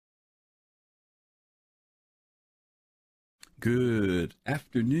Good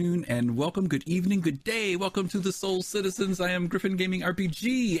afternoon and welcome. Good evening. Good day. Welcome to the Soul Citizens. I am Griffin Gaming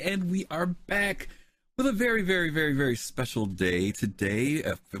RPG, and we are back with a very, very, very, very special day today.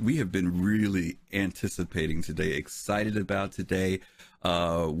 We have been really anticipating today, excited about today.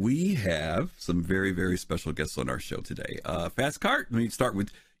 We have some very, very special guests on our show today. Fast Cart, let me start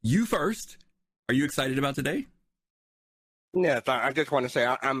with you first. Are you excited about today? Yes, I just want to say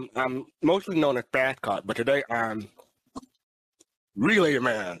I'm mostly known as Fast Cart, but today I'm Relay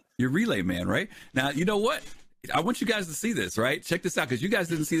Man. You're Relay Man, right? Now, you know what? I want you guys to see this, right? Check this out, because you guys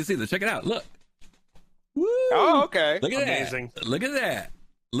didn't see this either. Check it out. Look. Woo! Oh, okay. Look at Amazing. that. Look at that.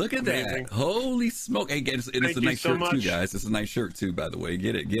 Look at Amazing. that. Holy smoke. Hey, it's a nice shirt too, guys. It's a nice shirt too, by the way.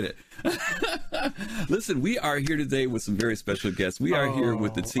 Get it. Listen, we are here today with some very special guests. We are here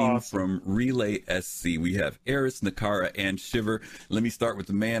with the team from Relay SC. We have Eris, Nakara, and Shiver. Let me start with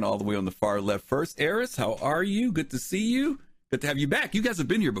the man all the way on the far left first. Eris, how are you? Good to see you. Good to have you back. You guys have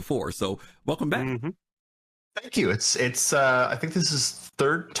been here before, so welcome back. Mm-hmm. Thank you. It's I think this is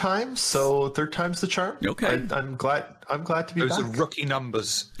third time, so third time's the charm. Okay. I'm glad to be Those back. are rookie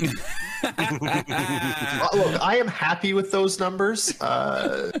numbers. Look, I am happy with those numbers.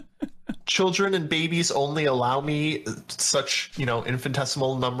 Children and babies only allow me such,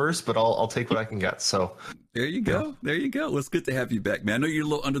 infinitesimal numbers, but I'll take what I can get. So there you go. Yeah. There you go. Well, it's good to have you back, man. I know you're a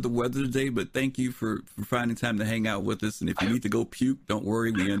little under the weather today, but thank you for finding time to hang out with us. And if you need to go puke, don't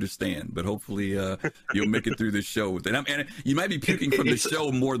worry, we understand. But hopefully you'll make it through this show. And you might be puking from the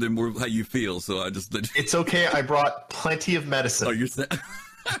show more than how you feel. So I just it's okay. I brought plenty of medicine. Oh, you're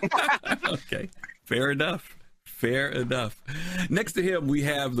okay. Fair enough. Next to him, we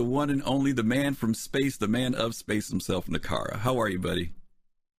have the one and only, the man from space, the man of space himself, Nakara. How are you, buddy?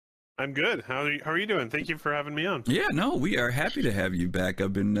 I'm good. How are you doing? Thank you for having me on. Yeah, no, we are happy to have you back.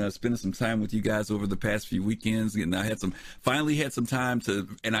 I've been spending some time with you guys over the past few weekends, and I finally had some time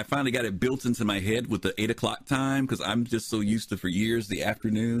and I finally got it built into my head with the 8 o'clock time, because I'm just so used to, for years, the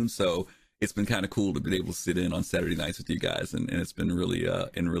afternoon. So it's been kind of cool to be able to sit in on Saturday nights with you guys, and it's been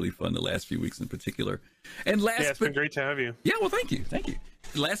really fun the last few weeks in particular. And it's been great to have you. Yeah, well, thank you.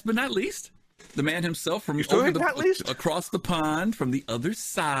 Last but not least, the man himself from across the pond, from the other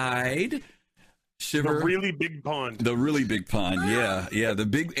side, Shiver. The really big pond. The really big pond, yeah, the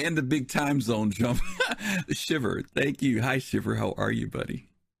big time zone jump. Shiver, thank you. Hi, Shiver. How are you, buddy?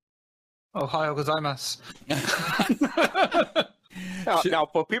 Ohio gozaimasu. Now,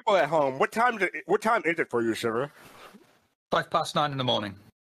 for people at home, what time is it for you, Shiver? 9:05 in the morning.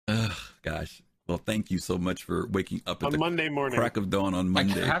 Ugh, gosh. Well, thank you so much for waking up at the Monday morning, crack of dawn on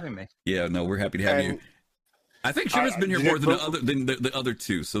Monday. Thanks for having me. Yeah, no, we're happy to have you. I think Shiver's been here more than the other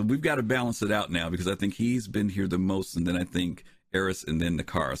two, so we've got to balance it out now, because I think he's been here the most, and then I think Eris, and then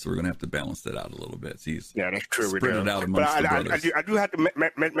Nakara, so we're going to have to balance that out a little bit. So that's true. Spread it out amongst the brothers. I do have to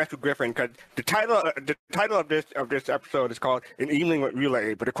mess with Griffin, because the title of this episode is called "An Evening with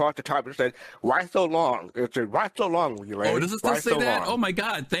Relay," but across the top it says "Why so long?" It says "Why so long, Relay?" Oh, does it still say that? Oh my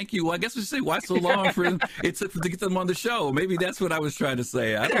God! Thank you. Well, I guess we should say "Why so long?" to get them on the show. Maybe that's what I was trying to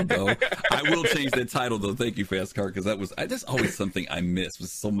say. I don't know. I will change that title though. Thank you, Fast Car, because that's always something I miss with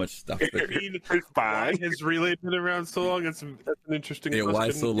so much stuff. It's fine. Has Relay been around so long? That's an interesting question. Why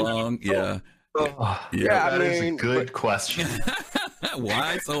so long? Yeah. That is a good question.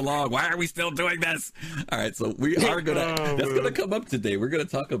 Why so long? Why are we still doing this? All right, so we are that's gonna come up today. We're gonna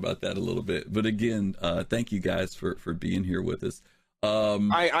talk about that a little bit. But again, thank you guys for being here with us.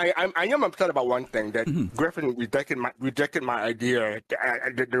 I am upset about one thing, that Griffin rejected my idea,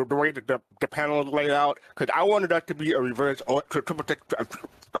 the way that the panel is laid out, because I wanted that to be a reverse triple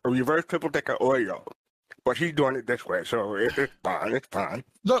decker Oreo. But he's doing it this way, so it's fine. It's fine.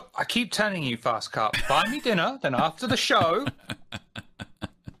 Look, I keep telling you, Fast Cut, buy me dinner, then after the show.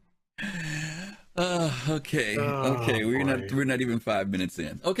 Okay. We're not even 5 minutes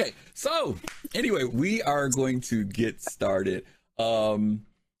in. Okay, so anyway, we are going to get started. One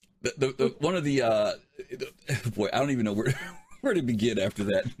of the boy, I don't even know where to begin after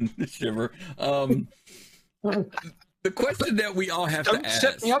that. Shiver. The question that we all have to ask.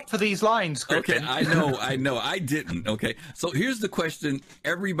 Don't set me up for these lines, Griffin. Okay, I know. I didn't. Okay, so here's the question.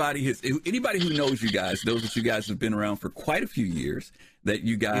 Anybody who knows you guys knows that you guys have been around for quite a few years, that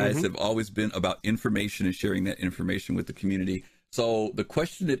you guys have always been about information and sharing that information with the community. So the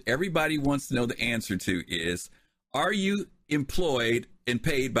question that everybody wants to know the answer to is, are you employed and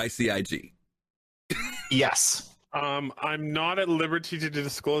paid by CIG? Yes. I'm not at liberty to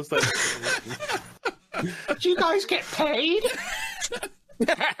disclose that. Do you guys get paid?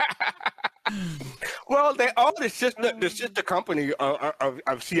 Well, they are the sister company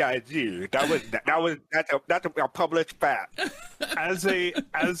of CIG. That's a published fact. As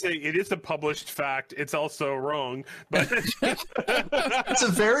it is a published fact. It's also wrong, but It's a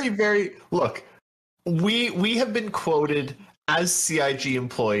very, very look. We have been quoted as CIG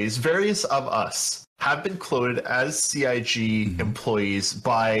employees. Various of us have been quoted as CIG employees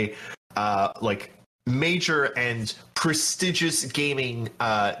by like major and prestigious gaming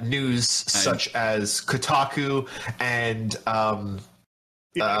news such as Kotaku and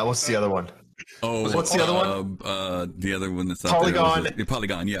what's the other one? Oh, what's the other one? The other one that's out Polygon. There.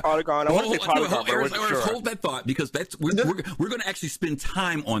 Polygon, yeah. Polygon. I want to say Polygon, but I wasn't sure. Hold that thought because we're going to actually spend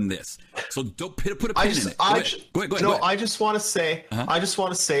time on this. So don't put a pin in it. Go ahead. No, I just want to say,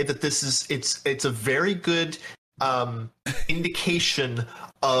 that this is it's a very good indication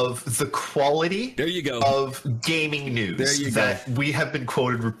of the quality there you go. Of gaming news there you that go. We have been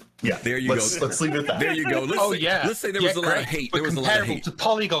quoted. Yeah, there you go. Let's leave it at that. There you go. Let's say there was a lot of hate. There was a lot of hate to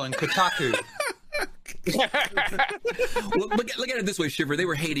Polygon and Kotaku. Well, look at it this way, Shiver. They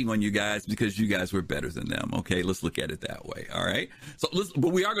were hating on you guys because you guys were better than them. Okay, let's look at it that way. All right. So, but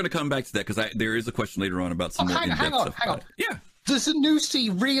we are going to come back to that because there is a question later on about some more in-depth stuff. Hang on. Yeah. Does the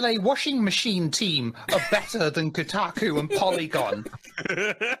Nusi Relay washing machine team are better than Kotaku and Polygon?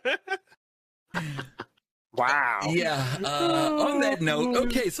 Wow. Yeah. On that note,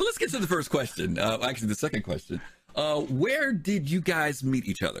 okay, so let's get to the first question. Actually, the second question. Where did you guys meet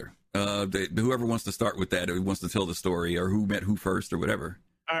each other? Whoever wants to start with that, or who wants to tell the story, or who met who first, or whatever.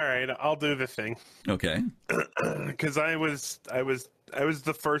 All right, I'll do the thing. Okay. Because I was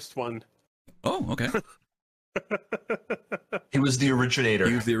the first one. Oh, okay. He was the originator.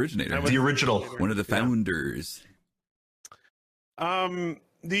 The original. One of the founders.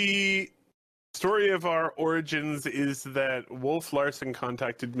 The story of our origins is that Wolf Larson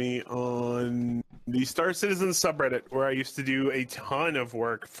contacted me on the Star Citizen subreddit, where I used to do a ton of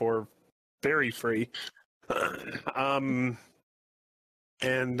work for very free. And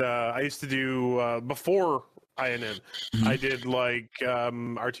I used to do before INN. I did like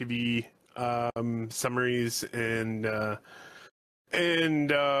RTV summaries and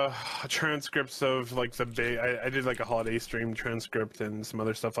transcripts of like I did like a holiday stream transcript and some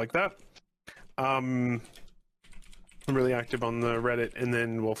other stuff like that. I'm really active on the Reddit, and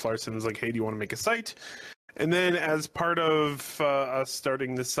then Wolf Larson was like, "Hey, do you want to make a site?" And then as part of us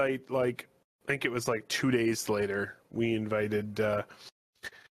starting the site, like I think it was like 2 days later, we invited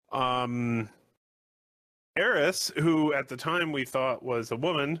Eris, who at the time we thought was a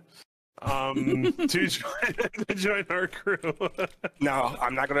woman, to join our crew. No,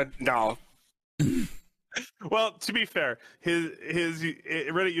 I'm not gonna. No. Well, to be fair, his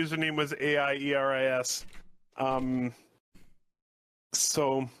Reddit username was AIERIS.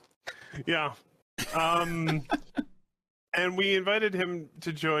 So, yeah. And we invited him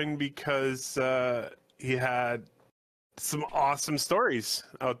to join because he had some awesome stories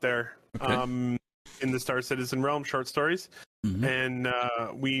out there. Okay. In the Star Citizen realm, short stories. Mm-hmm. And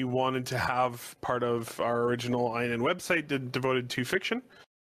we wanted to have part of our original INN website devoted to fiction.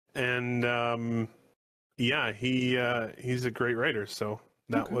 And yeah, he's a great writer. So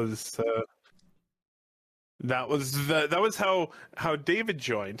that was how David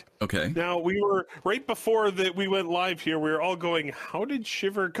joined. Okay. Now we were right before that we went live here. We were all going, "How did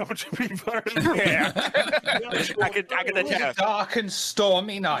Shiver come to be part of this?" I can attest. A dark and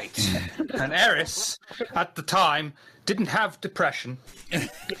stormy night, and Eris at the time didn't have depression.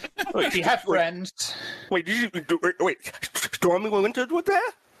 He had friends. Wait, Stormy Winter was there?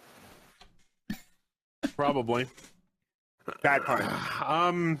 Probably. Bad part.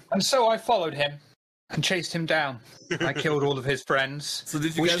 And so I followed him and chased him down. I killed all of his friends,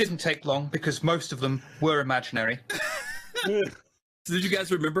 which didn't take long because most of them were imaginary. So did you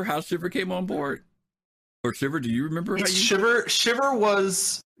guys remember how Shiver came on board? Or Shiver, do you remember how Shiver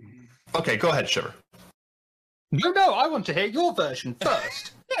was... Okay, go ahead, Shiver. No, I want to hear your version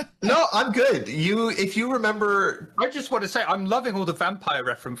first. No, I'm good. If you remember... I just want to say, I'm loving all the vampire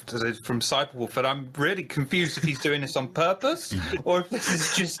references from Cyberwolf, but I'm really confused if he's doing this on purpose, or if this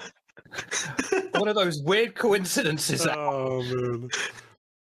is just one of those weird coincidences. Oh, man.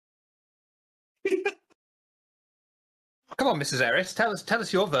 Come on, Mrs. Eris, tell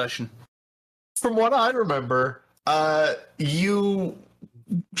us your version. From what I remember, you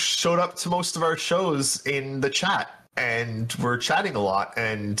showed up to most of our shows in the chat, and we're chatting a lot,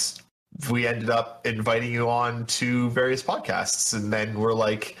 and we ended up inviting you on to various podcasts, and then we're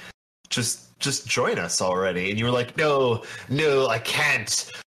like, just join us already. And you were like, no, I can't.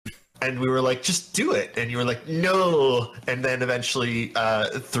 And we were like, just do it. And you were like, no. And then eventually,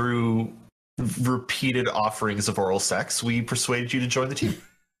 through repeated offerings of oral sex, we persuaded you to join the team.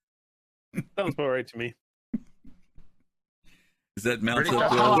 Sounds about right to me. Is that Mount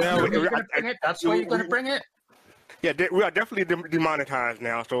Really? That's where you're going to bring it? Yeah, we are definitely demonetized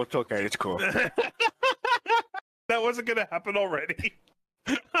now, so it's okay. It's cool. That wasn't going to happen already.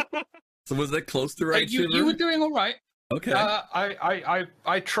 So was that close to right? You were doing all right. Okay.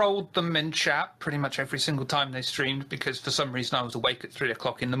 I trolled them in chat pretty much every single time they streamed because for some reason I was awake at 3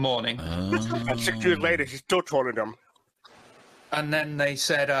 o'clock in the morning. And 6 years later, she's still trolling them. And then they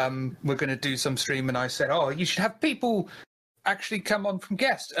said, we're going to do some stream. And I said, oh, you should have people actually come on from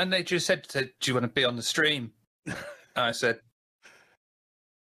guests. And they just said, do you want to be on the stream? And I said,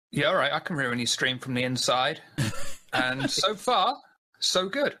 yeah, all right, I can ruin your stream from the inside. And so far, so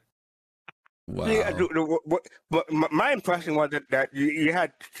good. Wow. Yeah, but my impression was that you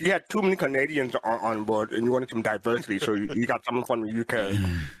had too many Canadians on board, and you wanted some diversity, so you got someone from the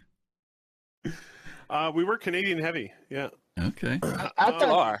UK. We were Canadian heavy, yeah. Okay.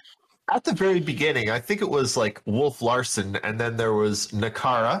 At the very beginning, I think it was like Wolf Larson, and then there was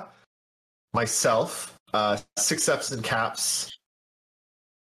Nakara, myself, Six F's and Caps,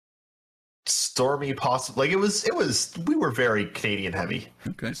 Stormy, possibly. Like it was. We were very Canadian heavy.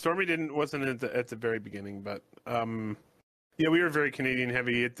 Okay. Stormy wasn't at the very beginning, but yeah, we were very Canadian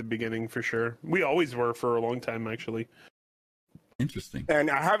heavy at the beginning for sure. We always were for a long time, actually. Interesting. And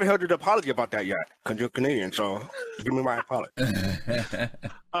I haven't heard an apology about that yet, because you're Canadian, so give me my apology.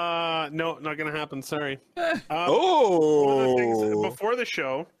 No, not gonna happen. Sorry. One of Oh! the things, before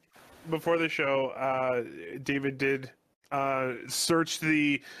the show, David did search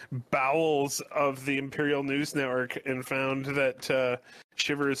the bowels of the Imperial News Network and found that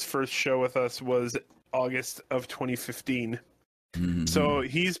Shiver's first show with us was August of 2015. Mm-hmm. So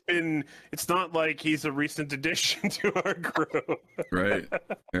it's not like he's a recent addition to our group. Right.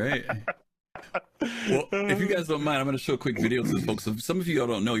 Well, if you guys don't mind, I'm going to show a quick video to the folks. Some of you all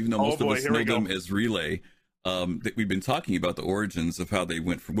don't know, even though most of us know them as Relay, that we've been talking about the origins of how they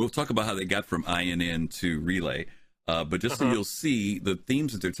went from, we'll talk about how they got from INN to Relay. But just so you'll see the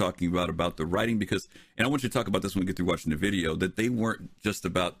themes that they're talking about the writing, because, and I want you to talk about this when we get through watching the video, that they weren't just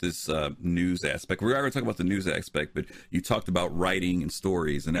about this news aspect. We are going to talk about the news aspect, but you talked about writing and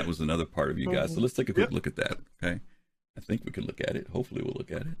stories, and that was another part of you guys. So let's take a quick look at that, okay? I think we could look at it. Hopefully we'll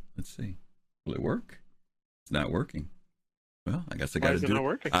look at it. Let's see. Will it work? It's not working. Well, I guess I got to do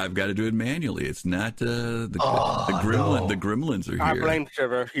it. I've got to do it manually. It's not the gremlin. No. The gremlins are here. I blame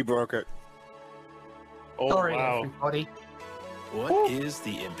Shiver. He broke it. Oh, sorry, wow. everybody. What is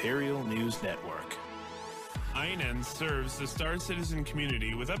the Imperial News Network? INN serves the Star Citizen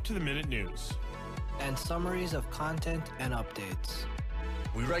community with up-to-the-minute news and summaries of content and updates.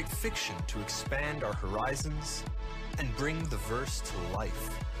 We write fiction to expand our horizons and bring the verse to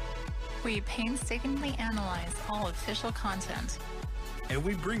life. We painstakingly analyze all official content. And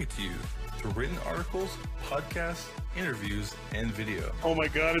we bring it to you through written articles, podcasts, interviews, and video. Oh my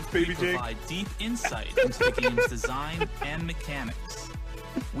god, it's Baby Jake. We provide deep insight into the game's design and mechanics.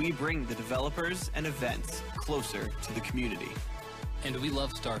 We bring the developers and events closer to the community. And we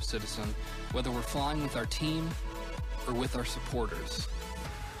love Star Citizen, whether we're flying with our team or with our supporters.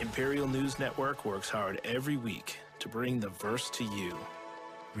 Imperial News Network works hard every week to bring the verse to you.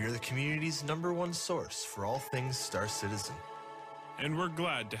 We are the community's #1 source for all things Star Citizen. And we're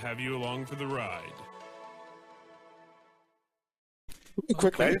glad to have you along for the ride.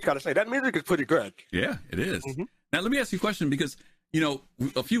 Quickly, I just got to say, that music is pretty good. Yeah, it is. Mm-hmm. Now, let me ask you a question, because, you know,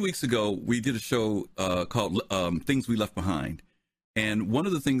 a few weeks ago, we did a show called Things We Left Behind. And one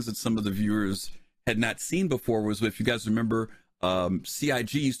of the things that some of the viewers had not seen before was, if you guys remember,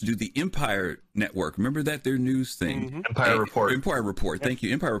 CIG used to do the Empire Network. Remember that? Their news thing. Mm-hmm. Empire Report. Empire Report. Thank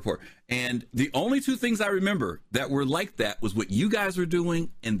you. Empire Report. And the only two things I remember that were like that was what you guys were doing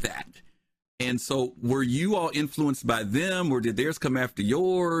and that. And so were you all influenced by them, or did theirs come after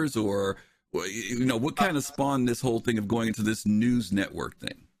yours, or, you know, what kind of spawned this whole thing of going into this news network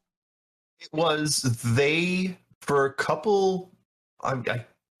thing? It was they, for a couple,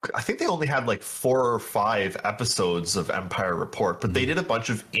 I think they only had like 4 or 5 episodes of Empire Report, but they did a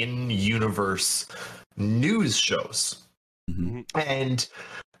bunch of in-universe news shows. Mm-hmm. And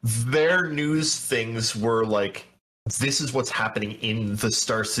their news things were like, this is what's happening in the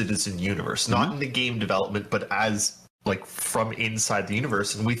Star Citizen universe, not in the game development, but as like from inside the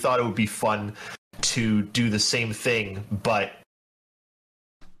universe. And we thought it would be fun to do the same thing, but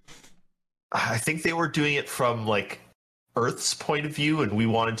I think they were doing it from like Earth's point of view, and we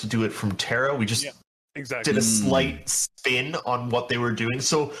wanted to do it from Terra. We just did a slight spin on what they were doing.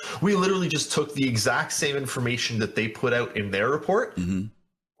 So we literally just took the exact same information that they put out in their report,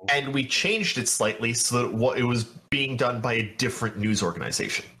 and we changed it slightly so that it was being done by a different news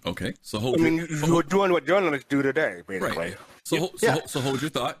organization. Okay, so I mean, you're doing what journalists do today, basically. Right. So hold your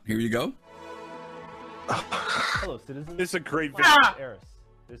thought. Here you go. Hello, citizens. This is a great video. video. Eris,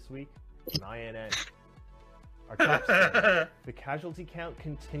 this week on INN. Our top story, the casualty count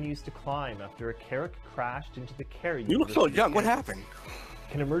continues to climb after a Carrack crashed into the Kerry. You look so young. What happened?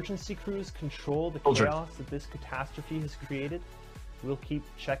 Can emergency crews control the chaos that this catastrophe has created? We'll keep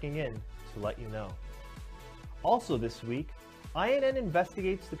checking in to let you know. Also this week, INN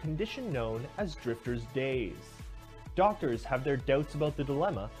investigates the condition known as Drifter's Daze. Doctors have their doubts about the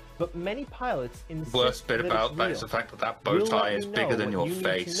dilemma, but many pilots insist Worst bit that about it's that real. is the fact that that bow We'll tie let is you bigger know than what your you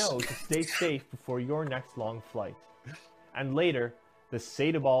face. need to know to stay safe before your next long flight. And later, the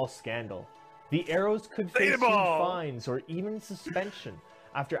Seda Ball scandal. The Arrows could face huge fines or even suspension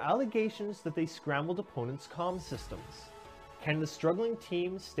after allegations that they scrambled opponents' comm systems. Can the struggling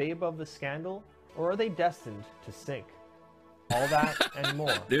team stay above the scandal, or are they destined to sink? All that and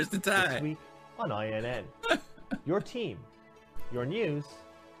more. There's the tie. This week on INN. Your team, your news,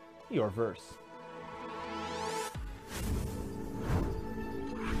 your verse.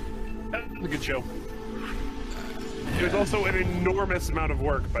 That was a good show. It was also an enormous amount of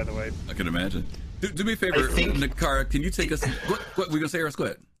work, by the way. I can imagine. Do me a favor, Nakara, can you take us... What we're going to say, Eris? Go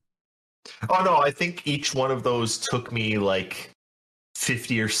ahead. Oh, no, I think each one of those took me like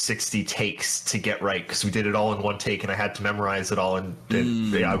 50 or 60 takes to get right, because we did it all in one take, and I had to memorize it all, and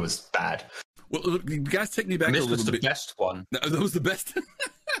I was bad. Well, look, you guys take me back a little bit. This was the best one. That was the best.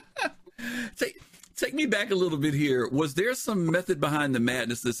 Take me back a little bit here. Was there some method behind the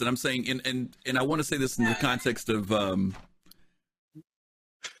madness? This, and I'm saying, and I want to say this in the context of a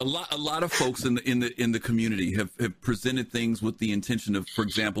lot of folks in the community have presented things with the intention of, for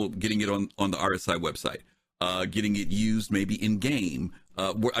example, getting it on the RSI website, getting it used maybe in game.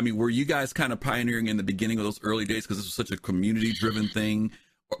 Were you guys kind of pioneering in the beginning of those early days because this was such a community-driven thing?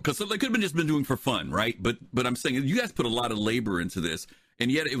 Because they could have just been doing for fun, right? But I'm saying you guys put a lot of labor into this,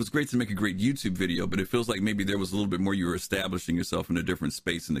 and yet it was great to make a great YouTube video. But it feels like maybe there was a little bit more. You were establishing yourself in a different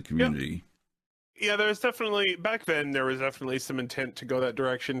space in the community. Yeah, there's definitely back then. There was definitely some intent to go that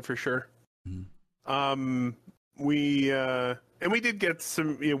direction for sure. Mm-hmm. We did get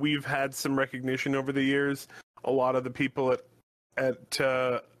some. We've had some recognition over the years. A lot of the people at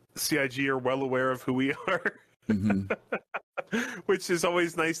CIG are well aware of who we are. Mm-hmm. Which is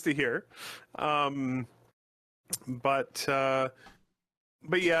always nice to hear. But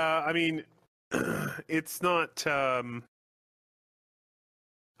yeah, I mean, it's not. I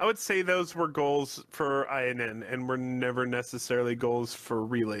would say those were goals for INN, and were never necessarily goals for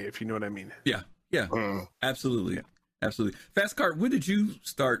Relay, if you know what I mean. Yeah, absolutely, absolutely. Fast Cart, when did you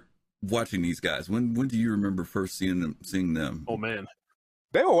start watching these guys? When do you remember first seeing them? Oh man.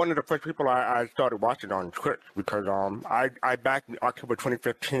 They were one of the first people I started watching on Twitch, because I backed in October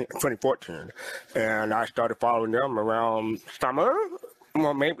 2014, and I started following them around summer,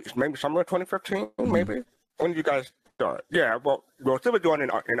 well maybe summer 2015, maybe. When did you guys start? Yeah, well still doing it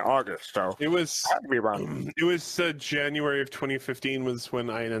in August, so it was had to be around. It was January of 2015 was when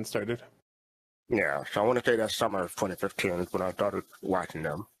INN started. Yeah, so I want to say that summer of 2015 is when I started watching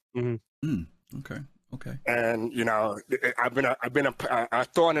them. Mm-hmm. Okay. And I've been a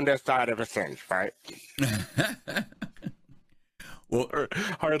thorn in their side ever since, right? Well,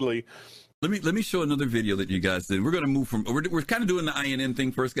 hardly. Let me show another video that you guys did. We're going to move from we're kind of doing the INN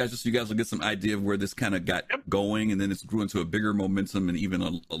thing first, guys, just so you guys will get some idea of where this kind of got going, and then it's grew into a bigger momentum and even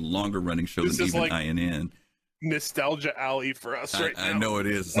a longer running show than even like INN. Nostalgia alley for us right now. I know it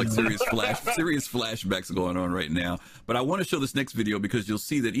is. It's like serious flashbacks going on right now. But I want to show this next video because you'll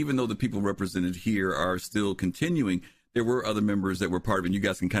see that even though the people represented here are still continuing, there were other members that were part of it. And you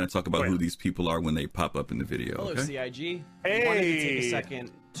guys can kind of talk about who these people are when they pop up in the video. Hello, okay? CIG. Hey. We wanted to take a second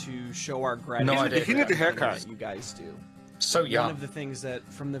to show our gratitude. No idea. He needs a haircut. That you guys do. So young. One of the things that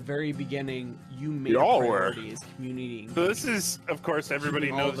from the very beginning you made a priority is community. So this is, of course, everybody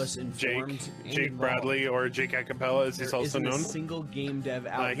Keeping all knows of us informed and Jake Bradley, or Jake Acapella, as he's also known. A single game dev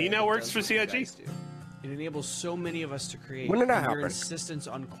out he now works for CIG. It enables so many of us to create. When did that Your happen? insistence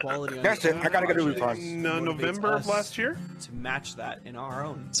on quality. That's it. I gotta get a refund. November of last year. To match that in our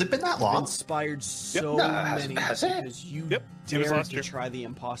own. Has it been that long? Inspired so many has it? because you It was dared last to year. try the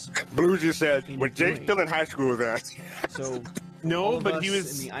impossible. Bluesy said, "Was Jake still in high school then?" So all No, of but us he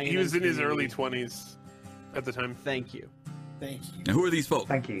was in the in his INN early community, 20s at the time. Thank you. Thank you. Now, who are these folks?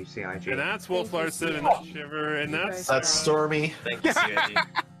 Thank you, CIG. And that's Wolf Larson, and that's Shiver, and that's Stormy. Thank you, CIG.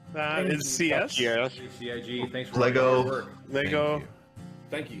 that is CS. Yes. CIG. Thanks for Lego. all your work. Lego.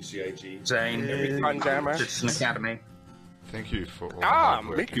 Thank you, CIG. Zane. Fun Jammer. Citizen Academy. Thank you for all the Ah, hard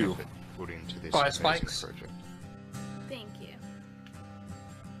work thank and you. effort you put into this Fire amazing spikes. project. Thank you.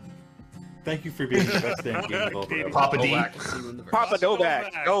 Thank you for being the best damn game developer ever. Papa D. Papa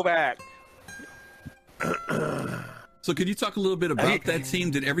Novak. Novak. So could you talk a little bit about that team?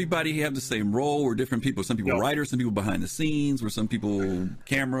 Did everybody have the same role, or different people? Some people writers, some people behind the scenes, were some people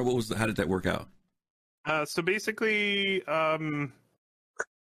camera? How did that work out? So basically,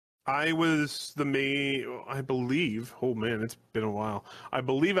 I was the main, I believe, oh man, it's been a while. I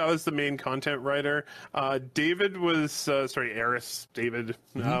believe I was the main content writer. David was, Eris David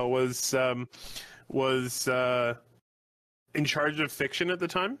was in charge of fiction at the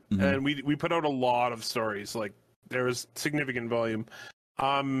time. And we put out a lot of stories, like there was significant volume.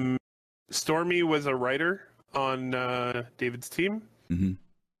 Stormy was a writer on David's team.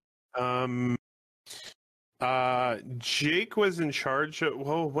 Jake was in charge of,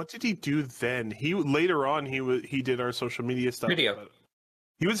 what did he do then? Later on he did our social media stuff. Video.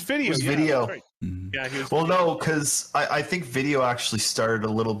 He was video. It was yeah, video. That's right. Yeah, he was Well, video. no, because I think video actually started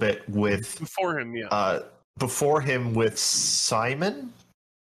a little bit with before him. Yeah. Before him with Simon.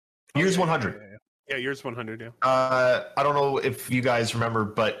 Years 100. Yeah, Years 100. Yeah. I don't know if you guys remember,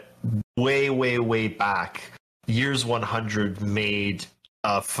 but way back, Years 100 made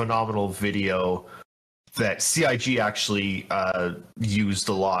a phenomenal video that CIG actually used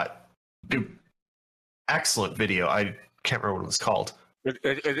a lot. Excellent video. I can't remember what it was called. Is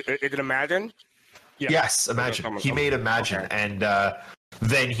it Imagine? Yeah. Yes, Imagine. He made Imagine, and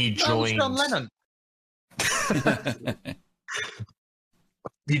then he joined. John Lennon.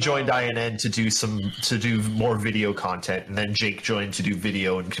 He joined INN to do more video content, and then Jake joined to do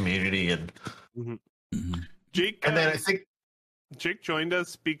video and community, and Jake. And then I think Jake joined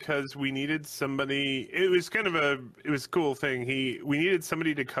us because we needed somebody. It was kind of a cool thing. We needed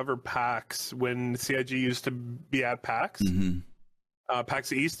somebody to cover PAX when CIG used to be at PAX,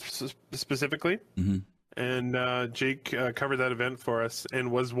 PAX East specifically. And Jake covered that event for us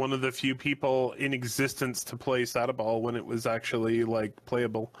and was one of the few people in existence to play Sada Ball when it was actually like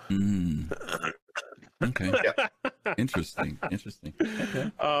playable. Okay. Interesting.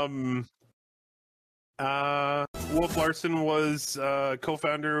 Okay. Wolf Larson was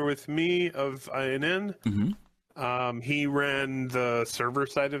co-founder with me of INN. He ran the server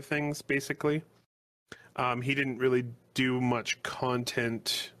side of things, basically. He didn't really do much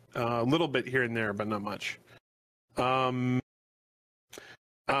content, a little bit here and there, but not much.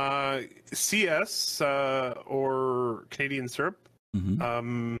 CS, or Canadian Syrup,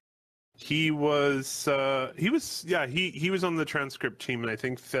 he was on the transcript team, and I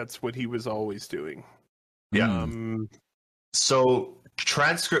think that's what he was always doing. Yeah. So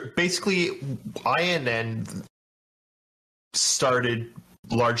transcript, basically, INN started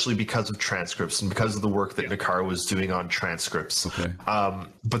largely because of transcripts and because of the work that Nakar was doing on transcripts. Okay.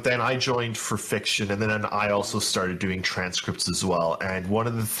 But then I joined for fiction, and then I also started doing transcripts as well. And one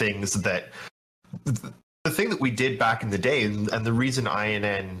of the things that the thing that we did back in the day, and the reason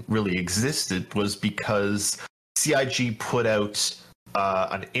INN really existed, was because CIG put out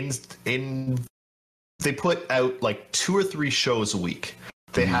they put out like 2 or 3 shows a week.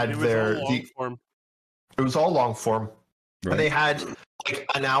 They had It was all long form. And they had like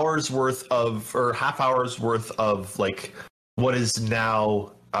an hour's worth of, or half hour's worth of, like what is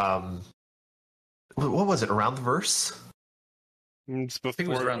now what was it, Around the Verse? It's I think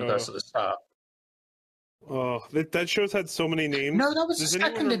it was Around the Verse at the start. Oh, that show's had so many names. No, that was Does the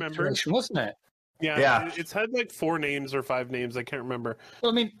anyone second remember? iteration, wasn't it? Yeah. It's had like 4 names or 5 names. I can't remember.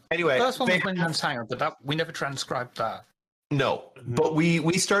 Well, I mean, anyway, the first one was Windham's Hangout, but we never transcribed that. No, but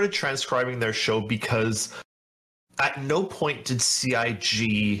we started transcribing their show because at no point did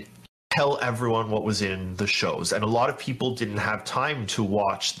CIG tell everyone what was in the shows, and a lot of people didn't have time to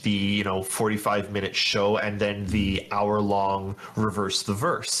watch the 45-minute show and then the hour-long Reverse the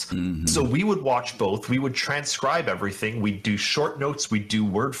Verse. So we would watch both. We would transcribe everything. We'd do short notes. We'd do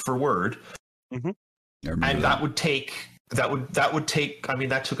word for word, and that would take. I mean,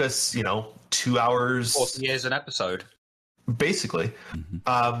 that took us 2 hours. 40 years an episode, basically.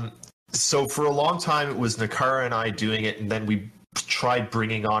 So for a long time, it was Nakara and I doing it, and then we tried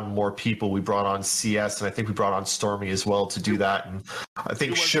bringing on more people. We brought on CS, and I think we brought on Stormy as well to do that. And I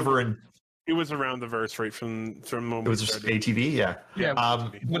think Shiver and it was Around the Verse right from when it was just ATV, yeah.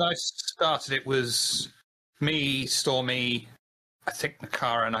 When I started, it was me, Stormy, I think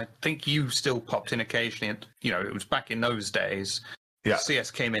Nakara, and I think you still popped in occasionally. And, it was back in those days. Yeah. CS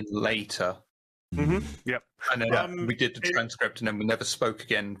came in later. Yep. And then we did the transcript, and then we never spoke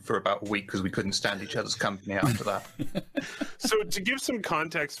again for about a week because we couldn't stand each other's company after that. So to give some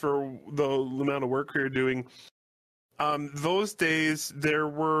context for the amount of work we were doing, Those days there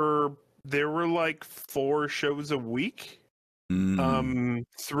were like 4 shows a week, 3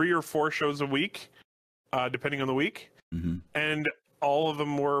 or 4 shows a week, depending on the week, and all of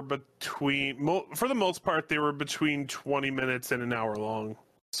them were between. For the most part, they were between 20 minutes and an hour long.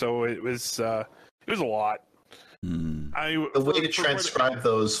 So it was a lot. The way to transcribe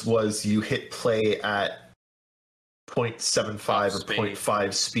those was you hit play at 0.75 or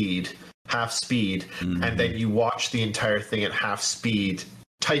 0.5 speed, half speed, and then you watch the entire thing at half speed,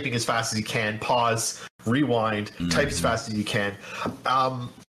 typing as fast as you can, pause, rewind, type as fast as you can.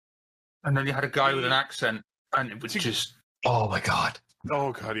 And then you had a guy with an accent, and it was just... Oh my god.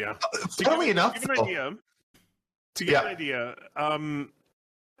 Oh god, yeah. Funnily enough, to get an idea,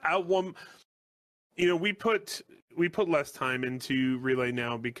 at one, we put less time into Relay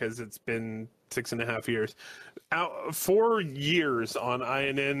now because it's been 6.5 years. 4 years on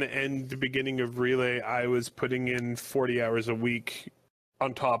INN and the beginning of Relay, I was putting in 40 hours a week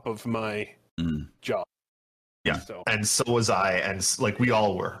on top of my job. Yeah, and so was I, and like we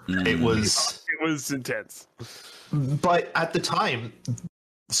all were. It was intense. But at the time,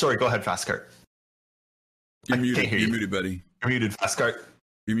 sorry, go ahead, Fastcart. You're muted, buddy. You're muted, Fastcart.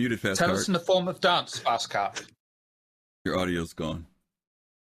 You're muted, Fastcart. Tell us in the form of dance, Fastcart. Your audio's gone.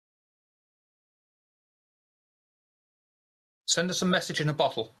 Send us a message in a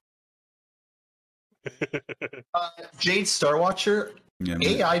bottle. Jade Starwatcher,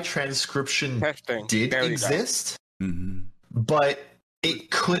 AI transcription did exist, but it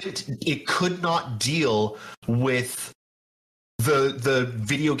could not deal with the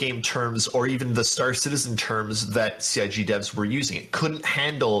video game terms or even the Star Citizen terms that CIG devs were using. It couldn't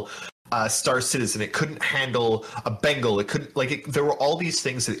handle Star Citizen. It couldn't handle a Bengal. It couldn't there were all these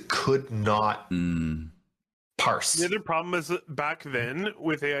things that it could not parse. The other problem is that back then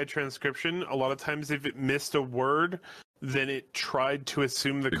with AI transcription, a lot of times if it missed a word, then it tried to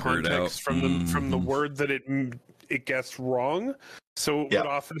assume the context from the word that it guessed wrong. So it would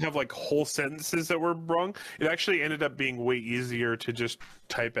often have like whole sentences that were wrong. It actually ended up being way easier to just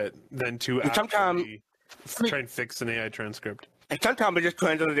type it than to actually try and fix an AI transcript. And sometimes I just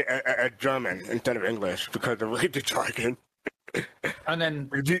translated it as German instead of English because of the jargon. And then,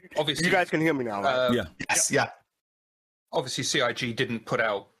 obviously, you guys can hear me now, right? Yeah. Obviously, CIG didn't put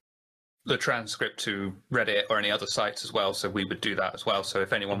out the transcript to Reddit or any other sites as well, so we would do that as well. So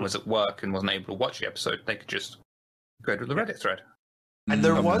if anyone was at work and wasn't able to watch the episode, they could just go to the Reddit thread. And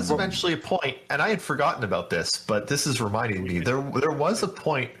there was eventually a point, and I had forgotten about this, but this is reminding me. There was a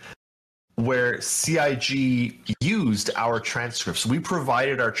point where CIG used our transcripts. We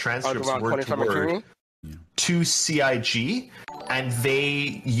provided our transcripts word to word to CIG, and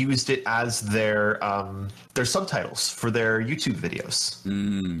they used it as their subtitles for their YouTube videos.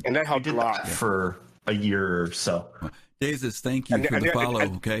 And that helped a lot for a year or so. Dazes, thank you for the follow.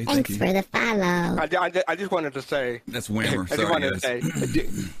 Okay, thanks for the follow. I just wanted to say that's Whammer. I just wanted to say,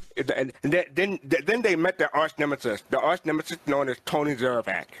 and then they met their arch nemesis. The arch nemesis known as Tony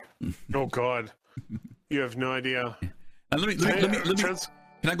Zaravac. Oh God, you have no idea. Let me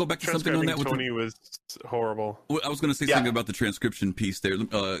can I go back to something on that? Tony was horrible. Well, I was going to say something about the transcription piece there,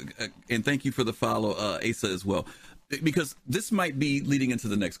 and thank you for the follow, Asa, as well, because this might be leading into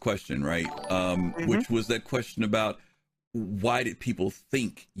the next question, right? Which was that question about why did people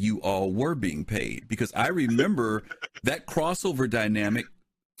think you all were being paid? Because I remember that crossover dynamic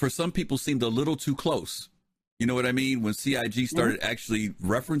for some people seemed a little too close. You know what I mean? When CIG started actually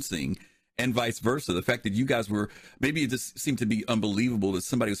referencing, and vice versa, the fact that you guys were, maybe it just seemed to be unbelievable that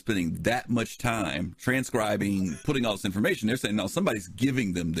somebody was spending that much time transcribing, putting all this information. They're saying, no, somebody's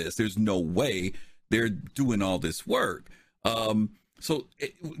giving them this. There's no way they're doing all this work. So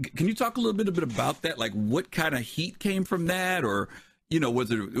can you talk a little bit about that? Like what kind of heat came from that? Or,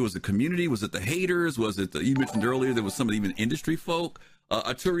 was it the community? Was it the haters? Was it you mentioned earlier there was some of even industry folk?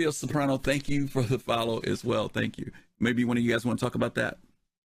 Arturo Soprano, thank you for the follow as well. Thank you. Maybe one of you guys want to talk about that?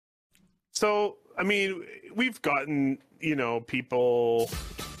 So, I mean, we've gotten, people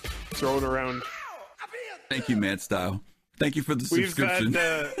throwing around. Thank you, Mad Style. Thank you for the subscription.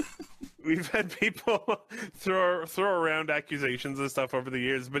 We've had people throw around accusations and stuff over the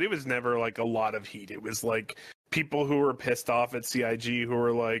years, but it was never like a lot of heat. It was like people who were pissed off at CIG who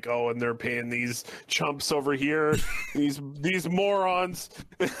were like, "Oh, and they're paying these chumps over here, these morons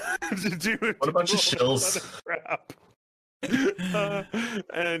to do what a bunch of shills." Crap.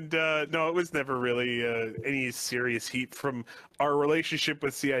 No, it was never really any serious heat from our relationship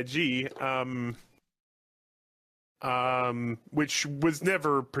with CIG. Which was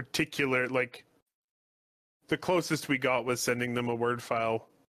never particular. Like the closest we got was sending them a Word file,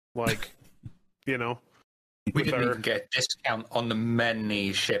 like, We didn't even get a discount on the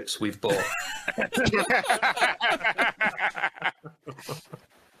many ships we've bought.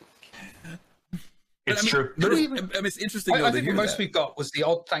 It's true. But it's interesting. I think the most we got was the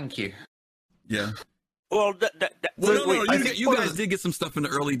odd thank you. Yeah. Well, you guys did get some stuff in the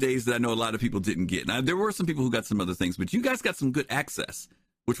early days that I know a lot of people didn't get. Now, there were some people who got some other things, but you guys got some good access,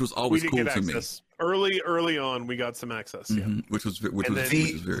 which was always cool to me. Early on, we got some access, which was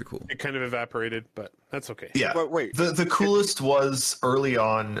very cool. It kind of evaporated, but that's okay. Yeah, but wait, the coolest was early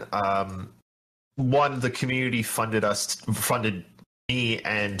on. One, the community funded me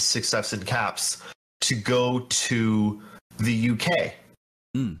and Six F's and Caps to go to the UK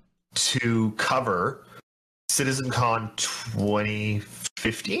to cover CitizenCon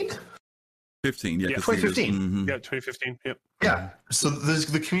 2015. 2015. Yeah, 2015. Yep. Yeah. So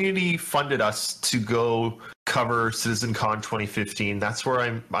the community funded us to go cover CitizenCon 2015. That's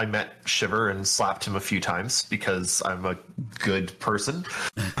where I met Shiver and slapped him a few times because I'm a good person.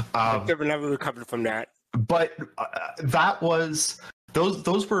 I've never recovered from that. But that was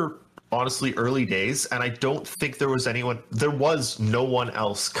those were honestly early days, and I don't think there was no one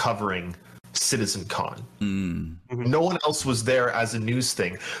else covering CitizenCon. No one else was there as a news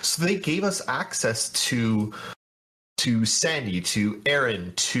thing, so they gave us access to Sandy, to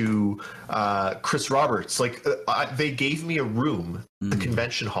Aaron, to Chris Roberts. Like they gave me a room, the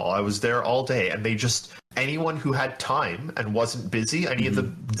convention hall. I was there all day, and they just anyone who had time and wasn't busy, any of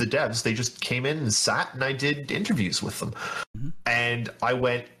the devs, they just came in and sat, and I did interviews with them. And I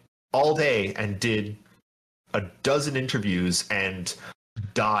went all day and did a dozen interviews and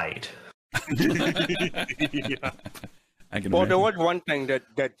died. Yeah. Well, there was one thing that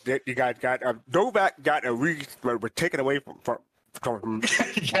you guys got. Dovak got a wreath, but was taken away from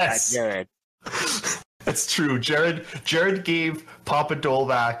yes, Jared. That's true. Jared gave Papa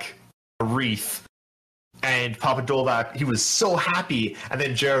Dolvac a wreath, and Papa Dolvac, he was so happy, and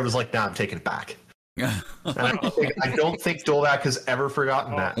then Jared was like, "Nah, I'm taking it back." And I don't think Dolvac has ever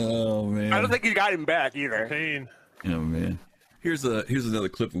forgotten that. Oh man, I don't think he got him back either. Pain. Oh man. Here's another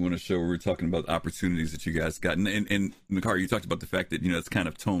clip we want to show where we're talking about opportunities that you guys got. And Nakar, you talked about the fact that, it's kind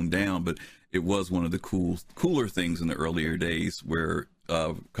of toned down, but it was one of the cooler things in the earlier days where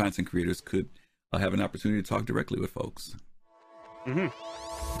content creators could have an opportunity to talk directly with folks. You're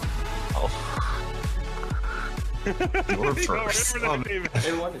first. Hey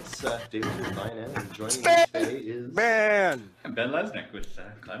everyone, it's David with INN, and joining me today is Ben Lesnick with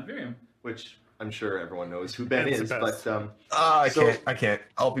Cloud Imperium, which I'm sure everyone knows who Ben is, but I can't.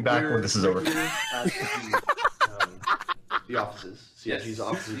 I'll be back when this is over. The offices, CIG's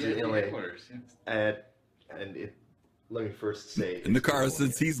offices in LA, let me first say. In the car,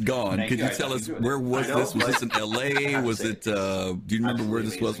 since he's gone, could you tell us where was this? Was this in LA? Was it? Do you remember where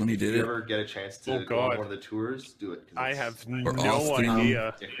this was when he did it? If you ever get a chance to go on one of the tours, do it. I have no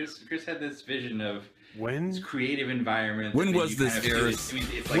idea. Yeah, Chris had this vision of this creative environment. When was this, Eric?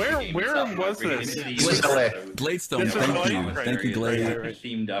 Where was this? It was LA. Gladestone. Thank you, Glade.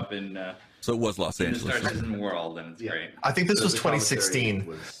 Themed up in. So it was Los Angeles. In the Star Citizen world, and it's great. I think this was 2016.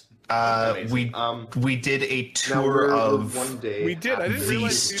 We did a tour of the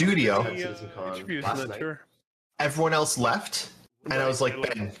studio. Everyone else left, and I was like,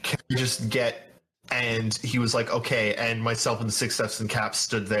 Ben, can we just get? And he was like, okay. And myself and the Six F's and Caps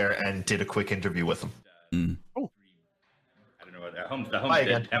stood there and did a quick interview with him. I don't know what the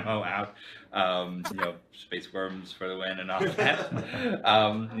Homestead demo out. Space Worms for the win and all that.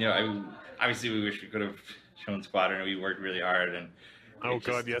 Obviously we wish we could have shown Squadron. We worked really hard, and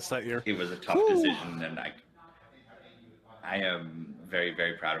that year it was a tough decision, and I am very,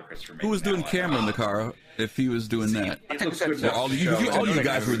 very proud of Chris for making. Who was doing camera in the car? If he was doing that, all you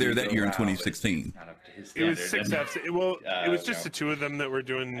guys were there that year in 2016. It was Six F's. It was just the two of them that were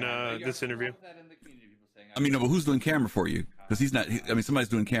doing this interview. I mean, no, but who's doing camera for you? Because he's not. I mean, somebody's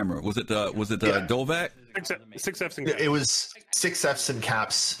doing camera. Was it Dolvac? Six F's and Caps. It was Six F's and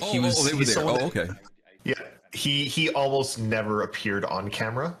Caps. They were there. Okay. Yeah. He almost never appeared on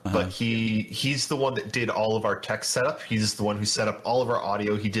camera, but he's the one that did all of our tech setup. He's the one who set up all of our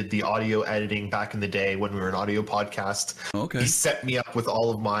audio. He did the audio editing back in the day when we were an audio podcast. Okay. He set me up with all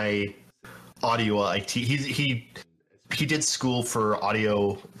of my audio IT. He did school for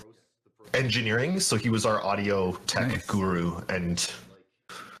audio engineering, so he was our audio tech guru, and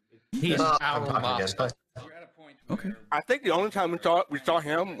he's our master. Okay. I think the only time we saw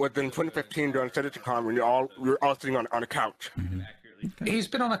him was in 2015 during CitizenCon when we were all sitting on a couch. He's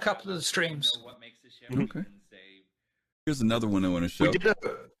been on a couple of the streams. Okay. Here's another one I want to show.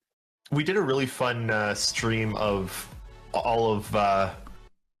 We did a really fun stream of all of. Go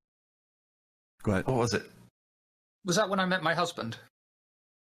ahead. What was it? Was that when I met my husband?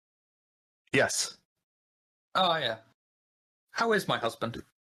 Yes. Oh, yeah. How is my husband?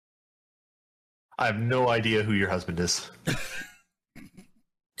 I have no idea who your husband is.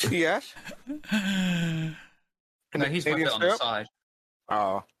 Yes. No, he's my bit on the side. Oh.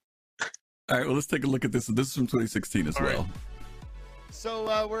 All right, well, let's take a look at this. This is from 2016 as well.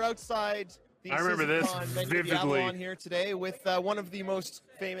 So we're outside the I remember this Citizen Con vividly. Avalon here today with one of the most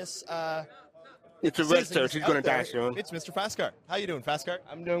famous It's a red shirt. He's going to die soon. It's Mr. Fastcart. How you doing, Fastcart?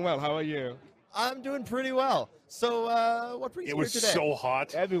 I'm doing well. How are you? I'm doing pretty well. So what brings It you was here today? so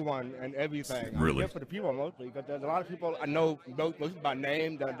hot. Everyone and everything. I'm Really? here for the people mostly, because there's a lot of people I know mostly by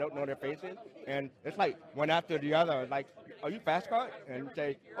name that don't know their faces, and it's like one after the other. Like, are you Fastcart? And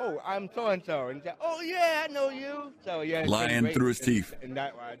say, oh, I'm so and so, and say, oh yeah, I know you. So yeah, it's been Lying great through his in- teeth. in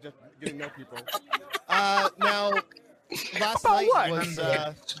that way, just getting to know people. Now, last About night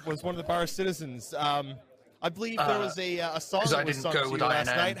what? was one of the bar citizens. I believe there was a song Because that I was didn't sung go to you with last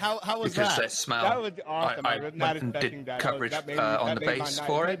INN night. How was because that? they smell. That was awesome. I was not went and expecting did that. coverage That made on the that made my base night.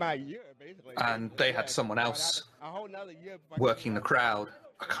 for It it, made my year, basically. and they had someone else A whole nother year before I working the crowd.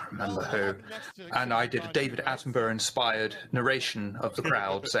 I can't remember who. And I did a David Attenborough-inspired narration of the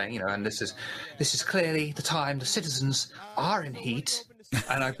crowd, saying, and this is clearly the time the citizens are in heat.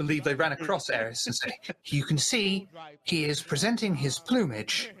 And I believe they ran across Eris and say, you can see he is presenting his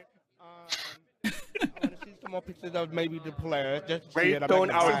plumage. I want to see some more pictures of maybe the players. Just to see Right, it.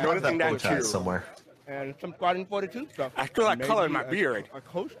 don't I was I noticing that that too. somewhere. And some Squadron 42 stuff. I still like Maybe color in my beard. A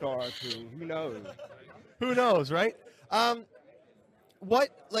co-star or two. Who knows? Who knows, right?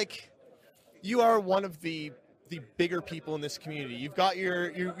 You are one of the bigger people in this community. You've got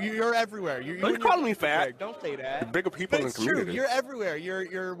you're everywhere. You're Don't and call your- me fat. Don't say that. The bigger people But in the it's true. community. You're everywhere.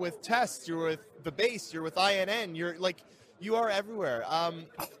 You're with Test. You're with the base. You're with INN. You are everywhere.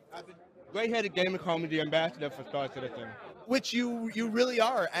 Gray-headed gamer call me the ambassador for Star Citizen. Which you really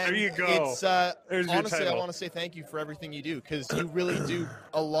are. And There you go. It's There's your honestly, I title. want to say thank you for everything you do, because you really do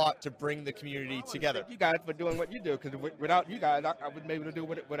a lot to bring the community together. Thank you guys for doing what you do, because without you guys, I wouldn't be able to do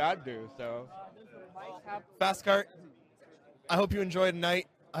what I do. So, Fastcart, I hope you enjoy tonight.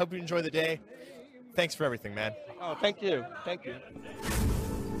 I hope you enjoy the day. Thanks for everything, man. oh, thank you, thank you.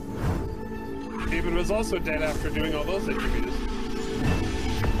 David was also dead after doing all those interviews.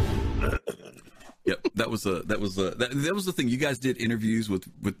 Yep, that was the thing. You guys did interviews with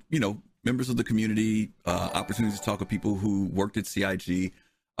members of the community, opportunities to talk with people who worked at CIG.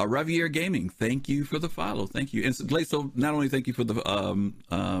 Ravier Gaming, thank you for the follow. Thank you. And so not only thank you for the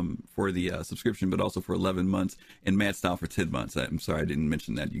subscription, but also for 11 months, and Mad Style for 10 months. I'm sorry I didn't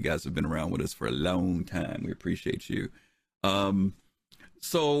mention that. You guys have been around with us for a long time. We appreciate you.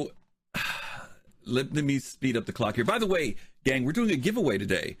 So let me speed up the clock here. By the way, gang, we're doing a giveaway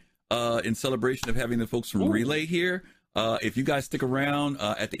today in celebration of having the folks from Relay here. If you guys stick around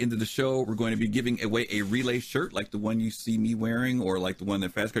at the end of the show, we're going to be giving away a Relay shirt like the one you see me wearing, or like the one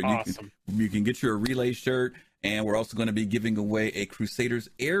that Fastcart. Awesome. You can get your Relay shirt, and we're also going to be giving away a Crusaders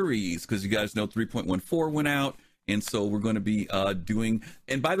Ares, because you guys know 3.14 went out, and so we're going to be doing.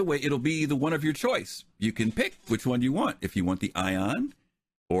 And by the way, it'll be the one of your choice. You can pick which one you want. If you want the Ion,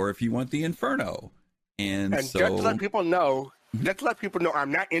 or if you want the Inferno, and so just to let people know. Let's let people know I'm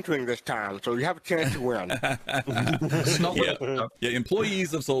not entering this time, so you have a chance to win. Yeah,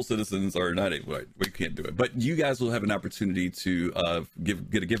 employees of Soul Citizens are not able. We can't do it, but you guys will have an opportunity to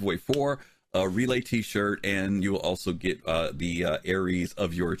get a giveaway for a Relay T-shirt, and you will also get the Ares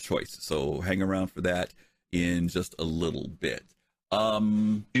of your choice. So hang around for that in just a little bit.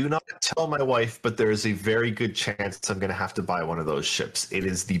 Do not tell my wife, but there is a very good chance I'm going to have to buy one of those ships. It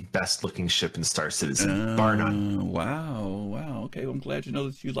is the best looking ship in Star Citizen, bar none. Wow. Okay, well, I'm glad you know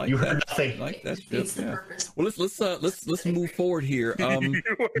that you like You that. heard nothing. You like that ship. Yeah. Well, let's move forward here.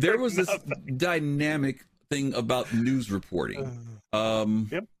 There was this dynamic thing about news reporting.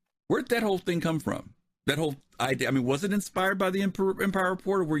 Yep. Where'd that whole thing come from? That whole idea. I mean, was it inspired by the Empire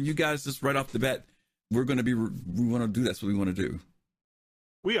Report, or were you guys just right off the bat, we want to do that's what we want to do?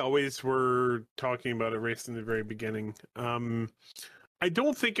 We always were talking about it right from the very beginning. I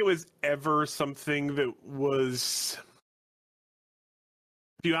don't think it was ever something that was.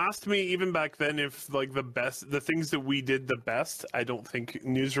 If you asked me even back then if like the things that we did the best, I don't think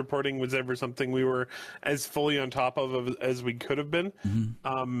news reporting was ever something we were as fully on top of as we could have been.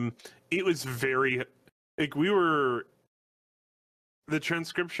 Mm-hmm. It was very the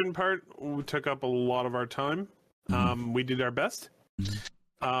transcription part took up a lot of our time. Mm-hmm. We did our best.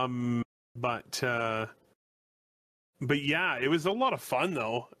 But yeah, it was a lot of fun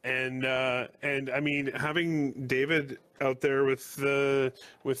though, and I mean, having David out there with the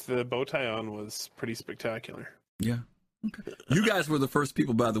bow tie on was pretty spectacular. Yeah. Okay. You guys were the first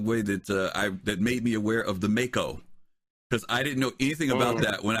people, by the way, that that made me aware of the Mako, because I didn't know anything about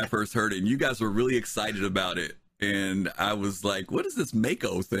that when I first heard it, and you guys were really excited about it, and I was like, "What is this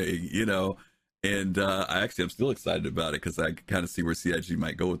Mako thing?" You know, and I'm still excited about it because I kind of see where CIG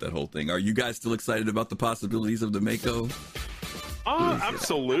might go with that whole thing. Are you guys still excited about the possibilities of the Mako?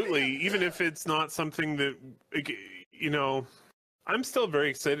 Absolutely. Even if it's not something that, you know, I'm still very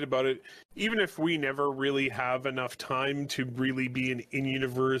excited about it. Even if we never really have enough time to really be an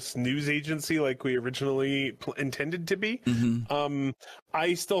in-universe news agency like we originally intended to be,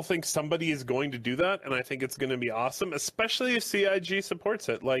 I still think somebody is going to do that, and I think it's going to be awesome, especially if CIG supports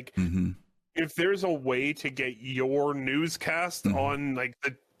it. Like, if there's a way to get your newscast on like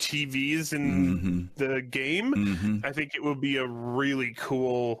the TVs in the game, I think it would be a really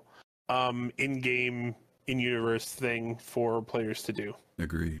cool in-game, in-universe thing for players to do.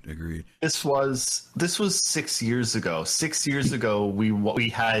 Agreed. This was 6 years ago. 6 years ago, we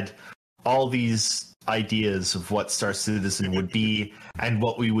had all these ideas of what Star Citizen would be and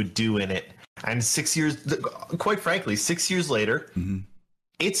what we would do in it. And 6 years, quite frankly, 6 years later,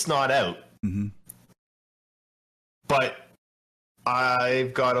 it's not out. But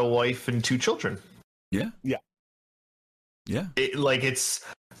I've got a wife and 2 children. Yeah. It's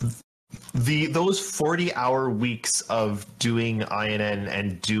those 40-hour weeks of doing INN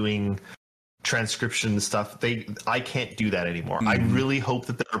and doing transcription stuff. I can't do that anymore. I really hope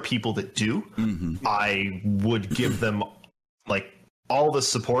that there are people that do. I would give them like all the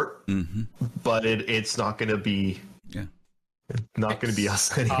support, but it's not going to be. Not going to be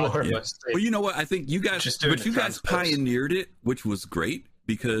us anymore. Well, you know what? I think you guys, pioneered it, which was great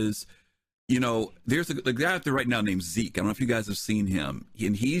because, you know, there's a guy out there right now named Zeke. I don't know if you guys have seen him,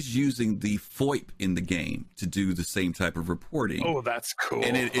 and he's using the FOIP in the game to do the same type of reporting. Oh, that's cool.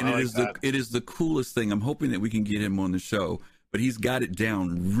 And it is the coolest thing. I'm hoping that we can get him on the show, but he's got it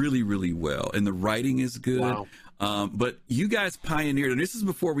down really, really well, and the writing is good. Wow. But you guys pioneered, and this is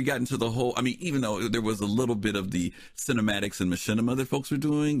before we got into the whole, I mean, even though there was a little bit of the cinematics and machinima that folks were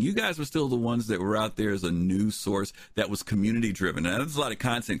doing, you guys were still the ones that were out there as a news source that was community driven. Now, there's a lot of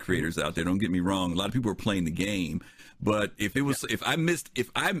content creators out there, don't get me wrong. A lot of people were playing the game, but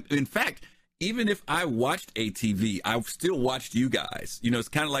in fact, even if I watched ATV, I still watched you guys. You know, it's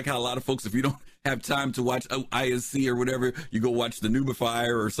kind of like how a lot of folks, if you don't have time to watch ISC or whatever, you go watch the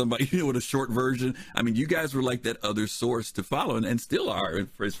Nubifier or somebody, you know, with a short version. I mean, you guys were like that other source to follow, and still are,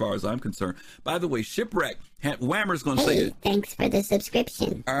 as far as I'm concerned. By the way, Shipwreck, Whammer's going to say it. Thanks for the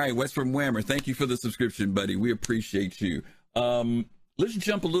subscription. All right, West from Whammer, thank you for the subscription, buddy. We appreciate you. Let's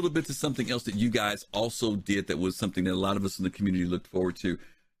jump a little bit to something else that you guys also did that was something that a lot of us in the community looked forward to.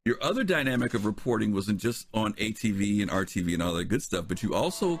 Your other dynamic of reporting wasn't just on ATV and RTV and all that good stuff, but you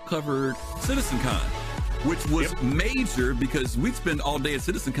also covered CitizenCon, which was major because we'd spend all day at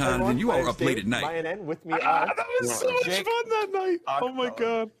CitizenCon and you all were up late at night. INN with me. That was so much fun that night. Oh my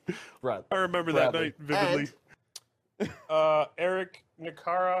god. I remember that night vividly. Eric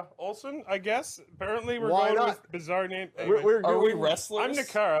Nakara Olsen, I guess. Apparently we're going with bizarre name. Are we wrestlers? I'm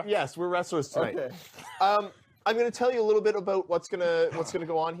Nakara. Yes, we're wrestlers tonight. Okay. I'm going to tell you a little bit about what's going to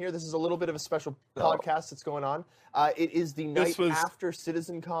go on here. This is a little bit of a special podcast that's going on. It is the night after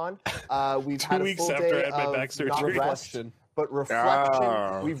CitizenCon. We've had a full day of not rest, but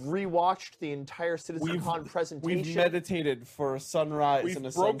reflection. We've rewatched the entire CitizenCon presentation. We've meditated for a sunrise and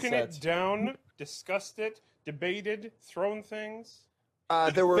a sunset. We've broken it down, discussed it, debated, thrown things.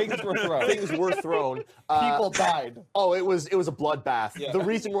 There were things were thrown. Things were thrown. People died. Oh, it was a bloodbath. Yeah. The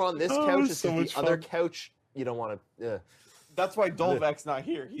reason we're on this couch is because the other couch. You don't want to. That's why Dolvek's not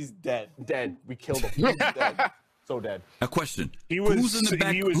here. He's dead. Dead. We killed him. He's dead. So dead. A question. Who's in the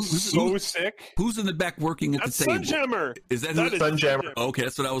back? He was so sick. Who's in the back working at the table? Sunjammer. Is that Sunjammer? Okay,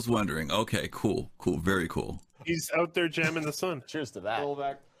 that's what I was wondering. Okay, cool, very cool. He's out there jamming the sun. Cheers to that.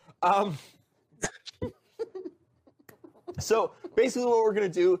 Dolvek. So basically, what we're gonna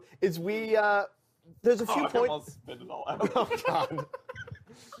do is there's a few points. Spit it all out. Oh God.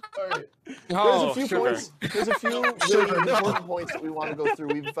 Right. There's a few really important points that we want to go through.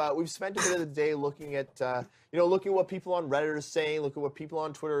 We've spent a bit of the day looking at looking at what people on Reddit are saying, look at what people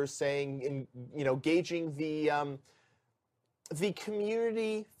on Twitter are saying, and gauging the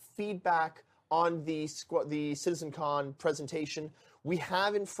community feedback on the CitizenCon presentation. We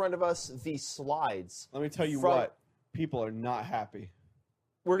have in front of us the slides. Let me tell you what, people are not happy.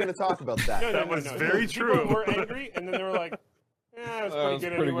 We're going to talk about that. That was very true. People were angry, and then they were like, it was pretty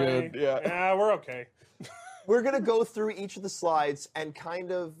good anyway. Good. Yeah, we're okay. We're going to go through each of the slides and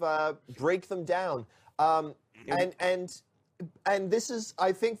kind of break them down. And this is,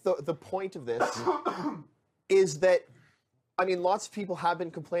 I think, the point of this is that, I mean, lots of people have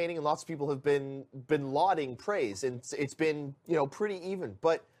been complaining and lots of people have been lauding praise, and it's been, pretty even.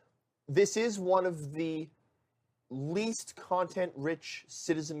 But this is one of the least content-rich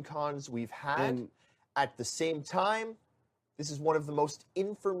Citizen Cons we've had. At the same time, this is one of the most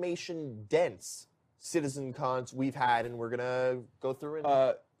information-dense Citizen Cons we've had, and we're going to go through and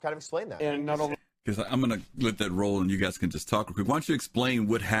kind of explain that. And not only... Because I'm going to let that roll and you guys can just talk real quick. Why don't you explain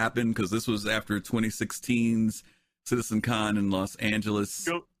what happened? Because this was after 2016's Citizen Con in Los Angeles.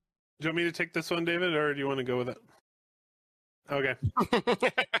 Do you want me to take this one, David, or do you want to go with it? Okay.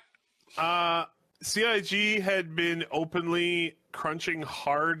 CIG had been openly crunching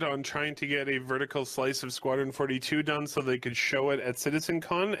hard on trying to get a vertical slice of Squadron 42 done so they could show it at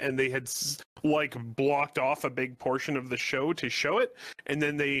CitizenCon, and they had blocked off a big portion of the show to show it, and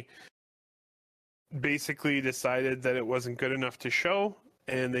then they basically decided that it wasn't good enough to show,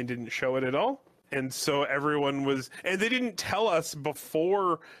 and they didn't show it at all. And so everyone was, and they didn't tell us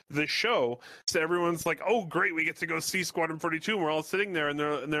before the show, so everyone's like, oh great, we get to go see Squadron 42, and we're all sitting there, and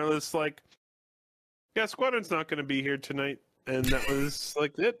they're just like, yeah, Squadron's not going to be here tonight. And that was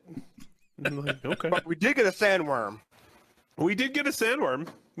like it. I'm like, okay. But we did get a sandworm. We did get a sandworm.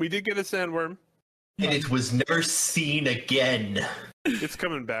 And it was never seen again. It's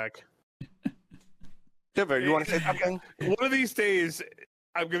coming back. Shiver, you want to say something? One of these days,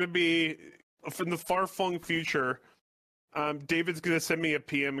 I'm going to be, from the far-flung future, David's going to send me a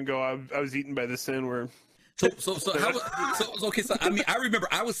PM and go, I was eaten by the sandworm. So I mean, I remember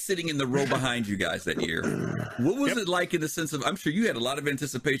I was sitting in the row behind you guys that year. What was it like in the sense of, I'm sure you had a lot of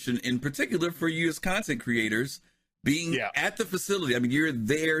anticipation, in particular for you as content creators, being at the facility. I mean, you're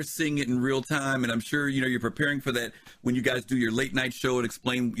there seeing it in real time, and I'm sure, you're preparing for that when you guys do your late night show and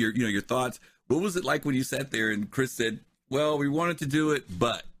explain your thoughts. What was it like when you sat there and Chris said, well, we wanted to do it,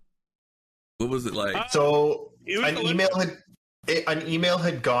 but what was it like? So an email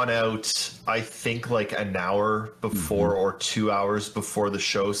had gone out, I think, like an hour before or 2 hours before the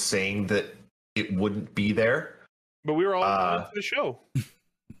show, saying that it wouldn't be there. But we were all going to the show.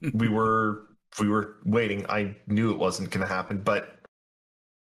 we were waiting. I knew it wasn't going to happen, but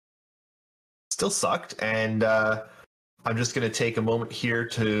still sucked. And I'm just going to take a moment here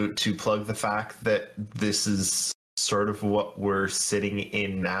to plug the fact that this is sort of what we're sitting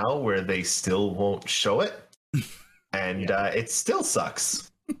in now, where they still won't show it. And it still sucks.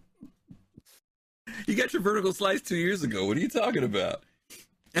 You got your vertical slice 2 years ago. What are you talking about?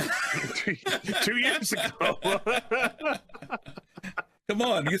 2 years ago. Come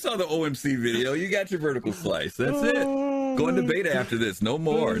on, you saw the OMC video. You got your vertical slice. That's it. Going to beta after this. No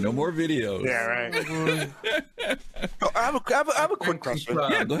more videos. Yeah, right. I have a quick question.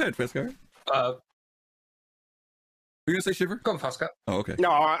 Yeah, go ahead, Feskar. Were you going to say Shiver? Go on, Feskar. Oh, okay.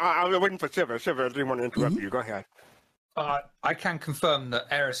 No, I was waiting for Shiver. Shiver, I didn't want to interrupt you. Go ahead. I can confirm that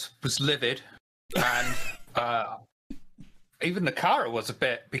Eris was livid, and even Nakara was a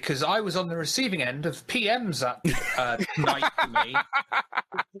bit, because I was on the receiving end of PMs that night for me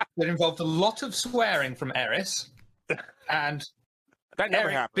that involved a lot of swearing from Eris, and that never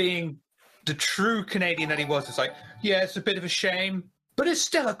Eric, happened. being the true Canadian that he was like, yeah, it's a bit of a shame, but it's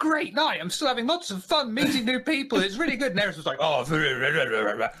still a great night. I'm still having lots of fun meeting new people. It's really good. And Eris was like, oh.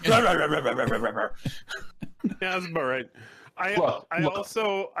 Yeah, that's about right. I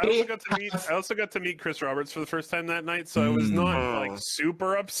also got to meet Chris Roberts for the first time that night, so I was not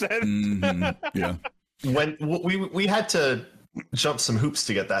super upset. Yeah. When we had to jump some hoops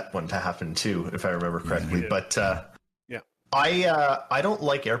to get that one to happen too, if I remember correctly. But I don't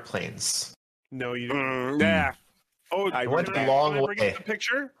like airplanes. No, you don't. Yeah. Oh, I went a long way.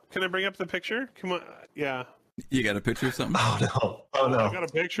 Can I bring up the picture? Come on. Yeah. You got a picture of something? Oh no. I got a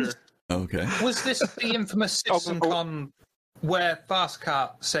picture. Okay. Was this the infamous CitizenCon where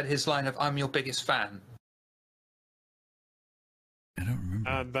Fastcar said his line of "I'm your biggest fan"? I don't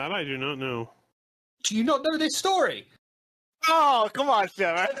remember. That I do not know. Do you not know this story? Oh, come on,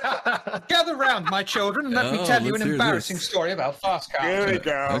 Sarah. Gather round, my children, and let me tell you an embarrassing story about Fastcar. Here we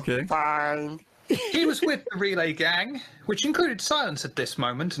go. Okay. Fine. He was with the relay gang, which included Silence at this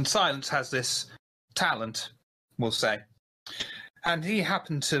moment, and Silence has this talent, we'll say. And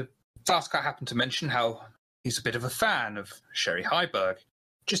Fastcar happened to mention how he's a bit of a fan of Sherry Heiberg,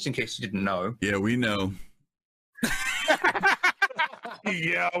 just in case you didn't know. Yeah, we know.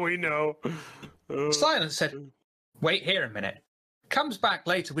 Yeah, we know. Silence said, wait here a minute. Comes back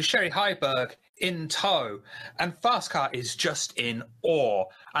later with Sherry Heiberg in tow, and Fastcar is just in awe.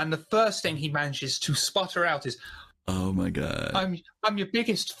 And the first thing he manages to spot her out is, oh my God. I'm your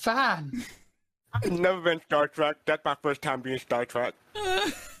biggest fan. I've never been Star Trek. That's my first time being Star Trek.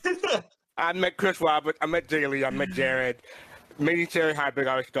 I met Chris Roberts. I met Jay Lee. I met Jared. Many Terry Hyberg.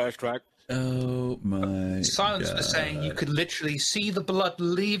 I was starstruck. Oh my! Silence God. for saying you could literally see the blood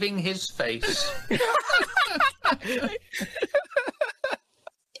leaving his face.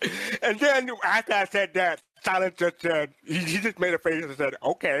 And then after I said that, Silence just said, he just made a face and said,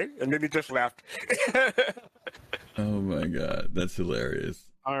 okay. And then he just left. Oh my God. That's hilarious.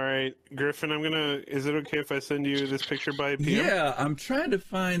 All right, Griffin, is it okay if I send you this picture by PM? Yeah, I'm trying to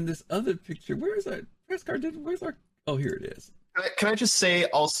find this other picture. Where is our press card? Where's our? Oh, here it is. Can I just say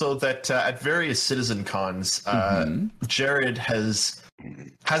also that at various Citizen Cons, Jared has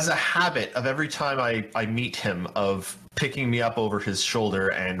a habit of every time I meet him of picking me up over his shoulder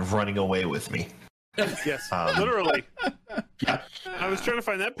and running away with me. Yes, literally. Yeah. I was trying to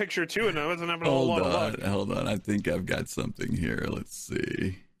find that picture too, and I wasn't having a lot of luck. Hold on. I think I've got something here. Let's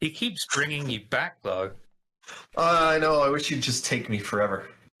see. He keeps bringing you back, though. I know. I wish you'd just take me forever.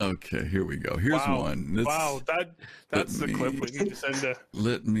 Okay, here we go. Here's one. Wow, that's the clip we need to send to.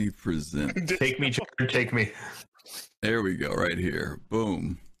 Let me present. Take me, Jared, take me. There we go, right here.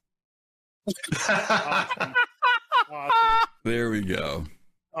 Boom. Awesome. There we go.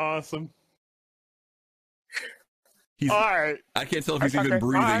 Awesome. All right. I can't tell if he's even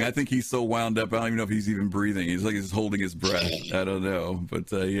breathing. I think he's so wound up. I don't even know if he's even breathing. He's like he's holding his breath. I don't know,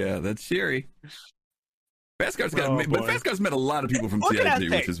 but yeah, that's Sherry. Fastcar's but Fastcar's met a lot of people from CIG,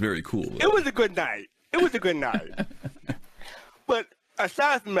 which is very cool. It was a good night. But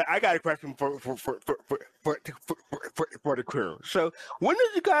aside from that, I got a question for the crew. So, when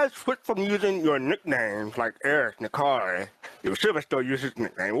did you guys switch from using your nicknames like Eric, Nakari? Your Silver still uses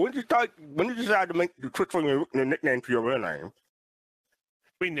nickname. When did you decide to switch from your nickname to your real name?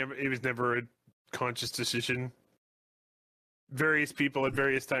 It was never a conscious decision. Various people at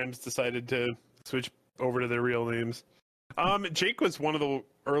various times decided to switch over to their real names. Jake was one of the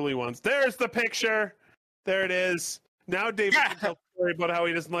early ones. There's the picture. There it is. Now David can tell a story about how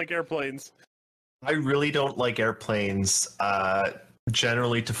he doesn't like airplanes. I really don't like airplanes.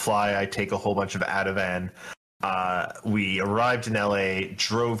 Generally, to fly, I take a whole bunch of Ativan. We arrived in LA,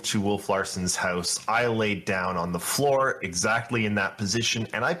 drove to Wolf Larson's house. I laid down on the floor exactly in that position,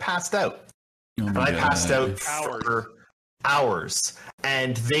 and I passed out. I passed out for hours.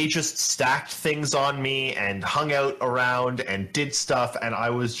 And they just stacked things on me and hung out around and did stuff, and I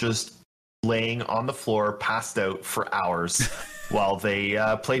was just laying on the floor, passed out for hours while they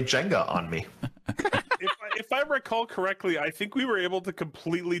played Jenga on me. If I recall correctly, I think we were able to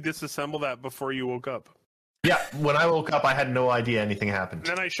completely disassemble that before you woke up. Yeah, when I woke up, I had no idea anything happened.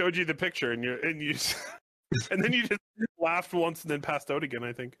 And then I showed you the picture, and you and then you just laughed once and then passed out again,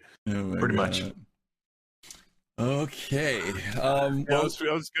 I think. Pretty much. Okay. That was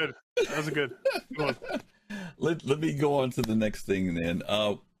good. That was good. Let me go on to the next thing then.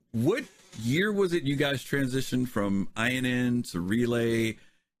 What year was it you guys transitioned from INN to Relay?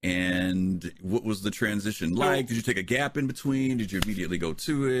 And what was the transition like? Did you take a gap in between? Did you immediately go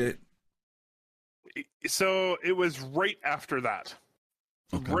to it? So it was right after that.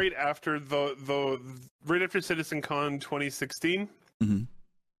 Okay. Right after right after CitizenCon 2016. Mm-hmm.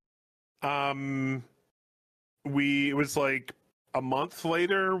 It was like a month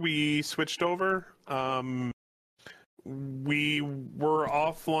later we switched over. We were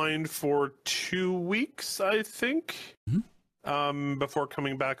offline for 2 weeks, I think, before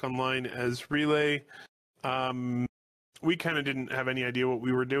coming back online as Relay. We kind of didn't have any idea what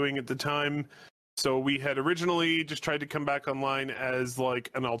we were doing at the time. So we had originally just tried to come back online as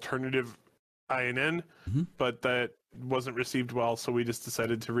like an alternative INN, but that wasn't received well, so we just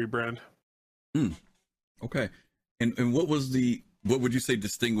decided to rebrand. Okay. And what would you say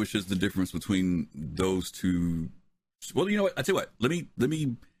distinguishes the difference between those two? Well, you know what? I tell you what. Let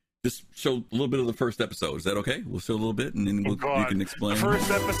me just show a little bit of the first episode. Is that okay? We'll show a little bit, and then you can explain. The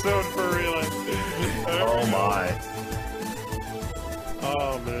first episode for Relay. Oh my!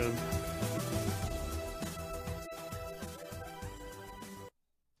 Oh man!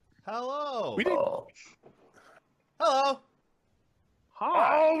 Hello. Hello.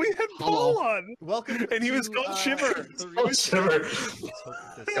 Hi. Oh, we had Paul on. Welcome. And he was called Shiver. Shiver.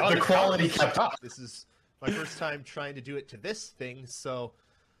 The quality kept up. This is my first time trying to do it to this thing, so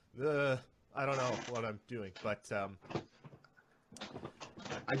I don't know what I'm doing, but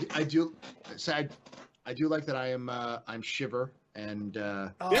I do like that I'm Shiver and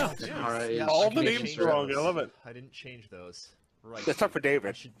yeah, all the names wrong. I love it. I didn't change those. Right. That's up for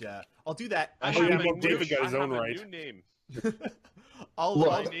David. I'll do that. David got his own right. New name.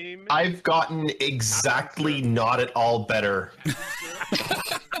 Look, I've gotten exactly not at all better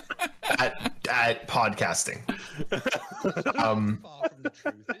at podcasting.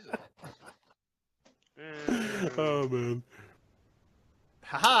 Oh man.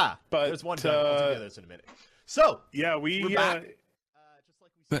 Haha. But there's one done. I'll do the others in a minute. So yeah, we're back.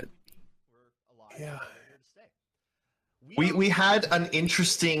 But yeah. We had an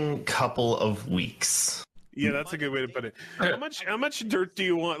interesting couple of weeks. Yeah, that's a good way to put it. How much dirt do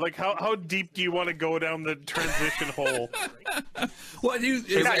you want? Like, how deep do you want to go down the transition hole? Well,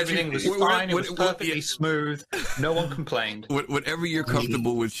 everything was fine. It was perfectly smooth. No one complained. Whatever you're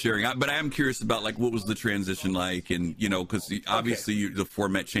comfortable with sharing. But I am curious about like what was the transition like, and because obviously the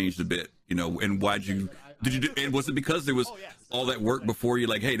format changed a bit, and why'd you and was it because there was all that work before you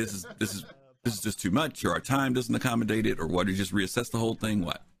like, hey, this is just too much, or our time doesn't accommodate it, or what? Did you just reassess the whole thing?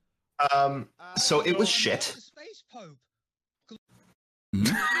 What? So it was shit.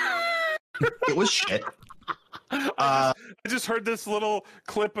 It was shit. I just heard this little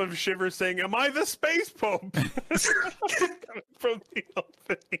clip of Shiver saying, "Am I the Space Pope?" From the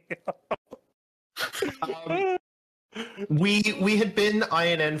opening. We had been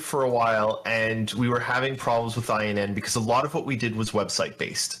INN for a while, and we were having problems with INN because a lot of what we did was website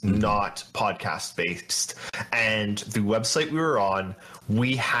based, not podcast based. And the website we were on,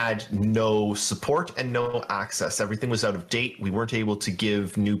 we had no support and no access. Everything was out of date. We weren't able to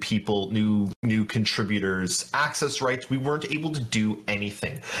give new people, new contributors access rights. We weren't able to do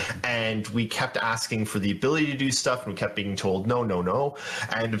anything. And we kept asking for the ability to do stuff, and we kept being told no.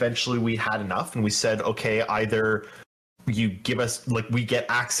 And eventually we had enough, and we said, okay, either you give us, like, we get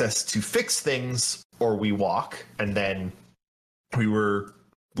access to fix things, or we walk. And then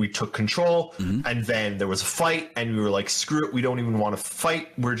we took control, and then there was a fight, and we were like, screw it, we don't even want to fight.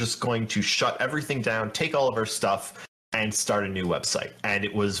 We're just going to shut everything down, take all of our stuff, and start a new website. And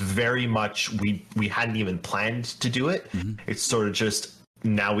it was very much, we hadn't even planned to do it. It's sort of just,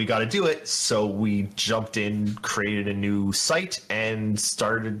 now we got to do it. So we jumped in, created a new site, and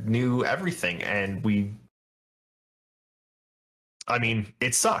started new everything. And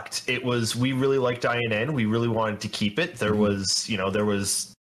it sucked. We really liked INN. We really wanted to keep it. There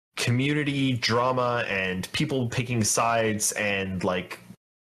was community drama and people picking sides, and like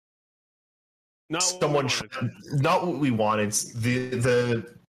not what we wanted.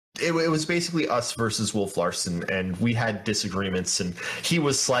 It was basically us versus Wolf Larson, and we had disagreements, and he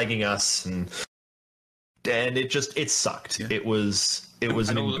was slagging us, and it sucked. Yeah. It was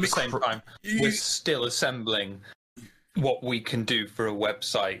and all at the same time we're still assembling what we can do for a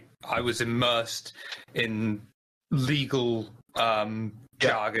website. I was immersed in legal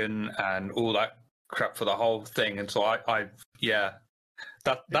jargon and all that crap for the whole thing, and so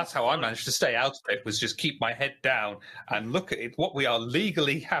that's how I managed to stay out of it, was just keep my head down and look at it, what we are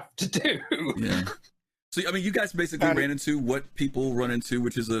legally have to do. Yeah. So you guys basically ran into what people run into,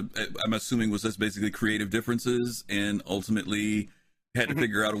 which is I'm assuming was just basically creative differences, and ultimately had to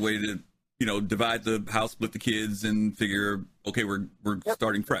figure out a way to divide the house, split the kids, and figure, okay, we're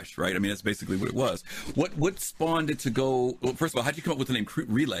starting fresh, right? That's basically what it was. What spawned it to go? Well, first of all, how'd you come up with the name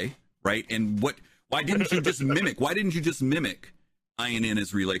Relay, right? And why didn't you just mimic? Why didn't you just mimic INN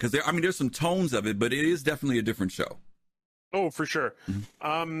as Relay? Because there's some tones of it, but it is definitely a different show. Oh, for sure.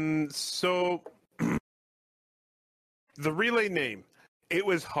 So the Relay name, it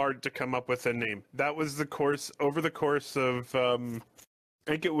was hard to come up with a name. That was over the course of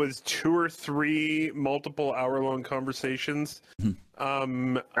I think it was 2 or 3 multiple hour-long conversations.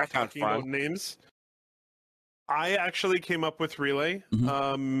 That sounds fun. About names. I actually came up with Relay,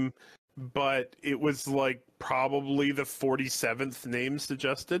 but it was like probably the 47th name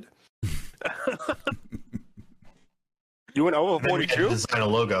suggested. You went over 42? Design a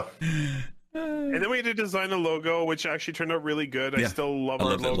logo. And then we had to design a logo, which actually turned out really good. I still love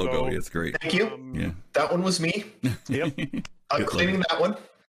our that logo. It's great. Thank you. That one was me. Yep. I'm claiming that one.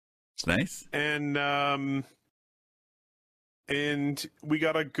 Nice. And we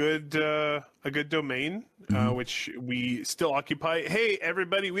got a good domain, which we still occupy. Hey,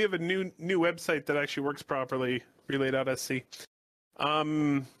 everybody, we have a new website that actually works properly. Relay.sc.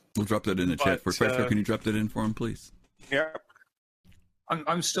 We'll drop that in the chat for Fresco. Can you drop that in for him, please? Yeah.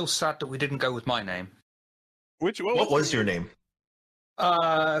 I'm still sad that we didn't go with my name. What was your name?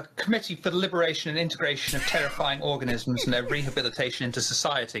 Committee for the Liberation and Integration of Terrifying Organisms and Their Rehabilitation into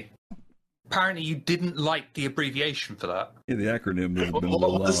Society. Apparently you didn't like the abbreviation for that. Yeah, the acronym was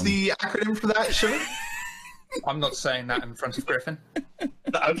What was the acronym for that, Shiver? I'm not saying that in front of Griffin.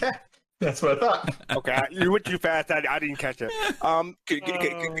 Okay. That's what I thought. Okay, you went too fast. I didn't catch it.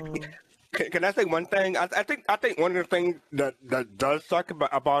 Can I say one thing? I think one of the things that does suck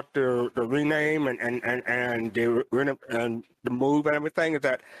about the rename and the move and everything is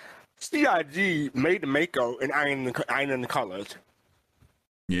that CIG made the Mako in iron and colors.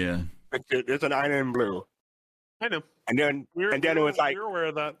 Yeah. It's an iron and blue. I know. And then it was like we're aware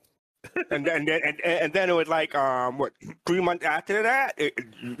of that. and then it was like 3 months after that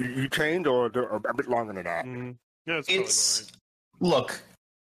you changed or a bit longer than that. Yeah, it's look,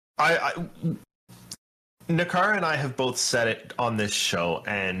 I Nakara and I have both said it on this show,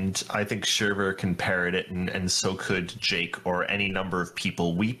 and I think Shiver can parrot it, and so could Jake or any number of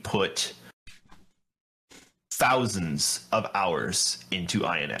people. We put thousands of hours into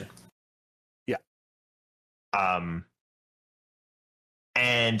INN. Yeah.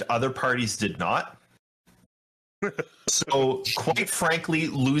 And other parties did not. So, quite frankly,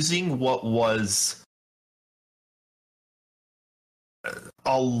 losing what was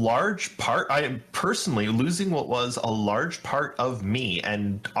a large part, losing what was a large part of me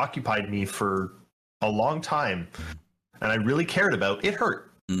and occupied me for a long time, and I really cared about, it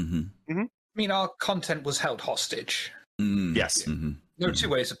hurt. I mean, our content was held hostage. Yes. There are two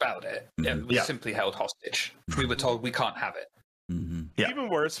ways about it. It was simply held hostage. We were told we can't have it. Even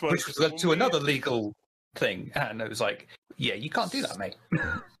worse was... Which was led to another legal thing. And it was like, yeah, you can't do that, mate.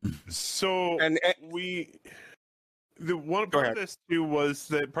 So, one part of this, too, was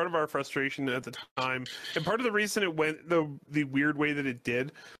that part of our frustration at the time, and part of the reason it went the weird way that it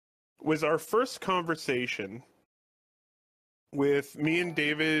did, was our first conversation with me and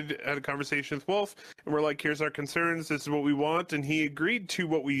David had a conversation with Wolf, and we're like, here's our concerns, this is what we want, and he agreed to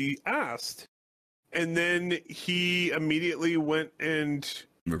what we asked. And then he immediately went and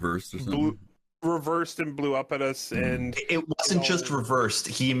reversed or something. Reversed and blew up at us, and it wasn't just reversed.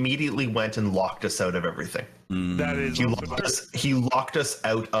 He immediately went and locked us out of everything. That is, he locked us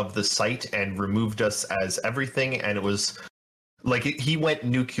out of the site and removed us as everything, and it was like he went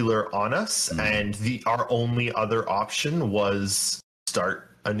nuclear on us, and our only other option was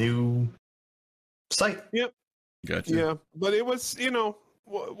start a new site. Yep. Gotcha. Yeah, but it was,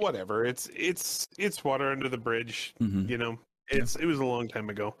 whatever. It's water under the bridge. It was a long time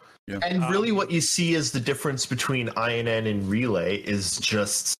ago. Yeah. And really what you see is the difference between INN and Relay is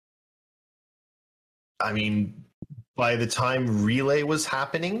just, I mean, by the time Relay was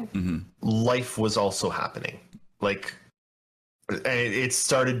happening, life was also happening. Like, it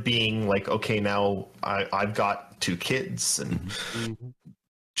started being like, okay, now I've got 2 kids, and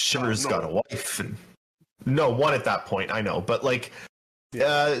Shiver's got a wife, and one at that point, I know, but like,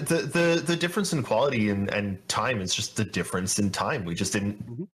 the difference in quality and time is just the difference in time. We just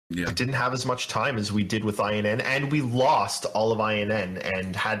didn't have as much time as we did with INN, and we lost all of INN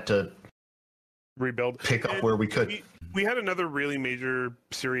and had to rebuild, pick up where we could. We had another really major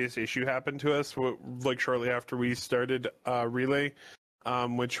serious issue happen to us like shortly after we started Relay,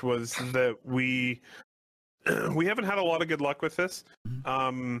 which was that we haven't had a lot of good luck with this.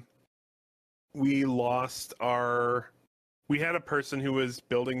 We lost we had a person who was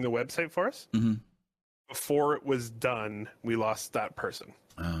building the website for us. Before it was done, we lost that person.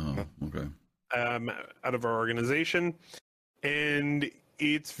 Oh, okay. Out of our organization. And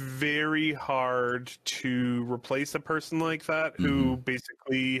it's very hard to replace a person like that who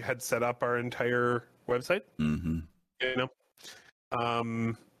basically had set up our entire website.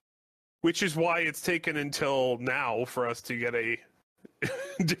 Which is why it's taken until now for us to get a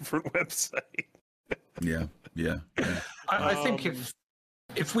different website. Yeah. I think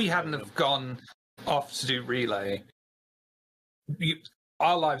if we hadn't have gone off to do Relay,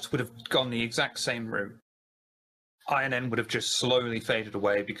 our lives would have gone the exact same route. INN would have just slowly faded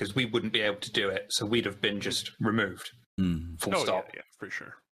away because we wouldn't be able to do it, so we'd have been just removed. Full stop. Yeah, for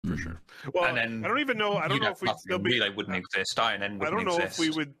sure. Well, and then I don't even know. I don't know if we'd still be. Relay wouldn't exist. INN wouldn't exist. I don't know if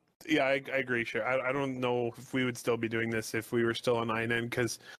we would. Yeah, I agree. Sure. I don't know if we would still be doing this if we were still on INN,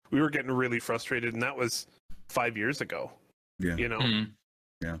 because we were getting really frustrated, and that was 5 years ago. Yeah.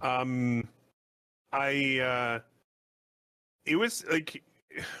 Yeah. It was like,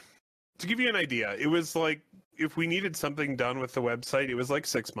 to give you an idea, it was like if we needed something done with the website, it was like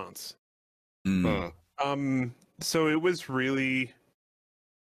 6 months. So it was really,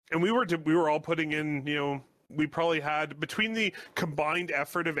 and we were all putting in, we probably had, between the combined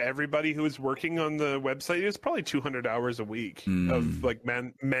effort of everybody who was working on the website, it was probably 200 hours a week of like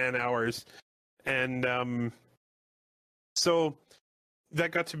man hours. And so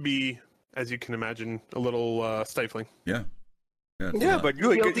that got to be, as you can imagine, a little stifling. Yeah. Yeah, but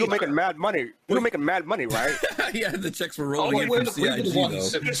you're making mad money. You're making mad money, right? Yeah, the checks were rolling in from CIG, though.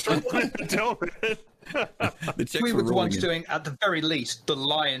 The checks we were the ones doing, at the very least, the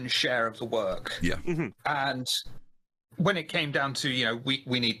lion's share of the work. Yeah. And when it came down to,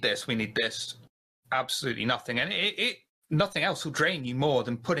 we need this, absolutely nothing. And nothing else will drain you more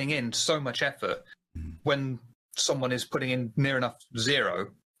than putting in so much effort when someone is putting in near enough zero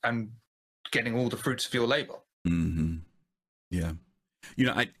and getting all the fruits of your labor. Mm-hmm. Yeah. You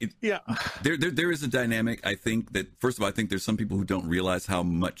know, there is a dynamic. I think that, first of all, I think there's some people who don't realize how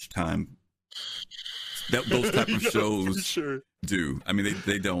much time that those type of shows do. I mean,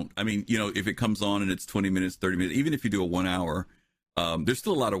 they don't. I mean, you know, if it comes on and it's 20 minutes, 30 minutes, even if you do a 1 hour, there's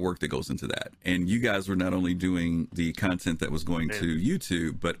still a lot of work that goes into that. And you guys were not only doing the content that was going to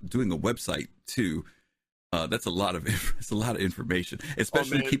YouTube, but doing a website too. That's a lot of information,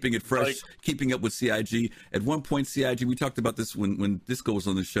 especially keeping it fresh, keeping up with CIG. At one point, CIG, we talked about this when Disco was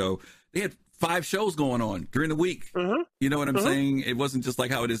on the show. They had 5 shows going on during the week. You know what I'm saying? It wasn't just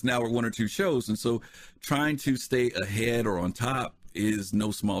like how it is now with 1 or 2 shows. And so trying to stay ahead or on top is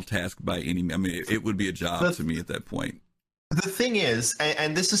no small task by any means. I mean, it would be a job to me at that point. The thing is,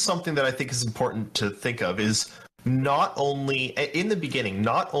 and this is something that I think is important to think of, is not only in the beginning,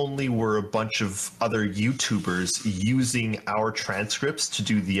 not only were a bunch of other YouTubers using our transcripts to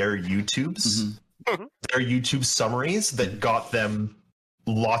do their YouTubes, their YouTube summaries that got them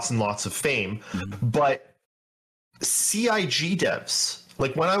lots and lots of fame, but CIG devs,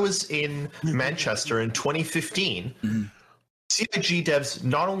 like when I was in Manchester in 2015, CIG devs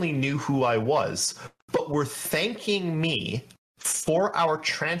not only knew who I was, but were thanking me for our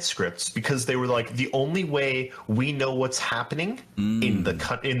transcripts because they were like, the only way we know what's happening in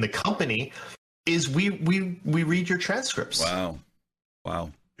the company is we read your transcripts. Wow.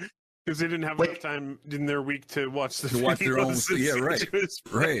 Because they didn't have enough time in their week to watch the to watch their own. Yeah, right.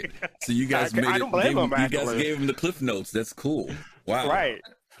 Right. So you guys gave them the cliff notes. That's cool. Wow. Right.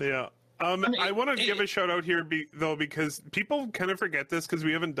 Yeah. I want to give a shout out here though, because people kind of forget this because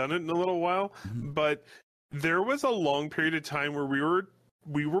we haven't done it in a little while, but there was a long period of time where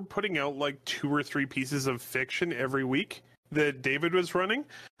we were putting out like 2 or 3 pieces of fiction every week that David was running.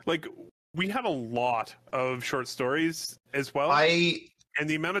 Like we had a lot of short stories as well. And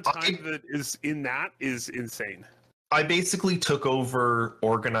the amount of time that is in that is insane. I basically took over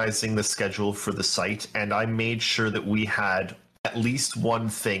organizing the schedule for the site, and I made sure that we had at least one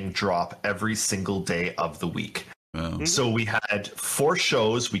thing drop every single day of the week. Wow. So we had 4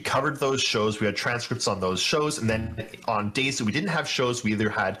 shows. We covered those shows. We had transcripts on those shows. And then on days that we didn't have shows, we either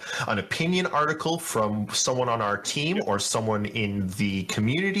had an opinion article from someone on our team or someone in the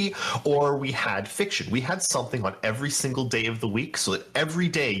community, or we had fiction. We had something on every single day of the week, so that every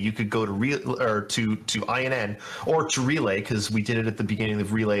day you could go to INN or to Relay, because we did it at the beginning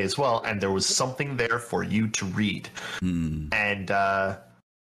of Relay as well, and there was something there for you to read. And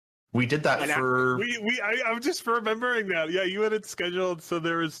we did that I'm just remembering that. Yeah, you had it scheduled, so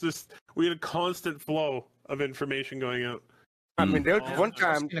there was we had a constant flow of information going out. I mean, there was one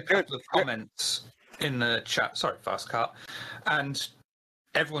time. A couple of comments in the chat. Sorry, Fast Cart, and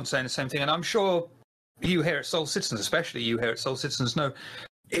everyone's saying the same thing. And I'm sure you here at Soul Citizens, especially you here at Soul Citizens, know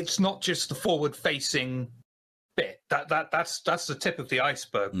it's not just the forward-facing bit. That's the tip of the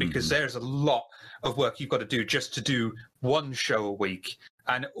iceberg, because there's a lot of work you've got to do just to do one show a week.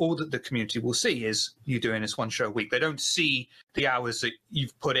 And all that the community will see is you doing this one show a week. They don't see the hours that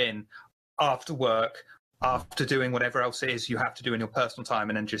you've put in after work, after doing whatever else it is you have to do in your personal time,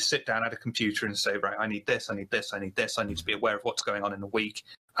 and then just sit down at a computer and say, right, I need this, I need this, I need this, I need to be aware of what's going on in the week.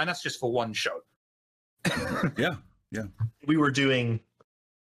 And that's just for one show. Yeah. We were doing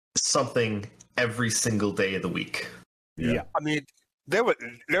something every single day of the week. Yeah. I mean, there was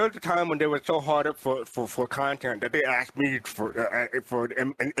a time when they were so hard for content that they asked me for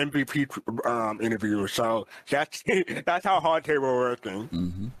an MVP interview. So that's how hard they were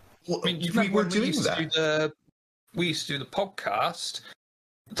working. Well, I mean, you remember when we used to do the podcast,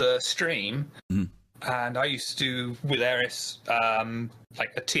 the stream, and I used to do with Eris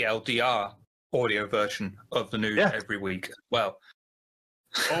like a TLDR audio version of the news every week as well.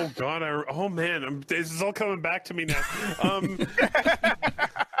 Oh God! This is all coming back to me now.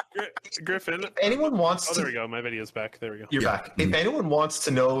 Griffin, if anyone wants to... there we go. My video's back. There we go. You're back. If anyone wants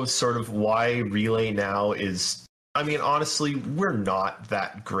to know sort of why Relay now is, I mean, honestly, we're not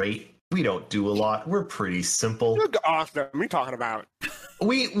that great. We don't do a lot. We're pretty simple. You're awesome. What are you talking about?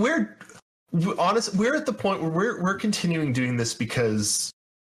 We're honest. We're at the point where we're continuing doing this because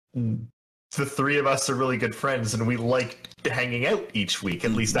the 3 of us are really good friends and we like hanging out each week.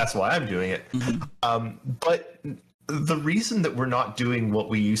 At least that's why I'm doing it. But the reason that we're not doing what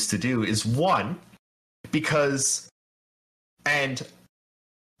we used to do is, one, because, and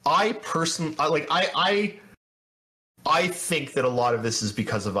I personally, I think that a lot of this is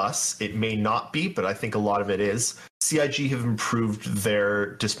because of us. It may not be, but I think a lot of it is. CIG have improved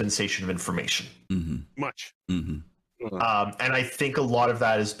their dispensation of information. Much. And I think a lot of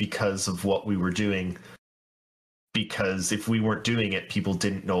that is because of what we were doing. because if we weren't doing it, people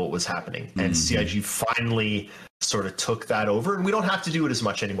didn't know what was happening. And CIG finally sort of took that over, and we don't have to do it as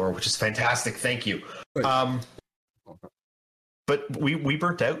much anymore, which is fantastic. Thank you. Right. But we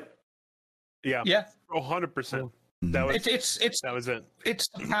burnt out. Yeah. 100%. That was that was it. It's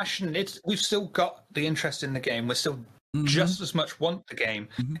the passion. We've still got the interest in the game. We're still just as much want the game.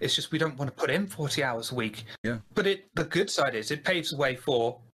 It's just we don't want to put in 40 hours a week. Yeah. But the good side is it paves the way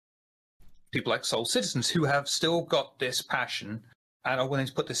for people like Soul Citizens who have still got this passion and are willing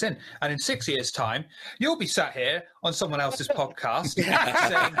to put this in. And in 6 years' time, you'll be sat here on someone else's podcast saying,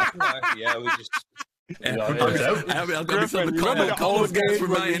 "Yeah, we just." Carlos gets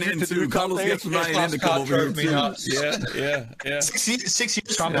from INN too. Carlos gets from INN to come over here too. Yeah. 6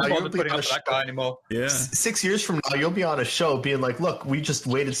 years from now, you'll be on a show. Anymore. Yeah. 6 years from now, you'll be on a show being like, "Look, we just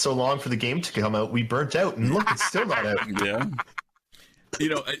waited so long for the game to come out. We burnt out, and look, it's still not out." Yeah.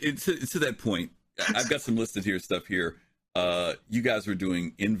 It's to that point. I've got some listed here stuff here. You guys were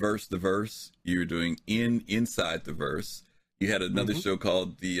doing Inverse the Verse. You were doing Inside the Verse. You had another show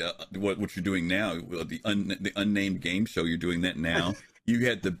called what you're doing now, the Unnamed Game Show. You're doing that now. You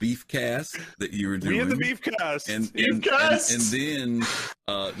had the Beef Cast that you were doing. We had the Beef Cast. And then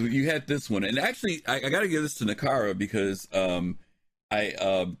you had this one. And actually, I got to give this to Nakara because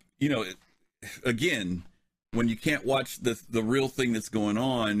again, when you can't watch the real thing that's going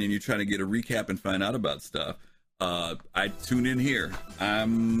on and you're trying to get a recap and find out about stuff, I tune in here.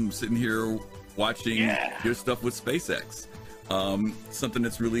 I'm sitting here watching your stuff with SpaceX. Something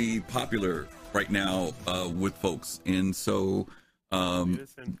that's really popular right now with folks, and so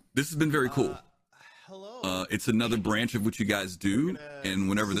this has been very cool. It's another branch of what you guys do, and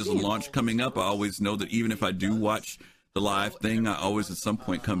whenever there's a launch coming up, I always know that even if I do watch the live thing, I always at some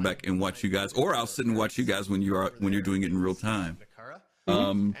point come back and watch you guys, or I'll sit and watch you guys when you're doing it in real time.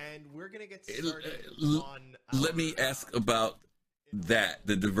 And we're gonna get started let me ask about that,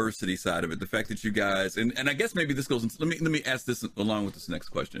 the diversity side of it, the fact that you guys, and I guess maybe this goes into, let me ask this along with this next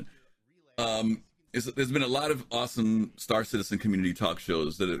question. There's been a lot of awesome Star Citizen community talk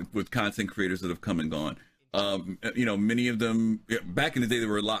shows with content creators that have come and gone. Many of them back in the day, there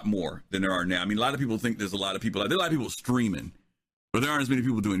were a lot more than there are now. I mean, a lot of people think there's a lot of people streaming, but there aren't as many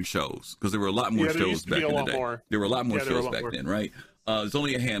people doing shows because there were a lot more shows back in the day. There were a lot more shows back then, right? There's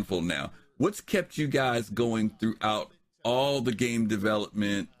only a handful now. What's kept you guys going throughout all the game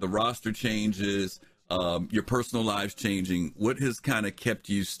development, the roster changes, your personal lives changing? What has kind of kept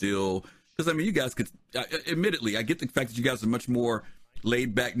you still? Because I mean, you guys could, admittedly, I get the fact that you guys are much more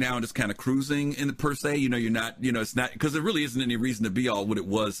laid back now and just kind of cruising in per se. You're not, it's not, because there really isn't any reason to be all what it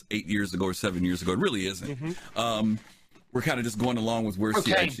was 8 years ago or 7 years ago. It really isn't. We're kind of just going along with where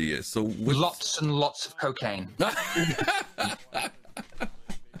CIG is. So lots and lots of cocaine.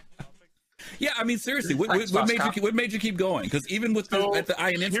 Yeah, I mean, seriously, what made you keep going? Because even with at the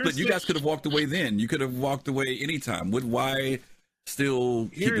INN split, you guys could have walked away then. You could have walked away anytime. Why still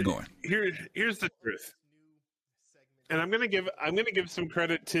keep it going? Here's the truth, and I'm gonna give some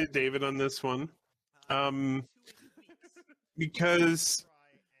credit to David on this one, because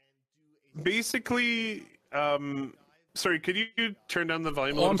basically, sorry, could you turn down the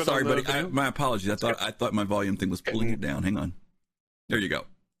volume? I'm sorry, buddy. My apologies. I thought my volume thing was pulling it down. Hang on. There you go.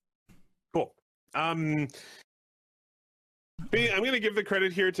 Cool. I'm going to give the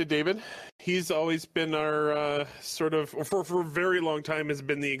credit here to David. He's always been our sort of, for a very long time, has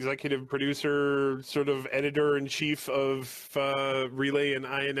been the executive producer, sort of editor-in-chief of Relay and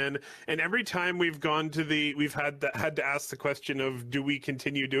INN. And every time we've had to ask the question of, do we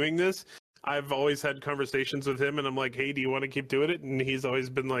continue doing this? I've always had conversations with him, and I'm like, hey, do you want to keep doing it? And he's always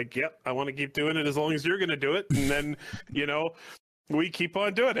been like, yep, I want to keep doing it as long as you're going to do it. And then, we keep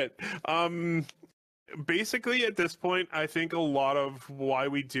on doing it. Basically, at this point, I think a lot of why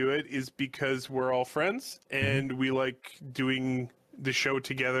we do it is because we're all friends and we like doing the show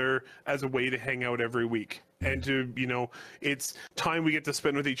together as a way to hang out every week. And to, it's time we get to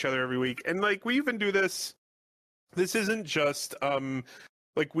spend with each other every week. And like, we even do this isn't just,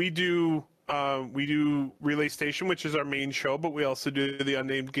 we do Relay Station, which is our main show, but we also do the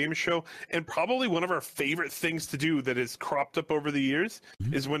Unnamed Game Show. And probably one of our favorite things to do that has cropped up over the years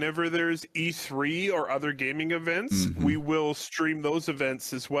is whenever there's E3 or other gaming events, we will stream those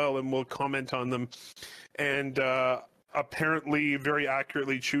events as well, and we'll comment on them. And apparently very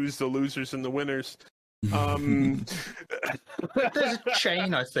accurately choose the losers and the winners. There's a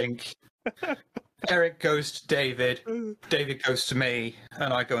chain, I think. Eric goes to David, David goes to me,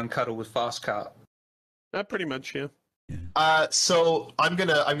 and I go and cuddle with Fast Cart. Pretty much, yeah. So I'm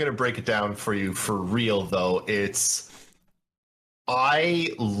gonna break it down for you for real though. I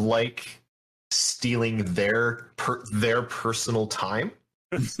like stealing their personal time.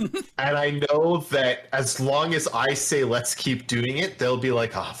 And I know that as long as I say let's keep doing it, they'll be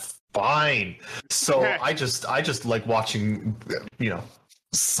like, oh, fine. So I just like watching,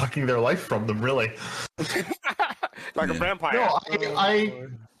 sucking their life from them, really. Like a vampire. No,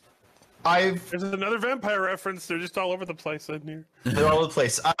 There's another vampire reference. They're just all over the place in here. They're all over the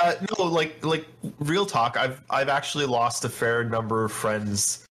place. No, like real talk. I've actually lost a fair number of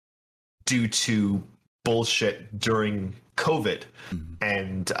friends due to bullshit during COVID,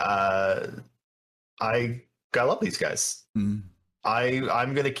 and I love these guys.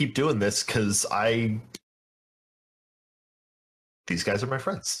 I'm gonna keep doing this because these guys are my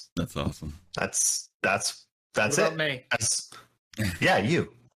friends. That's awesome. That's what it. about me? Yeah,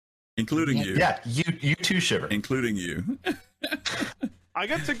 you. Including you. Yeah, you too, Shiver. Including you. I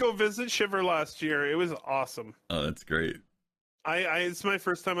got to go visit Shiver last year. It was awesome. Oh, that's great. It's my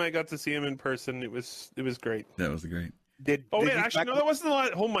first time I got to see him in person. It was great. That was great. Did actually, no, that wasn't a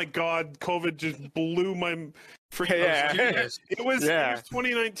lot. Oh my God, COVID just blew my freaking. Yeah. It was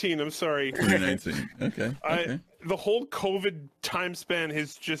 2019. I'm sorry. 2019. Okay. The whole COVID time span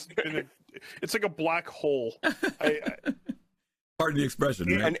has just been it's like a black hole. Pardon the expression,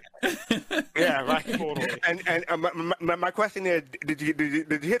 right? Yeah, right. Totally. And my question is, did you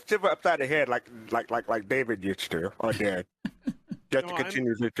hit Shiver upside the head like David used to, or did? Just to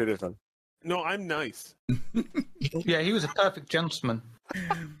continue the tradition. No, I'm nice. Yeah, he was a perfect gentleman.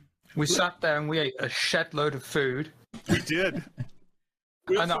 We sat there and we ate a shed load of food. We did.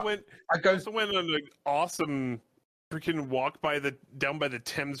 We also went on an awesome freaking walk down by the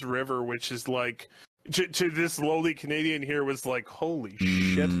Thames River, which is like to this lowly Canadian here was like, holy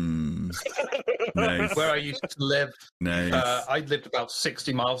shit. Nice. Where I used to live. Nice. I lived about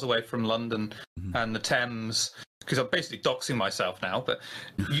 60 miles away from London, and the Thames, because I'm basically doxing myself now, but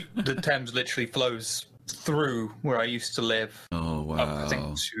the Thames literally flows through where I used to live. Oh, wow. Up, I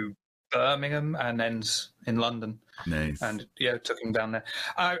think, to Birmingham and ends in London. Nice. And took him down there.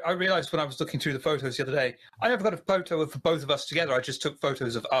 I realized when I was looking through the photos the other day, I never got a photo of both of us together. I just took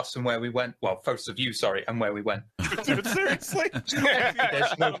photos of us and where we went. Well, photos of you, sorry, and where we went. Seriously?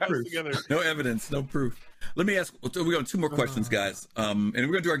 There's no proof. No evidence, no proof. Let me ask, we got 2 more questions, guys. And we're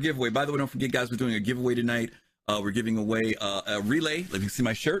going to do our giveaway. By the way, don't forget, guys, we're doing a giveaway tonight. We're giving away a relay. Let me see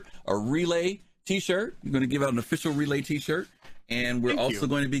my shirt. A relay t-shirt. We're going to give out an official relay t-shirt. And we're also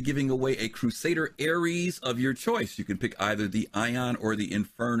going to be giving away a Crusader Ares of your choice. You can pick either the Ion or the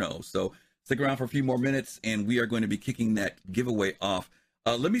Inferno. So stick around for a few more minutes, and we are going to be kicking that giveaway off.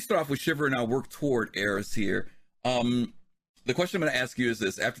 Let me start off with Shiver, and I'll work toward Ares here. The question I'm going to ask you is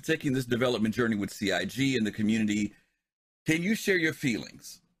this. After taking this development journey with CIG and the community, can you share your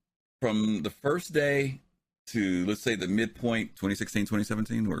feelings from the first day to, let's say, the midpoint, 2016,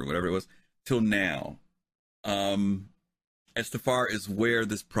 2017, or whatever it was, till now? As far as where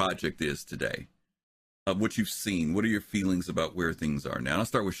this project is today, what you've seen, what are your feelings about where things are now? I'll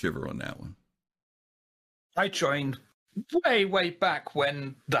start with Shiver on that one. I joined way back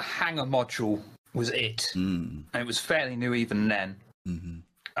when the hangar module was it. And it was fairly new even then.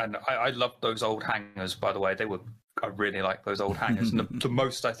 And I loved those old hangars, by the way. I really liked those old hangars. And the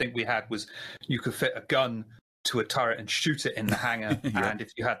most I think we had was you could fit a gun to a turret and shoot it in the hangar. And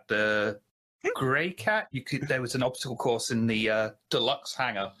if you had the Grey Cat, there was an obstacle course in the deluxe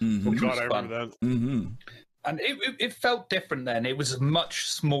hangar, which was fun. I remember that. And it felt different then. It was a much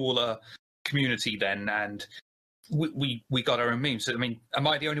smaller community then, and we got our own memes. I mean, am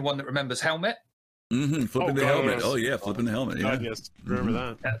I the only one that remembers Helmet? Flipping the helmet. Yes. Oh yeah, flipping the helmet. Yeah. God, yes, remember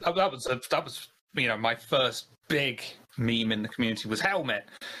that. Yeah, that was my first big meme in the community was Helmet.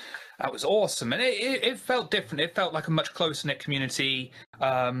 That was awesome, and it felt different. It felt like a much closer knit community.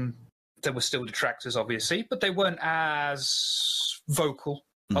 There were still detractors, obviously, but they weren't as vocal.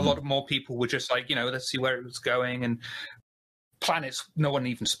 A lot more people were just like, let's see where it was going. And planets, no one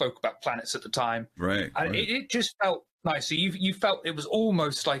even spoke about planets at the time. Right. And it just felt nice. So you felt it was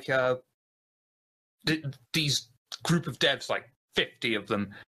almost like these group of devs, like 50 of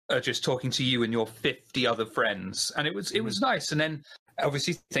them, are just talking to you and your 50 other friends. And it was nice. And then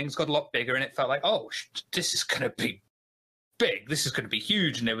obviously things got a lot bigger and it felt like, oh, this is going to be big. This is going to be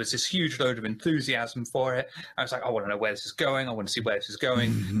huge. And there was this huge load of enthusiasm for it. I was like, I want to know where this is going. I want to see where this is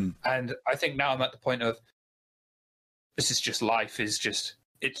going. And I think now I'm at the point of this is just life. It's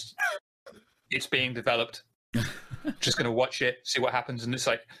being developed. Just going to watch it, see what happens. And it's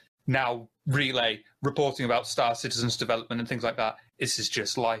like now Relay reporting about Star Citizen's development and things like that. This is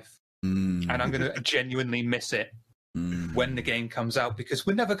just life. And I'm going to genuinely miss it when the game comes out, because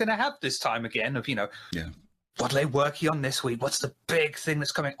we're never going to have this time again of, what are they working on this week? What's the big thing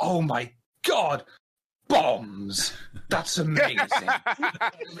that's coming? Oh my God, bombs! That's amazing.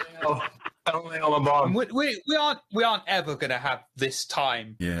 We aren't ever going to have this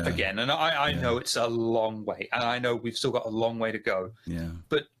time again, and I know it's a long way, and I know we've still got a long way to go. Yeah,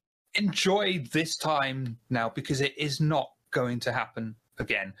 but enjoy this time now because it is not going to happen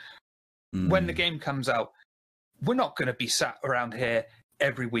again. When the game comes out, we're not going to be sat around here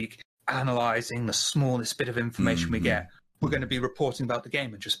every week analyzing the smallest bit of information we get. We're going to be reporting about the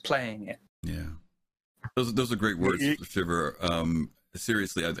game and just playing it. Yeah, those are great words, Shiver.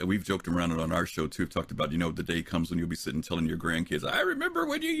 Seriously, we've joked around it on our show too. We've talked about, the day comes when you'll be sitting telling your grandkids, I remember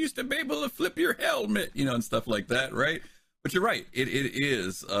when you used to be able to flip your helmet, and stuff like that, right? But you're right. It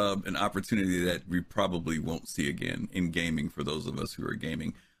is an opportunity that we probably won't see again in gaming for those of us who are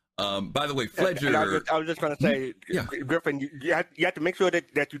gaming. By the way, Fledger. I was just going to say, Griffin, you have to make sure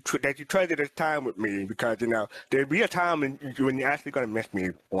that you treasure this time with me, because there'll be a time when you're actually going to miss me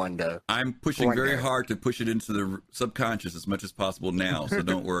one day. I'm pushing very hard to push it into the subconscious as much as possible now, so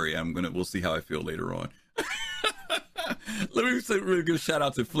don't worry. We'll see how I feel later on. Let me say really good shout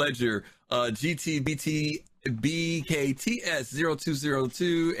out to Fledger, GTBT.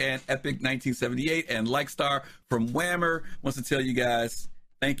 BKTS0202 and Epic 1978 and Likestar from Whammer wants to tell you guys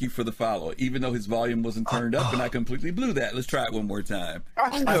thank you for the follow, even though his volume wasn't turned up and I completely blew that. Let's try it one more time. I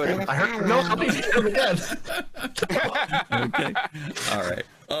heard no, again. Okay, all right.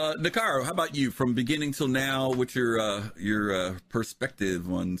 Nakaro, how about you? From beginning till now, what's your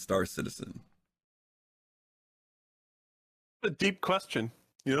perspective on Star Citizen? A deep question.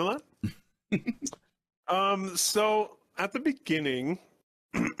 You know that? So at the beginning,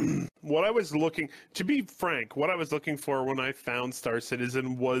 what I was looking for when I found Star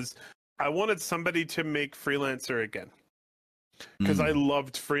Citizen was I wanted somebody to make Freelancer again, because I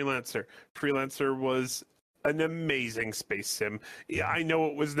loved Freelancer. Freelancer was an amazing space sim. Yeah, I know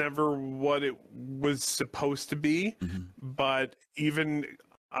it was never what it was supposed to be, but even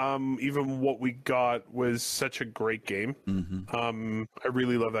what we got was such a great game. I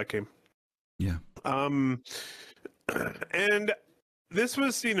really love that game. Yeah. And this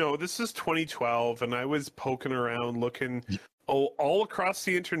was 2012, and I was poking around looking all across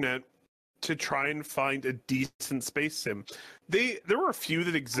the internet to try and find a decent space sim. There were a few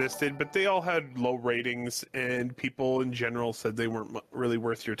that existed, but they all had low ratings, and people in general said they weren't really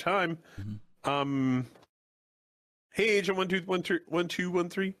worth your time. Hey, Agent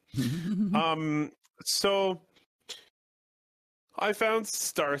 1213. So I found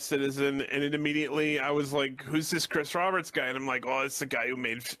Star Citizen, and immediately I was like, who's this Chris Roberts guy? And I'm like, oh, it's the guy who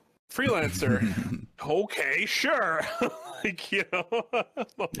made Freelancer. Okay, sure. I'm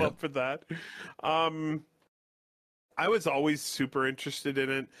up for that. I was always super interested in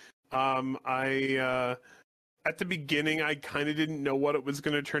it. At the beginning, I kind of didn't know what it was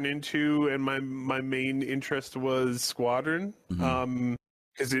going to turn into, and my main interest was Squadron,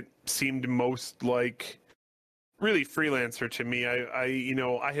 because it seemed most like really Freelancer to me.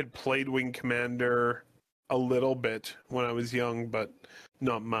 I had played Wing Commander a little bit when I was young, but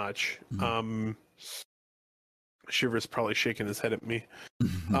not much. Shiver's probably shaking his head at me.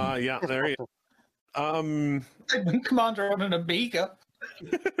 Yeah, there he is. Wing Commander on an Amiga.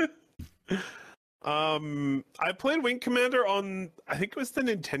 I played Wing Commander on, I think it was the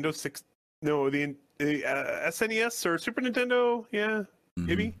Nintendo the SNES or Super Nintendo. Yeah,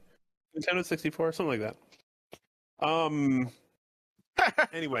 maybe Nintendo 64, something like that.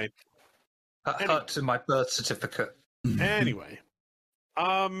 Anyway, that to my birth certificate. Anyway,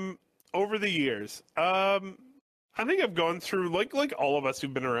 over the years, I think I've gone through, like all of us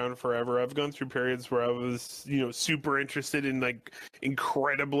who've been around forever, I've gone through periods where I was, super interested in,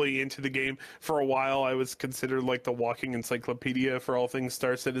 incredibly into the game. For a while, I was considered like the walking encyclopedia for all things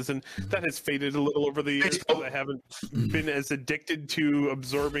Star Citizen. That has faded a little over the years because I haven't been as addicted to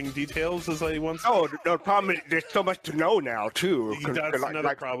absorbing details as I once. Oh, no problem. There's so much to know now too. That's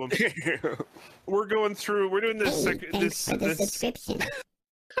another problem. We're doing this. Description.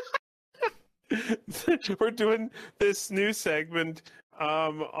 We're doing this new segment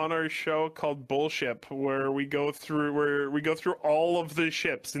on our show called Bullship, where we go through all of the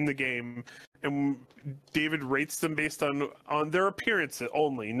ships in the game, and David rates them based on their appearance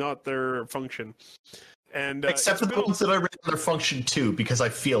only, not their function. And except for the ones that I rate their function too, because I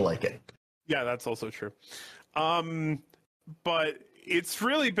feel like it. Yeah, that's also true. But it's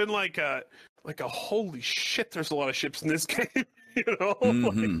really been like a holy shit. There's a lot of ships in this game.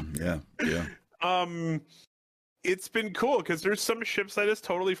 Yeah. It's been cool because there's some ships I just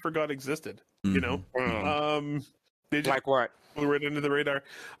totally forgot existed, They just like what? flew right under the radar.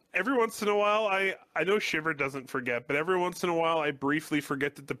 Every once in a while, I know Shiver doesn't forget, but every once in a while, I briefly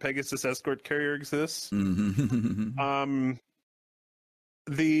forget that the Pegasus escort carrier exists. Mm-hmm.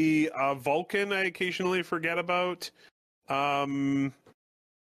 The Vulcan, I occasionally forget about. There's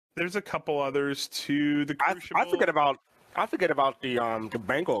a couple others too. The I forget about the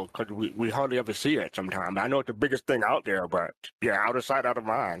Bengal because we hardly ever see it sometimes. I know it's the biggest thing out there, but yeah, out of sight, out of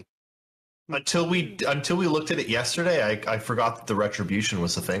mind. Until we looked at it yesterday, I forgot that the Retribution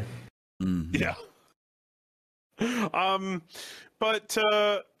was a thing. Mm-hmm. Yeah. But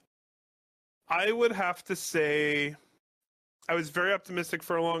I would have to say I was very optimistic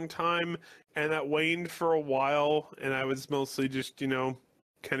for a long time, and that waned for a while, and I was mostly just, kind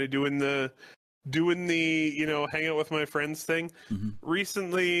of doing the hang out with my friends thing. Mm-hmm.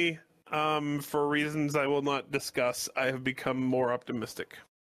 Recently, for reasons I will not discuss, I have become more optimistic.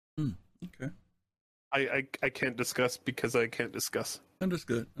 Okay. I can't discuss because I can't discuss.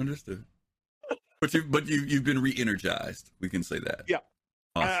 Understood. But you've been re-energized. We can say that. Yeah.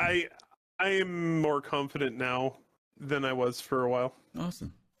 Awesome. I am more confident now than I was for a while.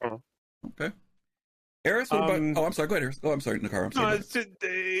 Awesome. Okay. Eris, what about? Oh, I'm sorry. Go ahead, Eris. Oh, I'm sorry, Nakar. I'm sorry.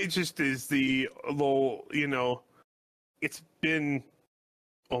 It just is the little, it's been,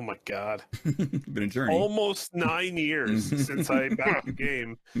 oh my God. Been a journey. Almost 9 years since I backed the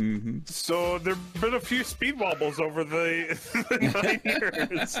game. Mm-hmm. So there have been a few speed wobbles over the 9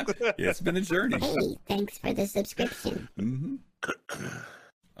 years. Yeah, it's been a journey. Hey, thanks for the subscription. Mm-hmm.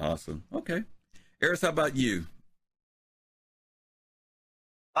 Awesome. Okay. Eris, how about you?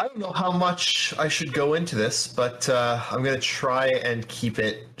 I don't know how much I should go into this, but I'm going to try and keep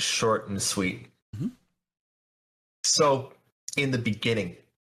it short and sweet. Mm-hmm. So, in the beginning,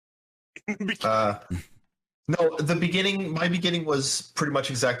 my beginning was pretty much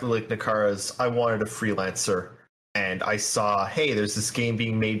exactly like Nakara's. I wanted a freelancer, and I saw, hey, there's this game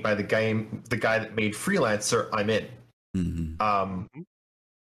being made by the guy that made Freelancer. I'm in. Mm-hmm.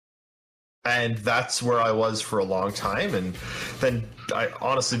 And that's where I was for a long time. And then,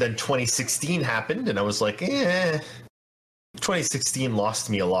 then 2016 happened, and I was like, 2016 lost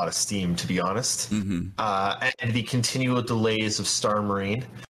me a lot of steam, to be honest. Mm-hmm. And the continual delays of Star Marine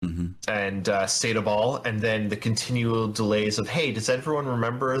and State of Ball, and then the continual delays of, hey, does everyone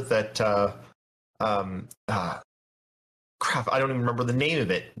remember that? Crap, I don't even remember the name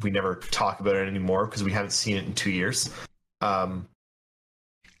of it. We never talk about it anymore because we haven't seen it in 2 years.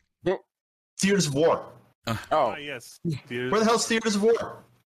 Theaters of War. Yes. Where the hell's Theaters of War?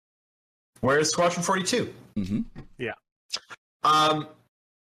 Where's Squadron 42? Mm-hmm. Yeah.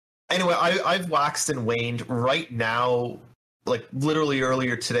 Anyway, I've waxed and waned. Right now, like literally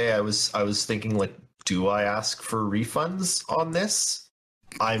earlier today, I was thinking, like, do I ask for refunds on this?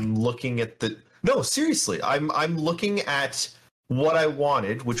 I'm looking at no, seriously. I'm looking at what I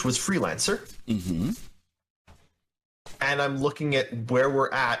wanted, which was Freelancer. Mm-hmm. And I'm looking at where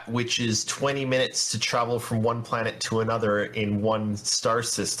we're at, which is 20 minutes to travel from one planet to another in one star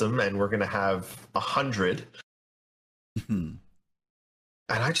system, and we're going to have 100. Mm-hmm. And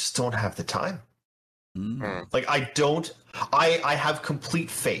I just don't have the time. Mm-hmm. Like, I have complete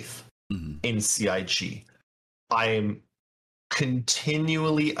faith in CIG. I'm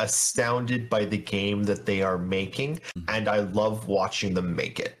continually astounded by the game that they are making, and I love watching them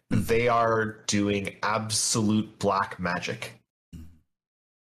make it. They are doing absolute black magic.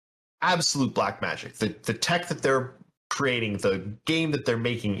 Absolute black magic. The tech that they're creating, the game that they're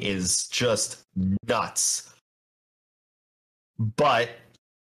making is just nuts. But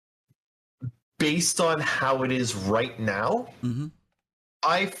based on how it is right now,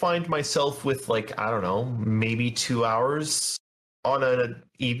 I find myself with, like, I don't know, maybe 2 hours on an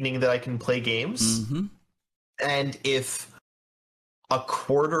evening that I can play games. And if a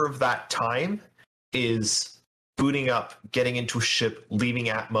quarter of that time is booting up, getting into a ship, leaving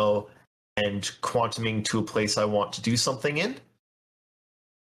Atmo, and quantuming to a place I want to do something in,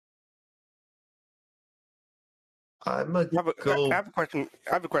 I have a question.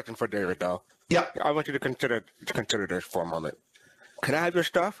 I have a question for David, though. Yeah, I want you to consider this for a moment. Can I have your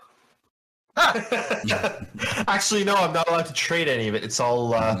stuff? Actually, no, I'm not allowed to trade any of it. It's all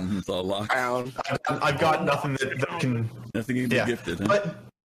locked. I've got nothing that can. Nothing can be gifted. Huh?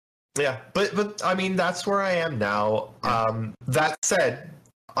 But I mean, that's where I am now. That said,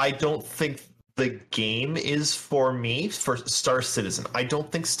 I don't think the game is for me for Star Citizen. I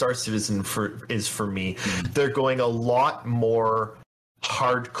don't think Star Citizen is for me. They're going a lot more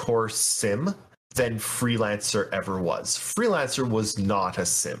hardcore sim than Freelancer ever was. Freelancer was not a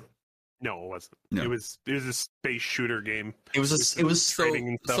sim. No, it wasn't. No. It was a space shooter game. It was trading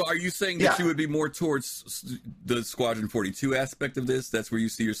and stuff. So are you saying that you would be more towards the Squadron 42 aspect of this? That's where you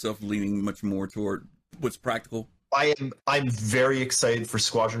see yourself leaning much more toward what's practical? I'm very excited for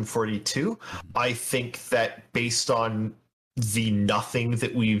Squadron 42. I think that based on the nothing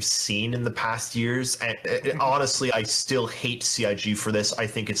that we've seen in the past years, and honestly, I still hate CIG for this. I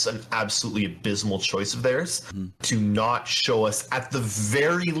think it's an absolutely abysmal choice of theirs to not show us, at the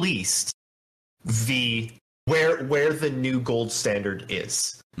very least, where the new gold standard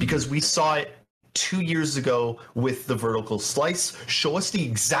is, because we saw it 2 years ago with the vertical slice. Show us the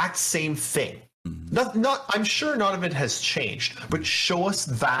exact same thing. I'm sure none of it has changed, but show us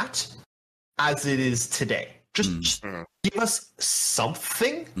that as it is today. Just give us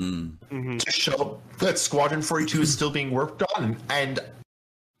something to show that Squadron 42 is still being worked on.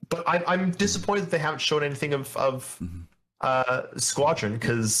 But I'm disappointed that they haven't shown anything of Squadron,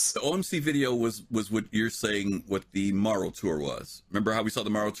 because the OMC video was what you're saying what the Morrow tour was. Remember how we saw the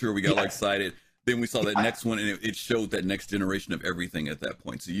Morrow tour? We got all excited. Then we saw that next one, and it showed that next generation of everything at that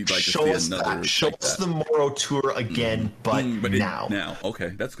point. So you'd like to see another. Show us the Morrow tour again, but now. Now, okay,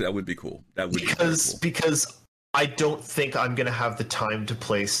 that would be cool. That would because I don't think I'm going to have the time to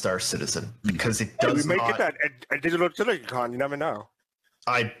play Star Citizen, because it does we may not. get that at Digital Con. You never know.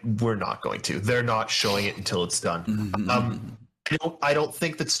 We're not going to. They're not showing it until it's done. I don't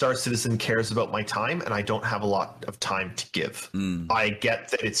think that Star Citizen cares about my time, and I don't have a lot of time to give. I get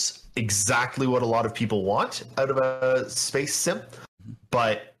that it's exactly what a lot of people want out of a space sim,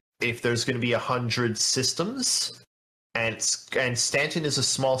 but if there's going to be 100 systems, and Stanton is a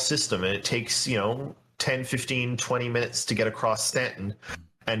small system, and it takes 10, 15, 20 minutes to get across Stanton,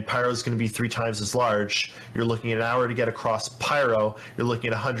 and Pyro is going to be 3 times as large, you're looking at an hour to get across Pyro, you're looking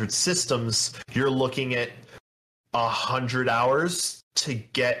at 100 systems, you're looking at 100 hours to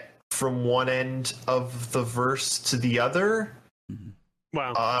get from one end of the verse to the other.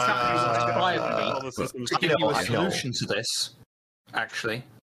 Wow. To give you a solution to this, actually.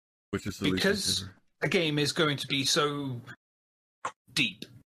 Which is solution? Because a game is going to be so deep,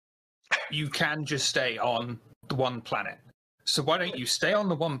 you can just stay on the one planet. So why don't you stay on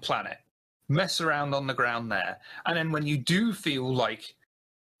the one planet, mess around on the ground there, and then when you do feel like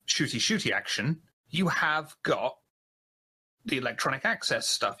shooty action, you have got the electronic access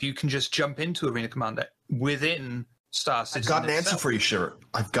stuff. You can just jump into Arena Commander within Star Citizen. I've got an answer for you, Shiver.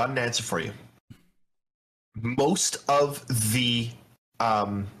 I've got an answer for you. Most of the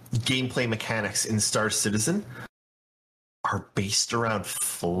gameplay mechanics in Star Citizen are based around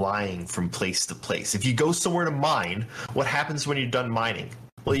flying from place to place. If you go somewhere to mine, what happens when you're done mining?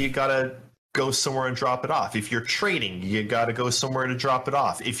 Well, you gotta go somewhere and drop it off. If you're trading, you gotta go somewhere to drop it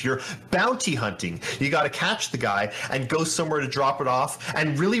off. If you're bounty hunting, you gotta catch the guy and go somewhere to drop it off,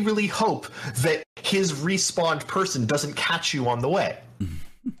 and really, really hope that his respawned person doesn't catch you on the way.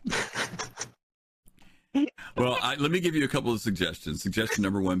 Well, let me give you a couple of suggestions. Suggestion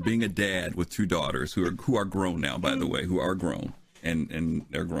number 1: being a dad with 2 daughters who are grown now, by the way, who are grown and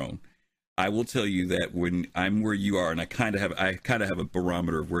they're grown. I will tell you that when I'm where you are, and I kind of have a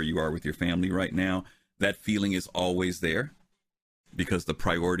barometer of where you are with your family right now, that feeling is always there, because the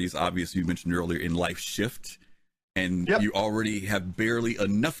priorities, obviously, you mentioned earlier, in life shift, and you already have barely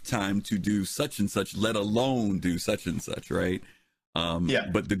enough time to do such and such, let alone do such and such, right?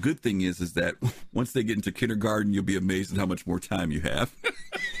 But the good thing is that once they get into kindergarten, you'll be amazed at how much more time you have.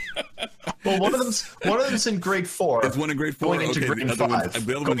 Well, one of them's in grade 4. It's one in grade 4. Going into grade 5.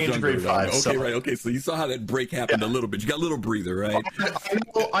 The other one's younger. Grade 5. Okay, right. Okay, so you saw how that break happened a little bit. You got a little breather, right?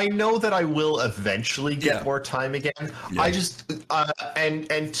 I know that I will eventually get more time again. I just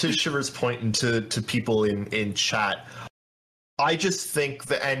and to Shiver's point, and to people in chat, I just think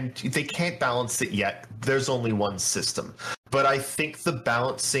that, and they can't balance it yet. There's only one system. But I think the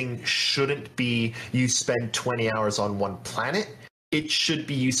balancing shouldn't be you spend 20 hours on one planet. It should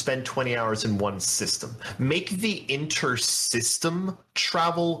be you spend 20 hours in one system. Make the inter-system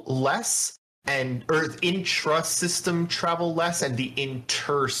travel less, or intra-system travel less, and the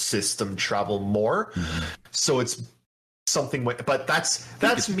inter-system travel more. So it's something, but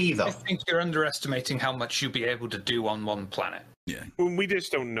that's me, though. I think you're underestimating how much you'll be able to do on one planet. Yeah. We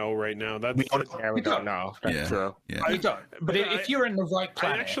just don't know right now. We don't know. That's true. Yeah. You don't. But if you're in the right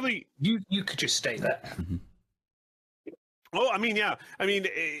planet, you could just stay there. Oh, I mean, yeah. I mean,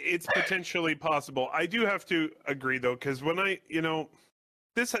 it's potentially possible. I do have to agree, though, because when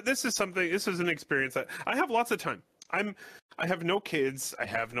this is an experience that I have lots of time. I have no kids. I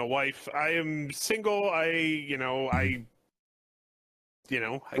have no wife. I am single.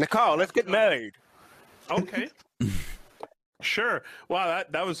 Nicole, let's get married. Okay. Sure. Wow,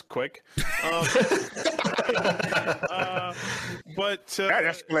 that was quick. But that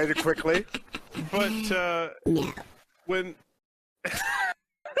escalated quickly. But when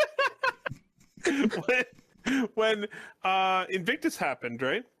when Invictus happened,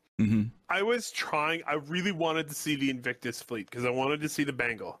 right? Mm-hmm. I really wanted to see the Invictus fleet because I wanted to see the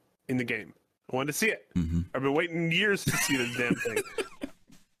Bengal in the game. I wanted to see it. Mm-hmm. I've been waiting years to see the damn thing.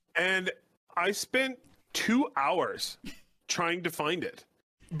 And I spent 2 hours trying to find it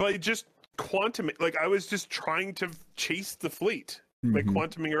by just I was just trying to chase the fleet, like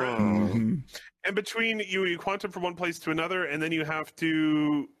quantuming around. Mm-hmm. And between you quantum from one place to another, and then you have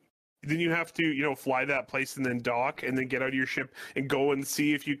to fly that place and then dock and then get out of your ship and go and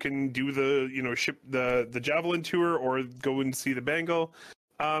see if you can do the ship the Javelin tour or go and see the Bengal.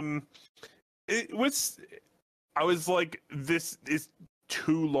 I was like, this is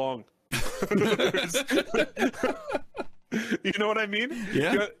too long. You know what I mean?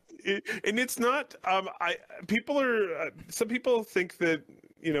 Yeah. And it's not. Some people think that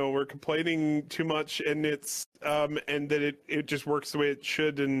we're complaining too much, and it's and that it just works the way it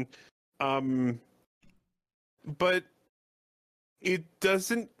should, and but it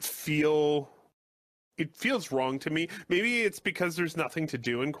doesn't feel. It feels wrong to me. Maybe it's because there's nothing to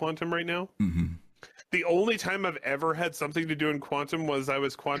do in Quantum right now. Mm-hmm. The only time I've ever had something to do in Quantum was I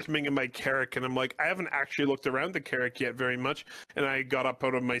was quantuming in my Carrack, and I'm like, I haven't actually looked around the Carrack yet very much, and I got up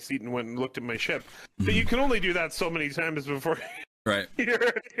out of my seat and went and looked at my ship. Mm-hmm. But you can only do that so many times before right. you're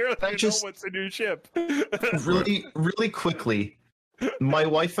like, know what's a new ship. really quickly, my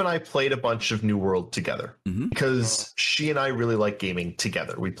wife and I played a bunch of New World together because she and I really like gaming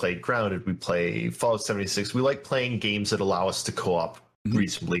together. We played Grounded, we play Fallout 76. We like playing games that allow us to co-op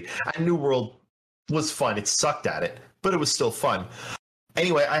reasonably. And New World was fun. It sucked at it, but it was still fun.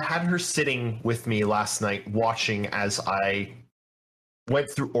 Anyway, I had her sitting with me last night watching as I went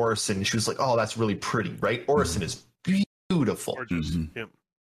through Orison. She was like, oh, that's really pretty, right? Orison is beautiful. Gorgeous. Yep.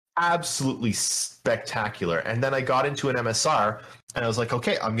 Absolutely spectacular. And then I got into an MSR and I was like,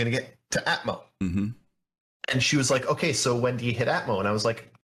 okay, I'm going to get to Atmo. Mm-hmm. And she was like, okay, so when do you hit Atmo? And I was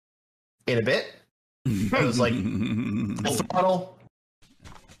like, in a bit. And I was like, full throttle,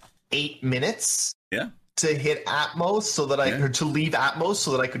 8 minutes. Yeah. To hit Atmos so that or to leave Atmos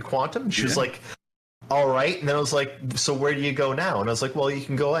so that I could quantum. She was like, all right. And then I was like, so where do you go now? And I was like, well, you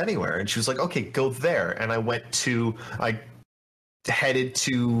can go anywhere. And she was like, okay, go there. And I headed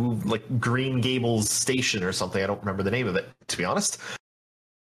to like Green Gables Station or something. I don't remember the name of it, to be honest.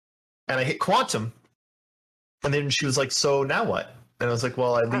 And I hit quantum. And then she was like, so now what? And I was like,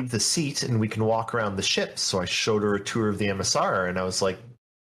 well, I leave the seat and we can walk around the ship. So I showed her a tour of the MSR and I was like,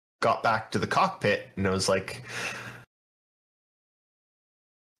 got back to the cockpit and I was like,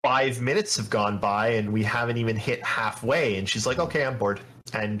 5 minutes have gone by and we haven't even hit halfway. And she's like, okay, I'm bored.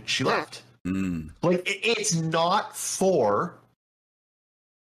 And she left. Like, it's not for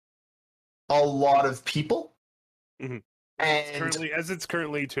a lot of people. Mm-hmm. And it's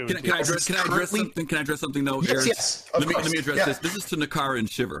currently too. Can I address something? Can I address something though? Yes. Let me address this. This is to Nakara and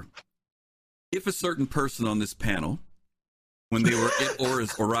Shiver. If a certain person on this panel, when they were at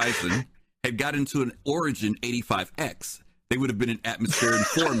Horizon, had got into an Origin 85X, they would have been in atmosphere in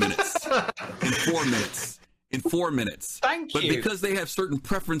 4 minutes. In 4 minutes. Thank you. But because they have certain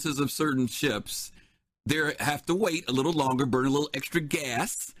preferences of certain ships, they have to wait a little longer, burn a little extra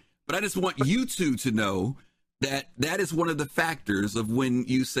gas. But I just want you two to know that is one of the factors of when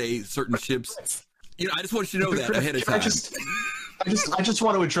you say certain ships. I just want you to know that ahead of time. I just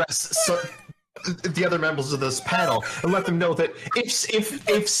want to address the other members of this panel and let them know that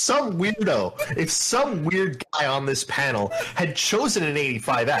if some weird guy on this panel had chosen an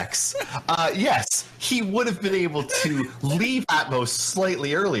 85X, yes, he would have been able to leave Atmos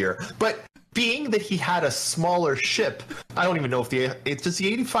slightly earlier. But being that he had a smaller ship, I don't even know if does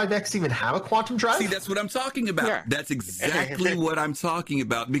the 85X even have a quantum drive? See, that's what I'm talking about. Yeah. That's exactly what I'm talking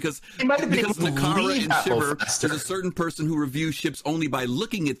about because Nakara and Shiver, there's a certain person who reviews ships only by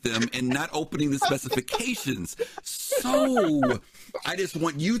looking at them and not opening the specifications. So I just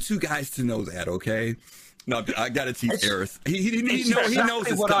want you two guys to know that, okay? No, I got to tease Aerith. He knows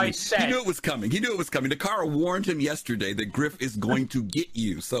it's coming. He knew it was coming. Nakara warned him yesterday that Griff is going to get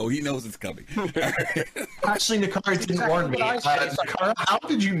you, so he knows it's coming. Actually, Nakara didn't warn me. Nakara, how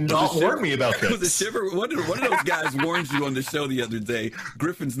did you not warn me about this? It was a Shiver. One of those guys warned you on the show the other day.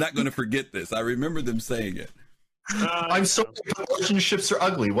 Griffin's not going to forget this. I remember them saying it. I'm sorry, propulsion ships are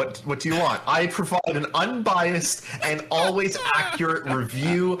ugly. What do you want? I provide an unbiased and always accurate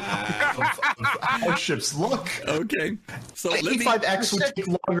review of how ships look. Okay. So E5X would take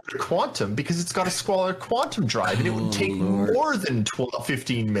longer to quantum because it's got a smaller quantum drive, and it would take more than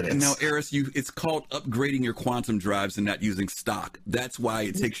 15 minutes. Now, Eris, it's called upgrading your quantum drives and not using stock. That's why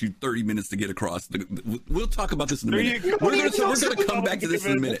it takes you 30 minutes to get across. We'll talk about this in a minute. We're going to come back to this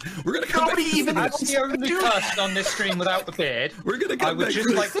in a minute. We're going to come back to this in a minute. As the only person on this stream without the beard, I would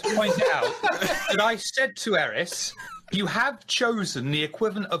just like to point out that I said to Eris, you have chosen the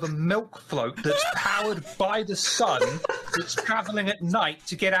equivalent of a milk float that's powered by the sun that's travelling at night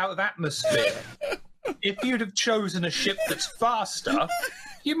to get out of atmosphere. If you'd have chosen a ship that's faster,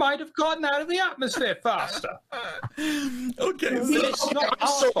 you might have gotten out of the atmosphere faster. Okay, it's not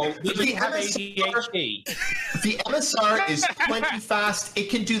our fault that we have ADHD. The MSR is plenty fast.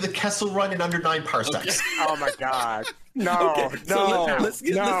 It can do the Kessel Run in under 9 parsecs. Okay. Oh my God! No, okay, no,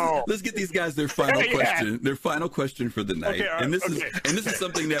 so let's get these guys their final question. Their final question for the night, and this is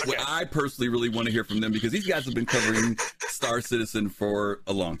something that I personally really want to hear from them, because these guys have been covering Star Citizen for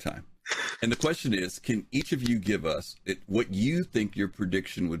a long time. And the question is, can each of you give us what you think your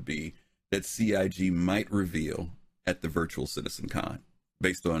prediction would be that CIG might reveal at the virtual Citizen Con,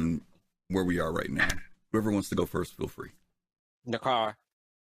 based on where we are right now? Whoever wants to go first, feel free. Nakar.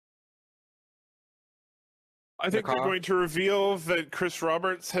 I think they're going to reveal that Chris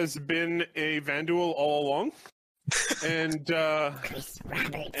Roberts has been a Vanduul all along. And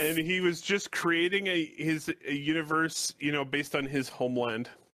and he was just creating a universe, based on his homeland.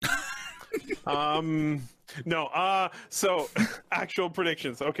 So actual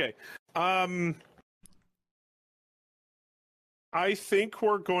predictions. Okay. I think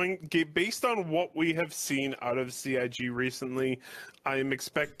we're going, based on what we have seen out of CIG recently, I am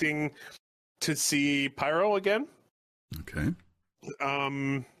expecting to see Pyro again. Okay.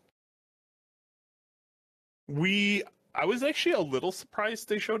 I was actually a little surprised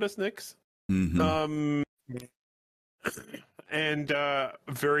they showed us Nyx. Mm-hmm. And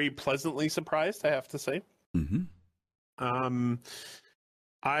very pleasantly surprised, I have to say. Mm-hmm.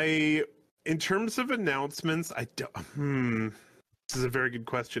 In terms of announcements, I don't. This is a very good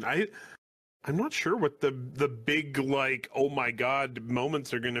question. I'm not sure what the big, like, oh my god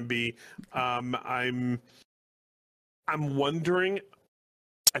moments are going to be. I'm wondering.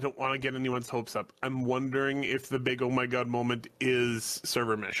 I don't want to get anyone's hopes up. I'm wondering if the big oh my god moment is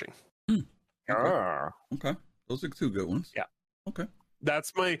server meshing. Okay, those are two good ones. Yeah. Okay.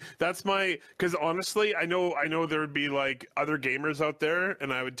 That's my because honestly, I know there would be like other gamers out there,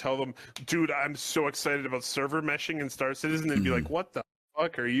 and I would tell them, dude, I'm so excited about server meshing in Star Citizen. They'd be like, what the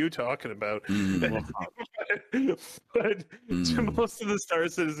fuck are you talking about? But to most of the Star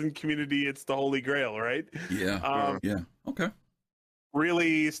Citizen community, it's the holy grail, right? Yeah. Yeah. Okay.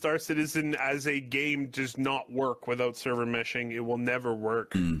 Really, Star Citizen as a game does not work without server meshing. It will never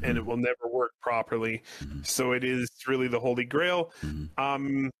work, and it will never work properly. So it is really the holy grail.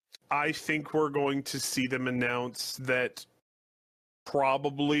 I think we're going to see them announce that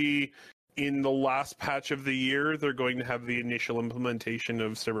probably in the last patch of the year, they're going to have the initial implementation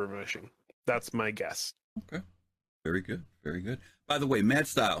of server meshing. That's my guess. Okay. Very good. Very good. By the way, Mad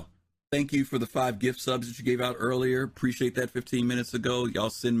Style, thank you for the 5 gift subs that you gave out earlier. Appreciate that 15 minutes ago. Y'all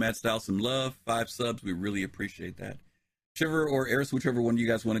send Matt Style some love. 5 subs. We really appreciate that. Shiver or Eris, whichever one you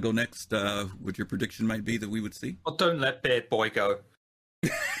guys want to go next, what your prediction might be that we would see. Well, don't let Beard Boy go.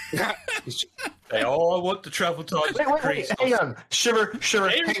 They all want the travel time. Wait, hang on. Shiver,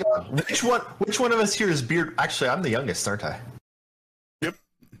 hang on. Which one of us here is Beard? Actually, I'm the youngest, aren't I? Yep.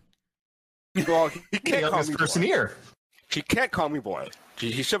 Well, he can't the call youngest me person boy. here. He can't call me boy.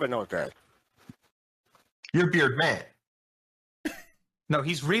 He should have known that. You're Beard Man. No,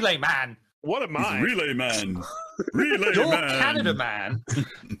 he's Relay Man. What am I? Relay Man. Relay You're Man. Canada Man.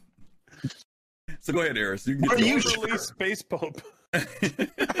 So go ahead, Eris. You can What get are you, going. release Space Pope?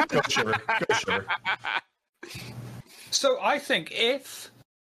 Go Shiver. So I think if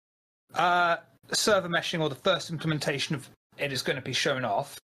server meshing or the first implementation of it is going to be shown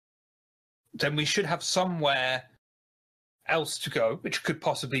off, then we should have somewhere else to go, which could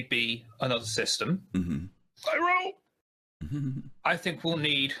possibly be another system. I think we'll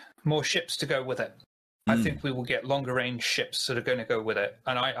need more ships to go with it. I think we will get longer range ships that are going to go with it.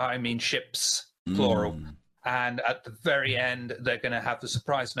 And I mean ships, plural. And at the very end, they're going to have the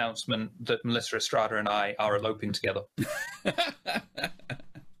surprise announcement that Melissa Estrada and I are eloping together.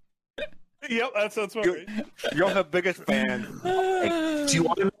 Yep, that's right. You're her biggest fan. Hey, do you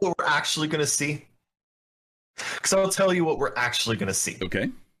want to know what we're actually going to see? Because I'll tell you what we're actually going to see.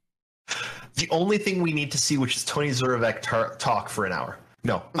 Okay. the only thing we need to see, which is Tony Zurovec talk for an hour.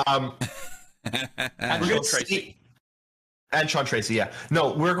 No. And Sean Tracy. And Sean Tracy, yeah.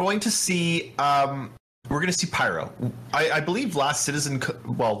 No, we're going to see Pyro. I believe last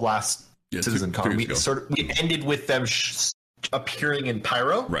CitizenCon, we ended with them appearing in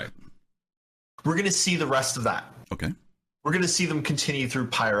Pyro. Right. We're going to see the rest of that. Okay. We're going to see them continue through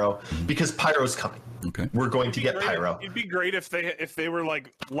Pyro because Pyro's coming. Okay. We're going to get Pyro. It'd be great if they were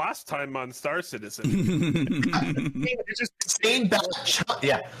like last time on Star Citizen. Same batch.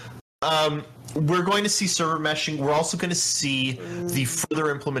 Yeah. We're going to see server meshing. We're also going to see the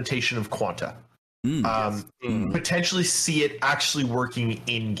further implementation of Quanta. Potentially see it actually working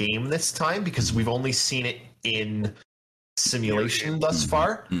in game this time because we've only seen it in simulation thus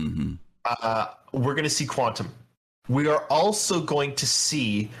far. We're going to see Quantum. We are also going to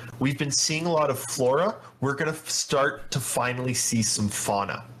see, we've been seeing a lot of flora. We're going to start to finally see some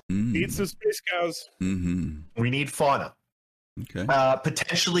fauna. Need some space cows. We need fauna. Okay.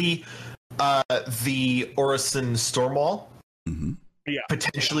 Potentially the Orison Stormwall. Yeah.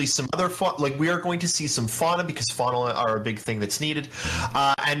 Potentially some other fauna. Like, we are going to see some fauna because fauna are a big thing that's needed.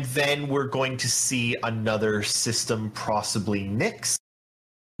 And then we're going to see another system, possibly Nyx.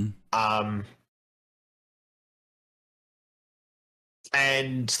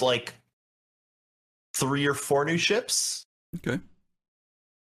 And like 3 or 4 new ships. Okay.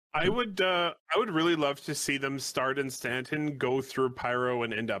 I would really love to see them start in Stanton, go through Pyro,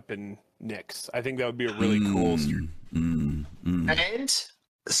 and end up in Nyx. I think that would be a really cool. And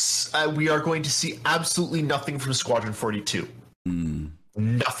we are going to see absolutely nothing from Squadron 42.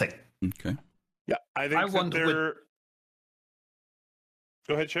 Nothing. Okay. Yeah, I think they're.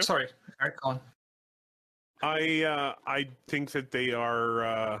 Go ahead, Chip. Sorry, go on. I think that they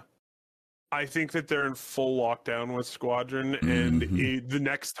are. I think that they're in full lockdown with Squadron, and the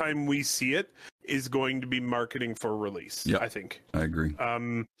next time we see it is going to be marketing for release. Yeah, I think. I agree.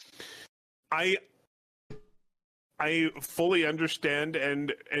 I fully understand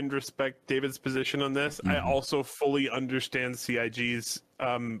and respect David's position on this. I also fully understand CIG's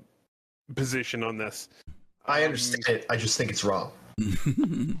position on this. I understand it. I just think it's wrong.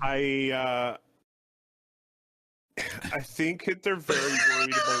 I think that they're very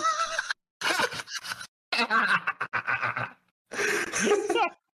worried about.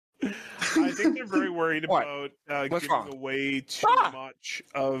 I think they're very worried about giving away too much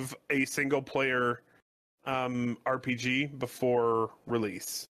of a single player RPG before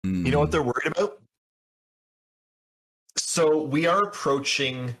release. You know what they're worried about? So we are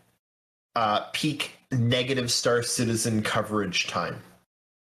approaching peak negative Star Citizen coverage time.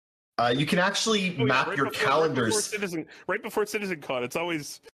 You can actually map your calendars right before CitizenCon. It's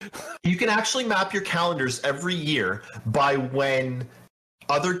always you can actually map your calendars every year by when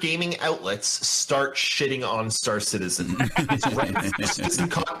other gaming outlets start shitting on Star Citizen. It's right before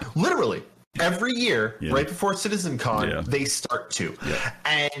CitizenCon. Literally every year, right before CitizenCon, they start to.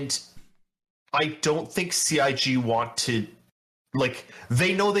 And I don't think CIG want to, like,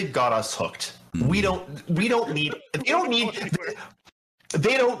 they know they've got us hooked. We don't need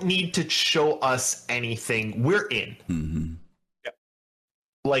they don't need to show us anything. We're in.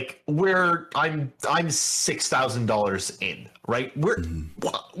 Like, I'm $6,000 in, right? We're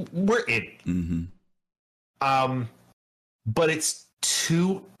in. But it's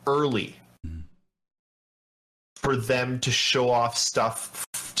too early for them to show off stuff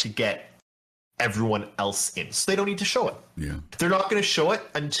to get everyone else in. So they don't need to show it. Yeah. They're not going to show it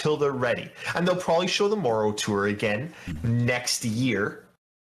until they're ready. And they'll probably show the Morrow Tour again next year.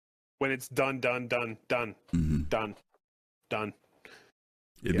 When it's done. It would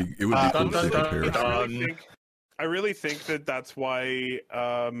be I cool. really think that that's why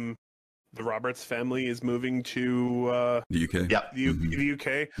the Roberts family is moving to the UK. The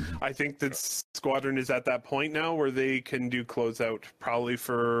UK. I think that Squadron is at that point now where they can do closeout probably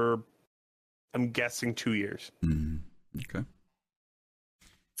for, I'm guessing, 2 years. Okay. I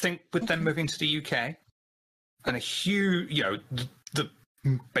think with them moving to the UK and a huge,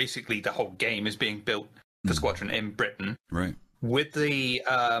 basically the whole game is being built for Squadron in Britain. Right. With the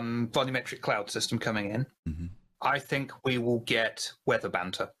volumetric cloud system coming in, I think we will get weather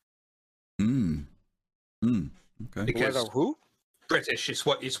banter. Okay. Because weather who? British is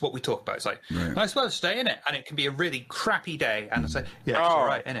what we talk about. It's like, I suppose stay in it, and it can be a really crappy day, and it's like, it's all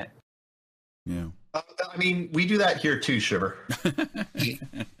right in it. Yeah. I mean, we do that here too, Shiver.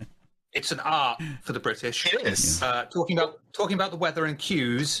 It's an art for the British. It is. Talking about the weather and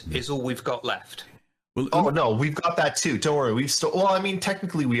cues is all we've got left. Well, no, we've got that too. Don't worry. We've still. Well, I mean,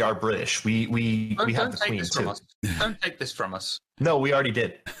 technically, we are British. We have the Queen too. Don't take this from us. No, we already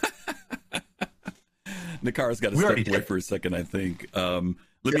did. Nakara's got to step away for a second, I think.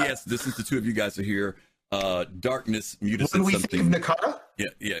 Let me ask this, since the two of you guys are here. Darkness Muta said something. Think of Nakara?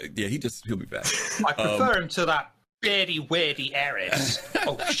 Yeah. He'll be back. I prefer him to that beardy, weirdy Ares.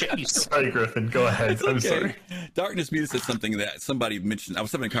 Oh shit! Sorry, Griffin. Go ahead. I'm sorry. Darkness Muta said something that somebody mentioned. I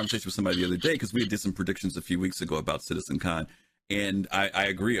was having a conversation with somebody the other day because we did some predictions a few weeks ago about CitizenCon, and I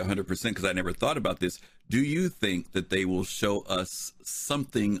agree 100% because I never thought about this. Do you think that they will show us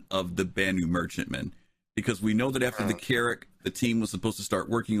something of the Banu Merchantman? Because we know that after the Carrack, the team was supposed to start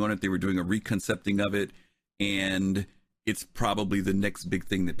working on it. They were doing a reconcepting of it, and it's probably the next big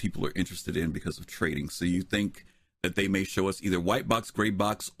thing that people are interested in because of trading. So you think that they may show us either white box, gray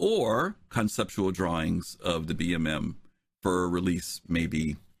box, or conceptual drawings of the BMM for a release,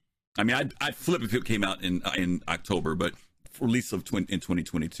 maybe. I mean, I'd flip if it came out in October, but for release of in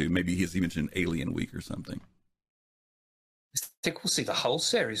 2022, maybe he mentioned Alien Week or something. I think we'll see the whole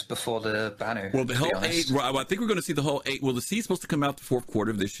series before the Banu. Well, the whole A, well, I think we're going to see the whole A. Well, the C is supposed to come out the fourth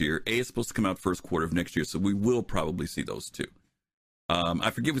quarter of this year. A is supposed to come out first quarter of next year, so we will probably see those two. I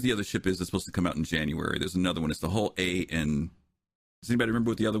forget what the other ship is. It's supposed to come out in January. There's another one. It's the whole A and... Does anybody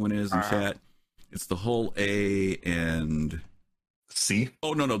remember what the other one is in chat? It's the whole A and... C?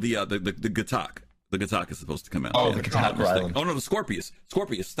 Oh, no, the Gatak. The Gatak is supposed to come out. Oh, the Gatak Island. Oh, no, the Scorpius.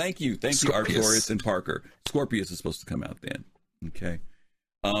 Scorpius. Thank you, Arcturus and Parker. Scorpius is supposed to come out then. Okay.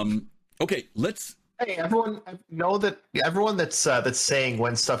 Okay, let's... Hey, everyone that's saying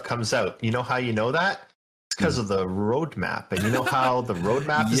when stuff comes out, you know how you know that? It's because of the roadmap. And you know how the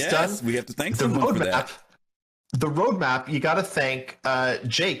roadmap is done? Yes, we have to thank someone for that. The roadmap, you got to thank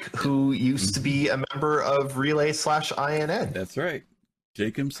Jake, who used to be a member of Relay/INN. That's right.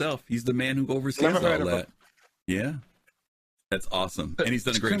 Jake himself. He's the man who oversees all that. Yeah. That's awesome. And he's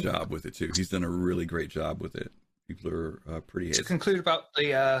done a great job with it, too. He's done a really great job with it. People are pretty hazy. To conclude about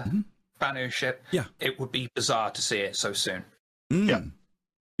the Banu ship, yeah, it would be bizarre to see it so soon. Yeah.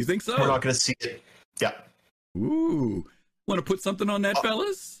 You think so? We're not going to see it. Yeah. Ooh. Want to put something on that,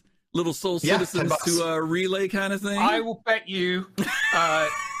 fellas? Little Soul Citizens to Relay kind of thing? I will bet you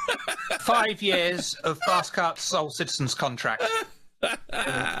 5 years of Fastcart Soul Citizens contract. That's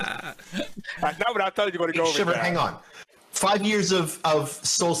not what I thought you were going to go Shiver, over. hang on. 5 years of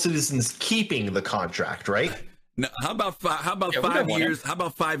Soul Citizens keeping the contract, right? No, how about 5 years? How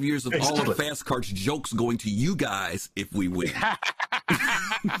about 5 years of all of Fast Cart's jokes going to you guys if we win?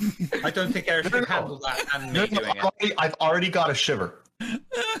 I don't think Eric can handle that and me doing it. I've already got a shiver.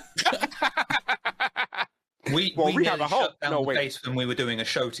 We nearly shut down the base when we were doing a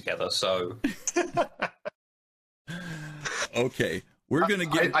show together, so... Okay, we're gonna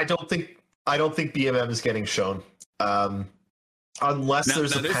get... I don't think BMM is getting shown. Unless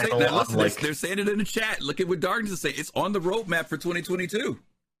there's a panel they're saying it in the chat. Look at what Darkness is saying. It's on the roadmap for 2022.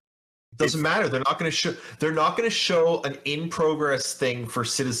 Doesn't matter. They're not going to show. They're not going to show an in-progress thing for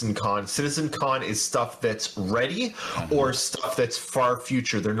CitizenCon. CitizenCon is stuff that's ready or stuff that's far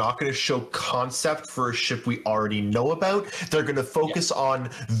future. They're not going to show concept for a ship we already know about. They're going to focus on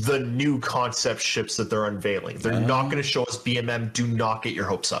the new concept ships that they're unveiling. They're not going to show us BMM. Do not get your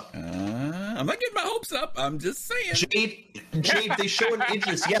hopes up. I'm not getting my hopes up. I'm just saying. Jade, they show an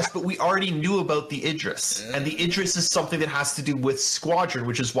Idris, yes, but we already knew about the Idris, and the Idris is something that has to do with Squadron,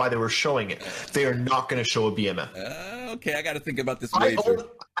 which is why they were showing it. They are not going to show a BMM. Okay, I got to think about this wager.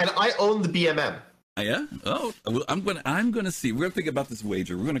 I own the BMM. Yeah. Oh, well, I'm gonna see. We're gonna think about this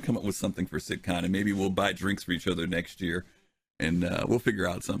wager. We're gonna come up with something for SitCon, and maybe we'll buy drinks for each other next year, and we'll figure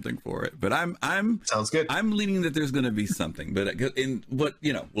out something for it. But I'm sounds good. I'm leaning that there's gonna be something, but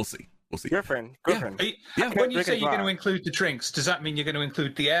we'll see. We'll see. Griffin. Yeah. When you say you're going to include the drinks, does that mean you're going to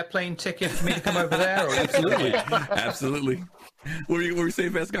include the airplane ticket for me to come over there? Or Absolutely. What were you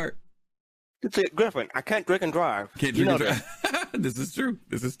saying, Fastcart? Griffin, I can't drink and drive. Can't drink and drive. This is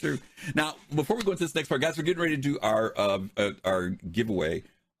true. Now, before we go into this next part, guys, we're getting ready to do our giveaway.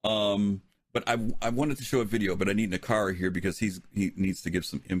 But I wanted to show a video, but I need Nakara here because he needs to give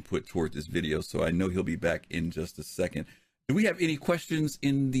some input toward this video. So I know he'll be back in just a second. Do we have any questions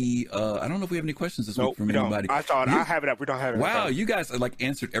in the? I don't know if we have any questions this week from anybody. I thought I have it up. We don't have it. Wow, you guys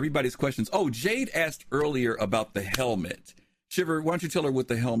answered everybody's questions. Oh, Jade asked earlier about the helmet. Shiver, why don't you tell her what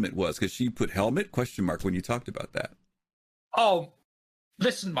the helmet was? Because she put helmet ? When you talked about that. Oh,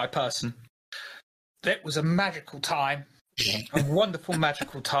 listen, my person. It was a magical time, a wonderful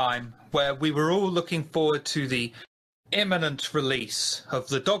magical time where we were all looking forward to the imminent release of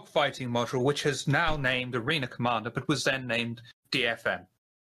the dogfighting module, which has now named Arena Commander, but was then named DFM.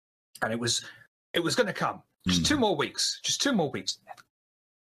 And it was going to come. Just 2 more weeks.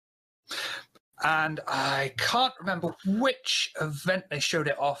 And I can't remember which event they showed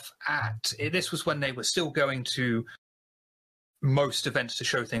it off at. This was when they were still going to most events to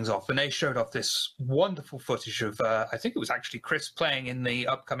show things off. And they showed off this wonderful footage of, I think it was actually Chris playing in the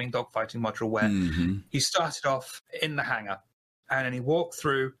upcoming dogfighting module where he started off in the hangar and then he walked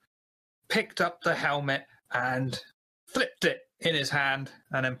through, picked up the helmet and flipped it in his hand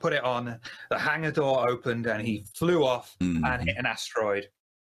and then put it on. The hangar door opened and he flew off and hit an asteroid.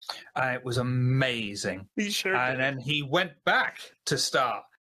 It was amazing. And then he went back to start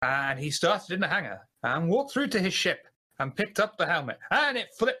and he started in the hangar and walked through to his ship and picked up the helmet and it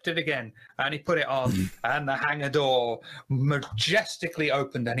flipped it again and he put it on and the hangar door majestically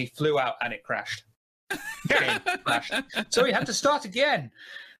opened and he flew out and it crashed. Game crashed. So he had to start again.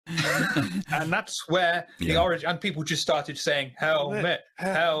 And that's where the origin, and people just started saying helmet,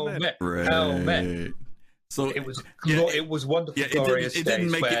 helmet, helmet. So it was wonderful, glorious. It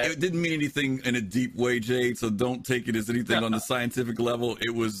didn't mean anything in a deep way, Jade. So don't take it as anything on the scientific level.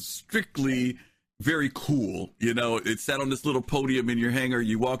 It was strictly very cool. You know, it sat on this little podium in your hangar.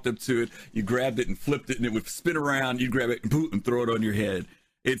 You walked up to it, you grabbed it and flipped it, and it would spin around. You grab it and throw it on your head.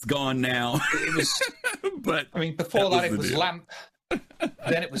 It's gone now. It was, but I mean, before that it was lamp.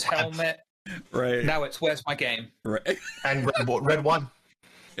 Then it was helmet. Right. Now it's where's my game? Right. And red one.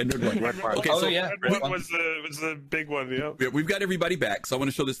 And red one. Okay, so red one was the big one. Yeah. We've got everybody back, so I want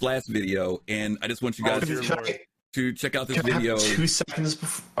to show this last video, and I just want you guys to check out this video. 2 seconds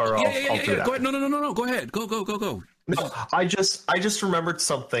before, or I'll do that. Go ahead. No. Go ahead. Go. No, I just remembered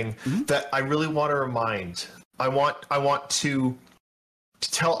something that I really want to remind. I want to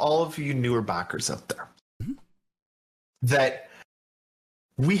tell all of you newer backers out there that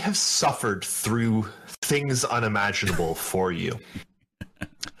we have suffered through things unimaginable for you.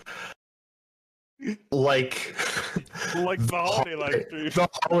 Like the holiday live stream. The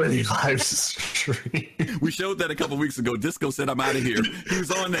holiday live stream. We showed that a couple weeks ago. Disco said, "I'm out of here." He was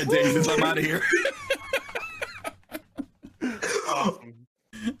on that day. He says, "I'm out of here." Awesome.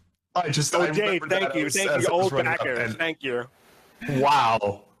 Jade, thank you, old backers. Thank you.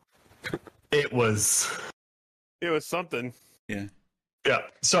 Wow. It was something. Yeah. Yeah.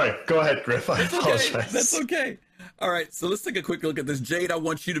 Sorry. Go ahead, Griff. I apologize. Okay. That's okay. All right. So let's take a quick look at this. Jade, I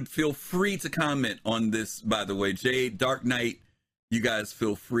want you to feel free to comment on this, by the way. Jade, Dark Knight, you guys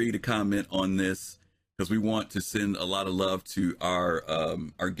feel free to comment on this because we want to send a lot of love to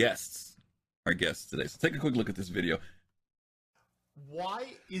our guests. Our guests today. So take a quick look at this video.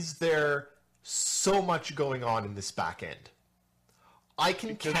 Why is there so much going on in this back end? I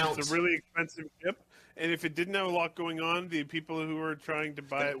can count. It's a really expensive chip. And if it didn't have a lot going on, the people who are trying to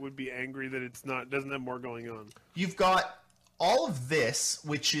buy it would be angry that doesn't have more going on. You've got all of this,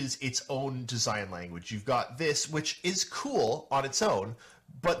 which is its own design language. You've got this, which is cool on its own,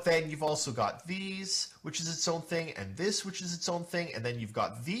 but then you've also got these, which is its own thing, and this, which is its own thing, and then you've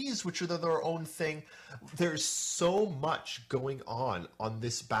got these, which are their own thing. There's so much going on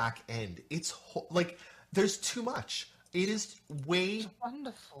this back end. It's like there's too much. It is way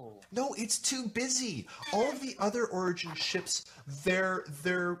wonderful. No, it's too busy. All of the other Origin ships, their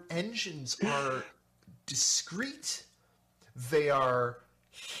engines are discreet. They are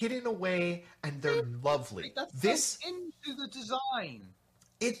hidden away, and they're lovely. That's into the design.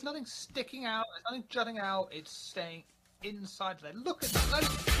 It's nothing sticking out. There's nothing jutting out. It's staying inside there. Look at that.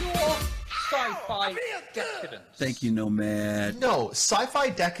 That's pure sci-fi decadence. Thank you, Nomad. No, sci-fi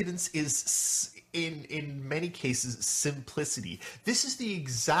decadence is in many cases simplicity. This is the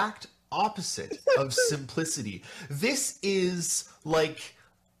exact opposite of simplicity. This is like,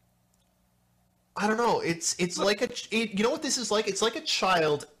 I don't know, it's like you know what this is like? It's like a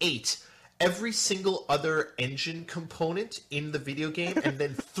child ate every single other engine component in the video game and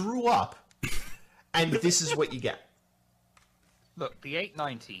then threw up, and this is what you get. Look, the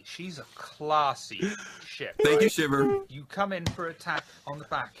 890, she's a classy ship. Thank you, Shiver. You come in for attack on the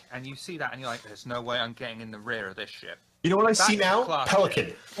back, and you see that, and you're like, there's no way I'm getting in the rear of this ship. You know what I see now? Pelican.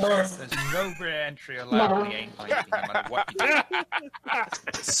 Ship. There's no rear entry allowed in the 890, no matter what you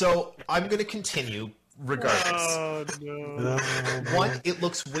do. So, I'm going to continue regardless. Oh, no. One, it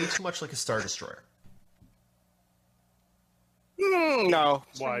looks way too much like a Star Destroyer. No.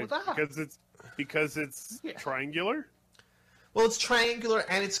 Why? Because it's triangular? Well, it's triangular,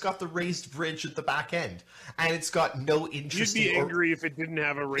 and it's got the raised bridge at the back end, and it's got no interesting. You'd be angry if it didn't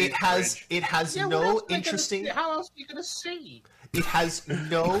have a raised bridge. It has no interesting. How else are you going to see? It has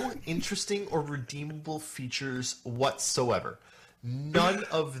no interesting or redeemable features whatsoever. None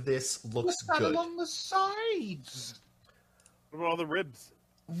of this looks What's that good. along the sides? What about all the ribs?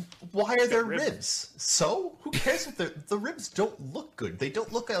 Why are there ribs? So who cares if the ribs don't look good? They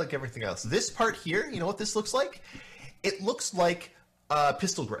don't look like everything else. This part here, you know what this looks like? It looks like a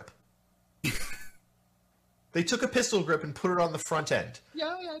pistol grip. They took a pistol grip and put it on the front end.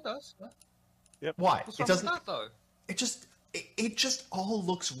 Yeah, it does. Yeah. Yep. Why? What's It wrong doesn't. with that, though? It just all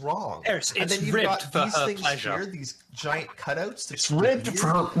looks wrong. It's and then you've ribbed got for these her things pleasure. here, these giant cutouts. It's ribbed for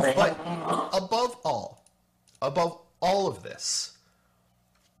her pleasure. But above all of this.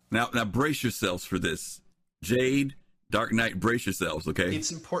 Now brace yourselves for this. Jade, Dark Knight, brace yourselves, okay?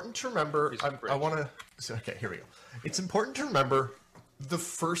 It's important to remember. I want to. Okay, here we go. It's important to remember the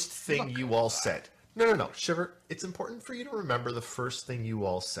first thing you all said. No, Shiver. It's important for you to remember the first thing you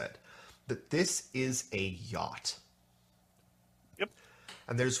all said. That this is a yacht. Yep.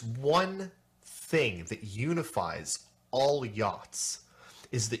 And there's one thing that unifies all yachts,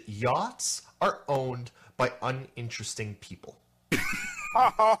 is that yachts are owned by uninteresting people.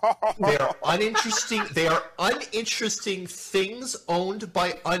 They are uninteresting. They are uninteresting things owned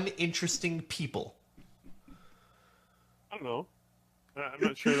by uninteresting people. I don't know. I'm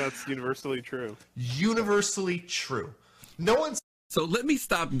not sure that's universally true. Universally true. No one's. So let me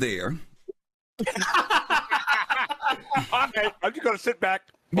stop there. Okay, I'm just gonna sit back,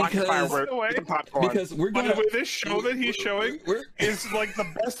 watch the fireworks, eat some popcorn. Because we're By gonna. the way, this show that he's showing is like the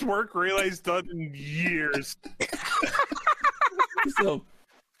best work Relay's done in years. So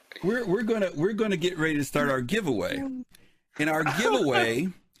we're gonna get ready to start our giveaway, and our giveaway,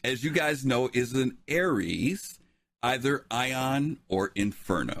 as you guys know, is an Ares, either Ion or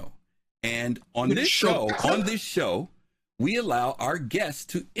Inferno. And on this show, we allow our guests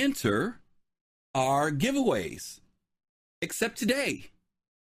to enter our giveaways, except today.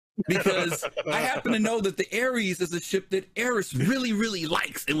 Because I happen to know that the Ares is a ship that Eris really, really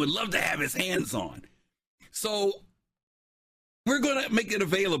likes and would love to have his hands on. So we're going to make it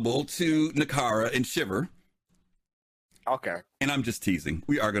available to Nakara and Shiver. Okay. And I'm just teasing.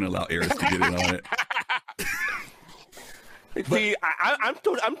 We are going to allow Eris to get in on it. See, I'm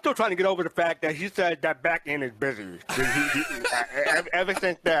still trying to get over the fact that he said that back end is busy. Ever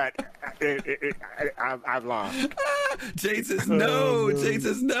since that, I've lost. Jade says no. Jade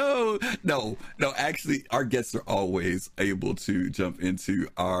says no. No. Actually, our guests are always able to jump into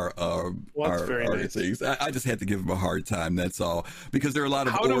our nice. things. I just had to give them a hard time. That's all, because there are a lot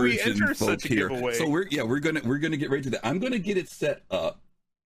of How do we Origin enter folk such a here. giveaway? So we're gonna get ready to that. I'm gonna get it set up.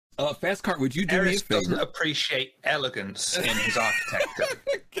 Fast Cart, would you do me a Eris favor? doesn't appreciate elegance in his architecture.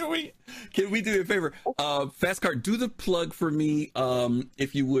 Can we do a favor? Fast Cart, do the plug for me,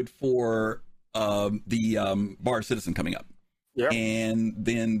 if you would, for the Bar Citizen coming up. Yeah. And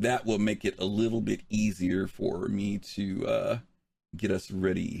then that will make it a little bit easier for me to get us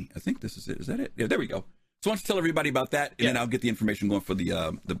ready. I think this is it. Is that it? Yeah, there we go. So why don't you tell everybody about that, and then I'll get the information going for the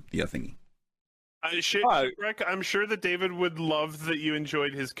thingy. Rick, I'm sure that David would love that you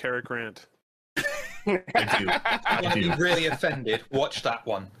enjoyed his Carrick rant. I do. You're really offended. Watch that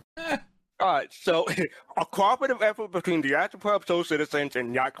one. All right, so a cooperative effort between the Astro Club, Soul Citizens,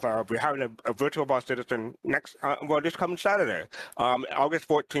 and Yacht Club. We're having a virtual Bar Citizen this coming Saturday, August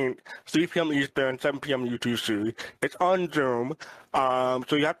 14th, 3 p.m. Eastern, 7 p.m. UTC. It's on Zoom,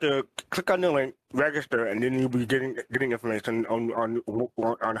 so you have to click on the link, register, and then you'll be getting information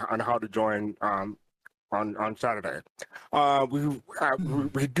on how to join on Saturday.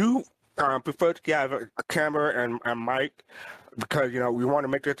 We do prefer to have a camera and mic, because we want to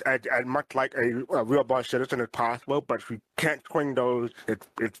make this as much like a real Bar Citizen as possible. But if we can't swing those,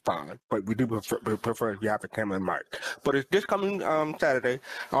 it's fine. But we do prefer if you have a camera and mic. But it's this coming Saturday.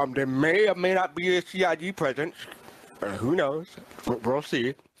 There may or may not be a CIG presence. Who knows? We'll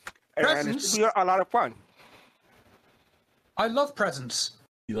see. And it's gonna be a lot of fun. I love presents.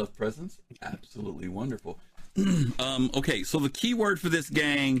 You love presents? Absolutely wonderful. Okay, so the keyword for this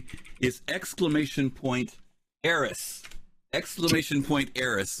gang is !Eris.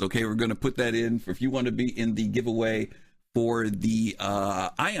 !Eris. Okay, we're going to put that in for if you want to be in the giveaway for the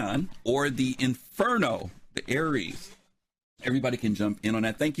Ion or the Inferno, the Ares. Everybody can jump in on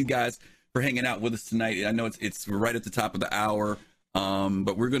that. Thank you guys for hanging out with us tonight. I know it's right at the top of the hour.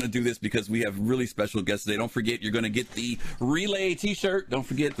 But we're going to do this because we have really special guests today. Don't forget, you're going to get the Relay t-shirt. Don't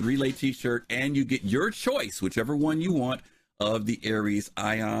forget the Relay t-shirt, and you get your choice, whichever one you want, of the Ares,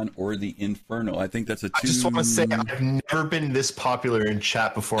 Ion, or the Inferno. I think that's a two. I just want to say I've never been this popular in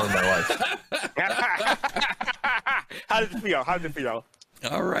chat before in my life. How does it feel?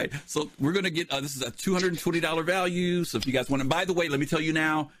 All right. So we're going to get, this is a $220 value. So if you guys want to, by the way, let me tell you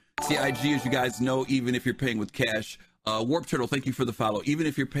now, CIG, as you guys know, even if you're paying with cash, Warp Turtle, thank you for the follow. Even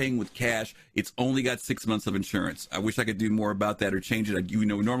if you're paying with cash, it's only got 6 months of insurance. I wish I could do more about that or change it.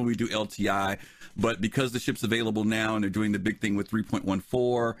 Normally we do LTI, but because the ship's available now and they're doing the big thing with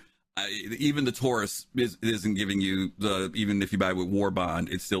 3.14, even the Taurus isn't giving you even if you buy with War Bond,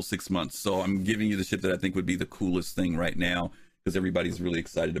 it's still 6 months. So I'm giving you the ship that I think would be the coolest thing right now, because everybody's really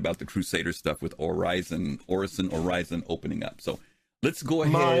excited about the Crusader stuff with Orison opening up. So let's go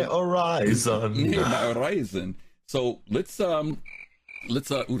ahead. My Horizon. Yeah, my Horizon. So let's ooh, that's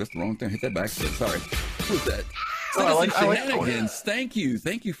the wrong thing. Hit that back. Sorry. Who's that? I like Shenanigans. Thank you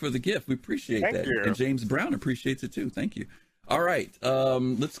for the gift. We appreciate that. you. And James Brown appreciates it too. Thank you. All right.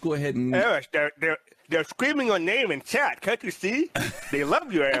 Let's go ahead and. Eric, they're screaming your name in chat. Can't you see? They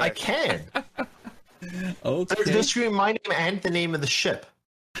love you, Eric. I can. Okay. They're screaming my name and the name of the ship.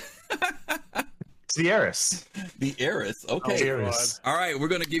 It's the Eris. The Eris. Okay. All right. We're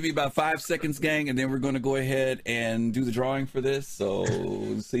going to give you about 5 seconds, gang, and then we're going to go ahead and do the drawing for this. So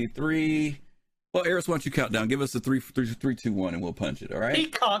let's see, 3. Well, Eris, why don't you count down? Give us a 3, 2, 1, and we'll punch it. All right. He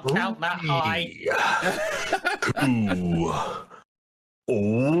can't count that high. 2,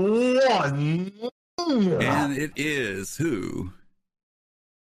 1. And it is who?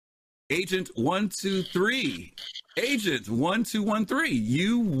 Agent 123. Agent 1213.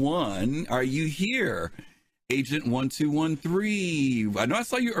 You won. Are you here? Agent 1213. I know I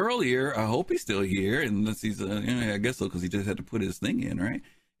saw you earlier. I hope he's still here. Unless he's, I guess so, because he just had to put his thing in, right?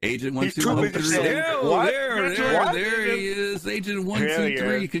 Agent 1213. There he is. Agent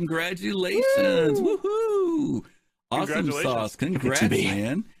 123. Congratulations. Woohoo. Awesome sauce. Congrats,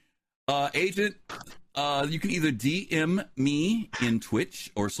 man. Agent, you can either DM me in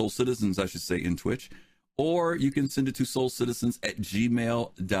Twitch, or Soul Citizens, I should say, in Twitch, or you can send it to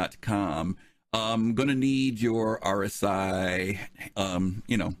soulcitizens@gmail.com. I'm going to need your RSI,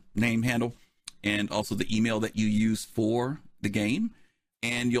 name handle, and also the email that you use for the game.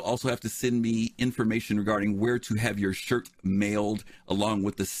 And you'll also have to send me information regarding where to have your shirt mailed, along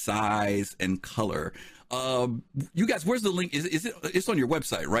with the size and color. You guys, where's the link? Is it? It's on your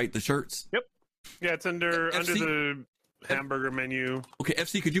website, right? The shirts. Yep. Yeah, it's under the hamburger menu. Okay,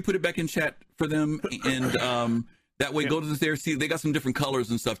 FC, could you put it back in chat for them? And that way, go to there. See, they got some different colors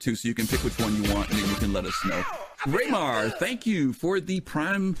and stuff too, so you can pick which one you want, and then you can let us know. Raymar, thank you for the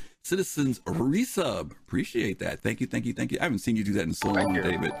Prime Citizens resub. Appreciate that. Thank you. I haven't seen you do that in so long,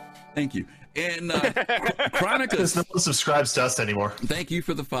 David. Thank you. And Chronicus, because no one subscribes to us anymore. Thank you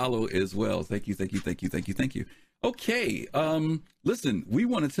for the follow as well. Thank you. Okay. Listen, we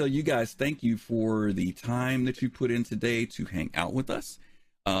want to tell you guys thank you for the time that you put in today to hang out with us.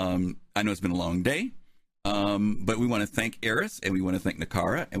 I know it's been a long day, but we want to thank Eris, and we want to thank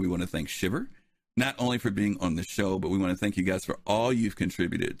Nakara, and we want to thank Shiver, not only for being on the show, but we want to thank you guys for all you've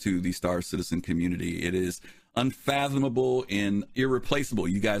contributed to the Star Citizen community. It is unfathomable and irreplaceable.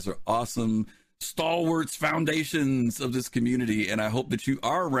 You guys are awesome stalwarts, foundations of this community, and I hope that you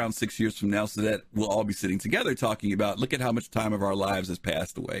are around 6 years from now, so that we'll all be sitting together talking about, look at how much time of our lives has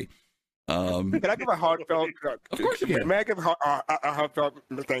passed away. Can I give a heartfelt? Of course you can. May I give a heartfelt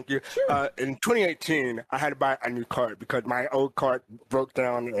thank you? Sure. In 2018, I had to buy a new card because my old card broke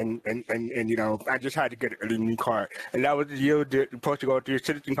down, and I just had to get a new card. And that was the year we were supposed to go to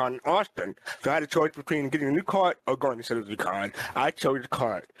CitizenCon in Austin. So I had a choice between getting a new card or going to CitizenCon. I chose the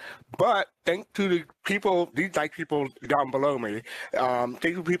card. But thanks to the people, these nice people down below me, thanks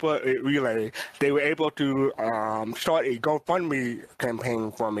to people at Relay, they were able to start a GoFundMe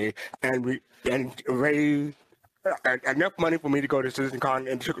campaign for me, and raise enough money for me to go to CitizenCon, and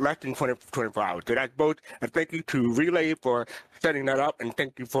it took less than 24 hours. So that's both a thank you to Relay for setting that up, and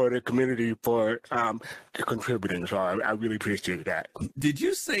thank you for the community for contributing. So I really appreciate that. Did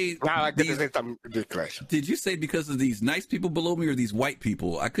you say? Now I get to say something ridiculous. Did you say because of these nice people below me or these white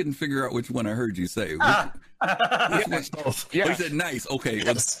people? I couldn't figure out which one I heard you say. Yes. Oh, you said nice. Okay.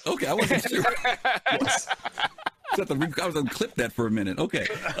 Yes. Okay, I wasn't sure. Yes. I was going to clip that for a minute. Okay.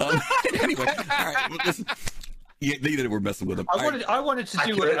 Anyway, all right. Listen. Yeah, they were messing with them. I wanted to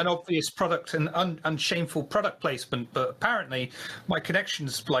do an obvious product and unshameful product placement, but apparently my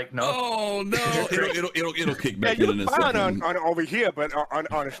connection's like no. Oh no! it'll kick back in a second. On over here, but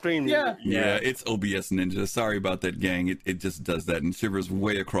on a stream. Yeah. Yeah, it's OBS Ninja. Sorry about that, gang. It just does that, and Shiver's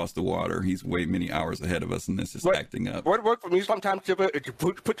way across the water. He's way many hours ahead of us, and this is acting up. What worked for me sometimes, Shiver, is you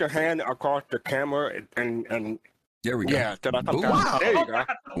put your hand across the camera and There we go. Yeah. Wow. There you go.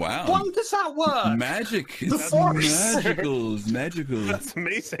 Wow. Why does that work? Magic. The It's Force. magical. It's magical. That's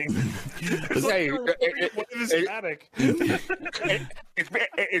amazing. Hey, it's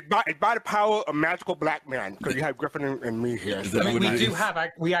by the power of magical black man, because you have Griffin and me here. Is that I mean, what it is?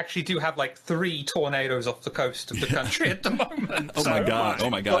 we actually do have like 3 tornadoes off the coast of the country at the moment. Oh my god!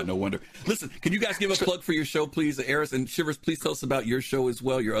 Oh my god! No wonder. Listen, can you guys give a plug for your show, please, Eris and Shivers? Please tell us about your show as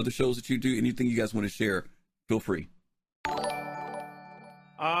well. Your other shows that you do. Anything you guys want to share? Feel free.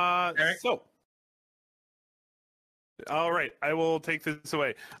 So, all right, I will take this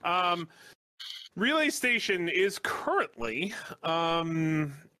away. Relay Station is currently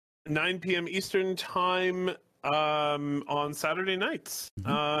 9 p.m. Eastern time on Saturday nights.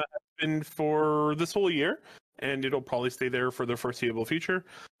 Has been for this whole year, and it'll probably stay there for the foreseeable future.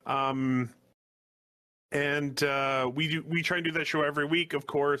 We try and do that show every week. Of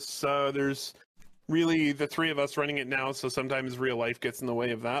course, there's really the 3 of us running it now, so sometimes real life gets in the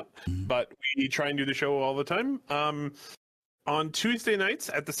way of that. But we try and do the show all the time. On Tuesday nights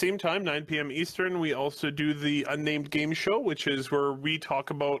at the same time, 9 p.m. Eastern, we also do the Unnamed Game Show, which is where we talk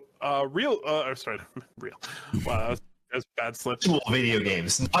about real. Wow, that's bad slip. Actual video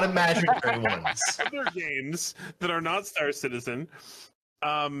games, not imaginary ones. Other games that are not Star Citizen.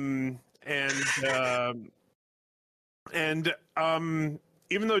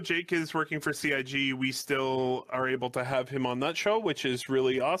 Even though Jake is working for CIG, we still are able to have him on that show, which is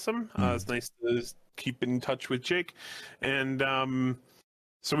really awesome. It's nice to keep in touch with Jake. And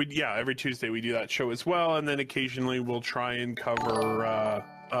so every Tuesday we do that show as well. And then occasionally we'll try and cover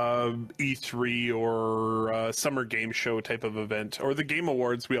E3 or Summer Game Show type of event, or the Game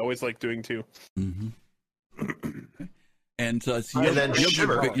Awards we always like doing too. And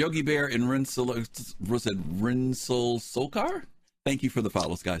Yogi Bear and Rinsel Solkar? Thank you for the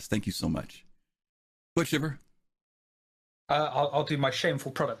follows, guys. Thank you so much. What, Shiver? I'll do my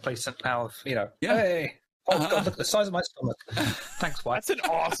shameful product placement now. Yeah. Hey, oh God, look at the size of my stomach. Thanks, White. That's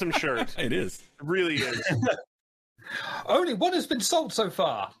an awesome shirt. It is. It really is. Only one has been sold so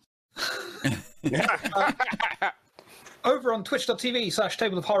far. Over on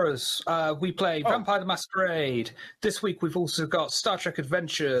twitch.tv/Table of Horrors, we play Vampire the Masquerade. This week we've also got Star Trek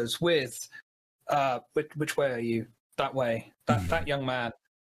Adventures with... which way are you? That way. That young man.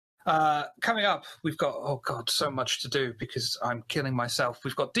 Coming up, we've got, so much to do because I'm killing myself.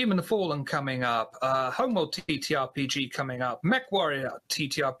 We've got Demon the Fallen coming up, Homeworld TTRPG coming up, Mech Warrior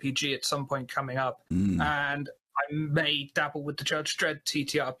TTRPG at some point coming up, and I may dabble with the Judge Dredd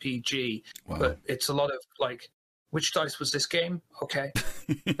TTRPG, but it's a lot of like, which dice was this game? Okay.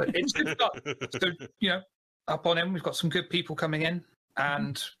 But it's good stuff. So, up on him, we've got some good people coming in,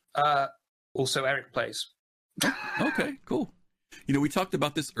 and also Eric plays. Okay, cool. We talked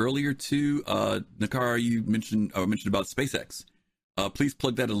about this earlier too. Nakara, you mentioned about SpaceX. Please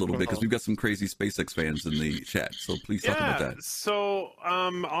plug that a little bit because we've got some crazy SpaceX fans in the chat. So please talk about that. So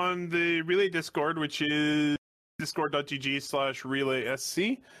on the Relay Discord, which is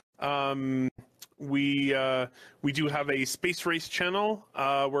discord.gg/relaysc, we do have a space race channel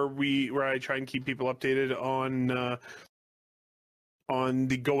where I try and keep people updated on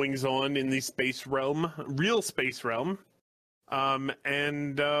the goings on in the space realm, real space realm.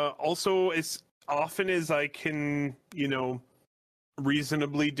 And also as often as I can,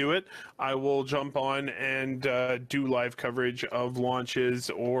 reasonably do it, I will jump on and do live coverage of launches,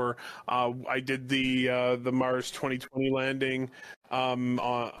 or I did the Mars 2020 landing,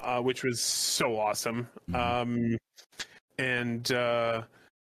 which was so awesome. And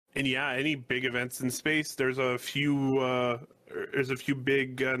any big events in space, there's a few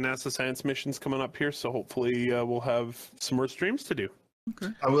big NASA science missions coming up here, so hopefully we'll have some more streams to do.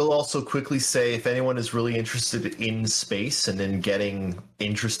 Okay. I will also quickly say, if anyone is really interested in space and in getting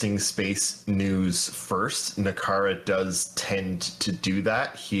interesting space news first, Nakara does tend to do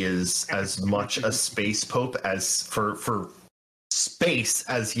that. He is as much a space pope as for space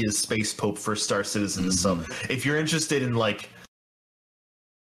as he is space pope for Star Citizen. So if you're interested in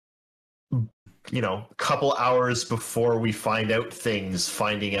couple hours before we finding out things.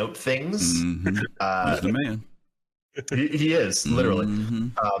 He's the man. He is, literally.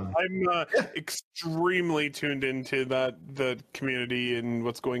 I'm extremely tuned into the community and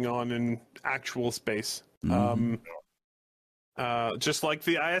what's going on in actual space. Just like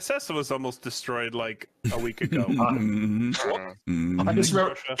the ISS was almost destroyed like a week ago. I just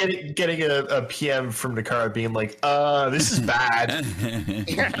remember getting a PM from Nakara being like, this is bad.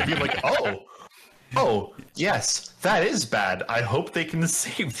 Being like, oh, yes, that is bad. I hope they can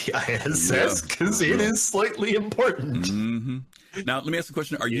save the ISS because it is slightly important. Now, let me ask a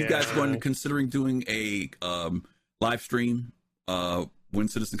question. Are you guys considering doing a live stream when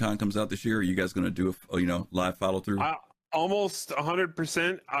CitizenCon comes out this year? Are you guys going to do a live follow through? Almost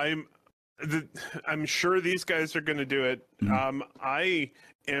 100%. I'm sure these guys are going to do it. Mm-hmm. I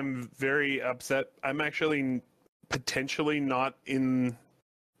am very upset. I'm actually potentially not in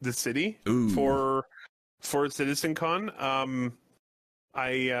the city for CitizenCon.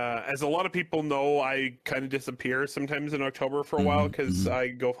 As a lot of people know, I kind of disappear sometimes in October for a while because I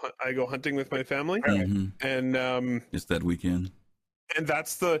go hunting with my family, and it's that weekend. And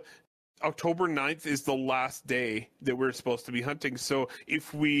that's October 9th is the last day that we're supposed to be hunting. So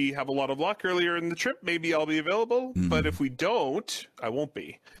if we have a lot of luck earlier in the trip, maybe I'll be available. But if we don't, I won't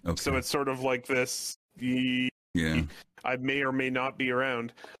be. Okay. So it's sort of like this. Yeah. I may or may not be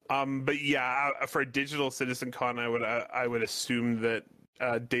around. But yeah, for Digital CitizenCon, I would assume that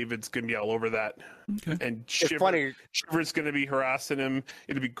David's going to be all over that. Okay. And Shiver's going to be harassing him.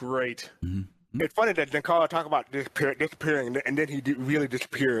 It'll be great. Mm-hmm. It's funny that Nicole talked about disappearing, and then he really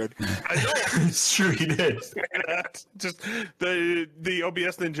disappeared. I know. It's true, he did. Just the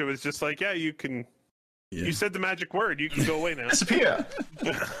OBS ninja was just like, yeah, you can. Yeah. You said the magic word. You can go away now. Disappear.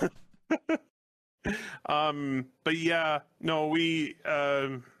 But yeah, no, we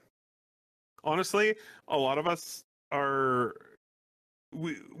honestly, a lot of us are.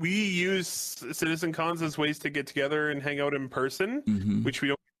 We use CitizenCons as ways to get together and hang out in person, which we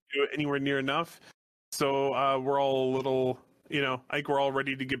don't do anywhere near enough. So we're all a little, I think we're all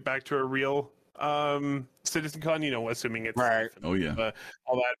ready to get back to a real CitizenCon, assuming it's right. Oh yeah,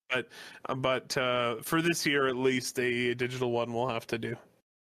 all that. But for this year at least, a digital one we'll have to do.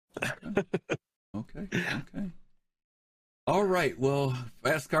 Okay. All right. Well,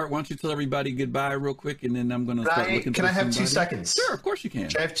 Fastcart, why don't you tell everybody goodbye real quick, and then I'm going to start looking. Can I have 2 seconds? Sure, of course you can.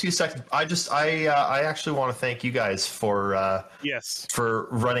 I have 2 seconds. I actually want to thank you guys for for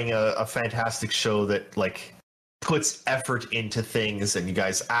running a fantastic show that puts effort into things, and you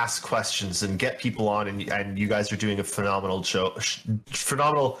guys ask questions and get people on, and you guys are doing a phenomenal show.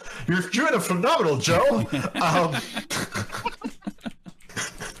 You're doing a phenomenal Joe.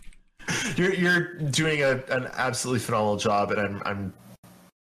 You're doing an absolutely phenomenal job, and I'm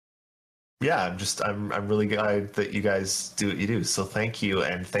really glad that you guys do what you do. So thank you,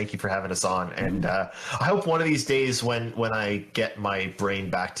 and thank you for having us on. And I hope one of these days, when I get my brain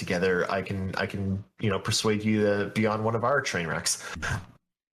back together, I can persuade you to be on one of our train wrecks.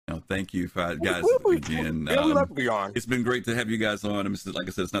 No, thank you, guys. Again, it's been great to have you guys on. Like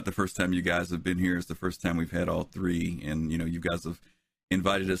I said, it's not the first time you guys have been here. It's the first time we've had all three, and you guys have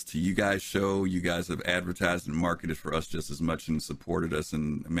invited us to you guys' show. You guys have advertised and marketed for us just as much and supported us.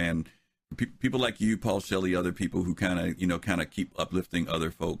 And man, people like you, Paul Shelley, other people who kind of keep uplifting other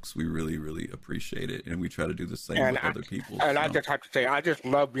folks, we really, really appreciate it. And we try to do the same with other people. And I just have to say, I just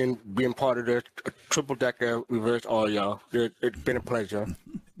love being part of this Triple Decker Reverse Audio. It's been a pleasure.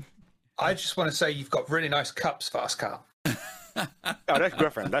 I just want to say you've got really nice cups, Fastcart. Oh, that's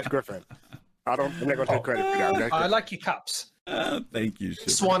Griffin. I'm not going to take credit for that. I like your cups. Thank you.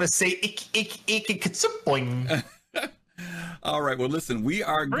 Just want to say, boing. All right. Well, listen, we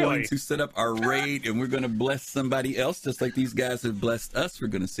are going to set up our raid, and we're going to bless somebody else, just like these guys have blessed us. We're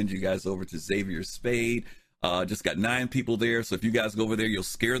going to send you guys over to Xavier Spade. Just got 9 people there. So if you guys go over there, you'll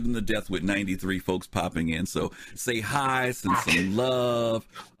scare them to death with 93 folks popping in. So say hi, send some love,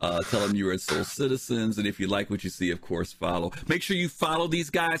 tell them you are Soul Citizens. And if you like what you see, of course, follow. Make sure you follow these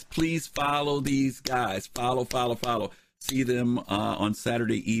guys. Please follow these guys. Follow. See them on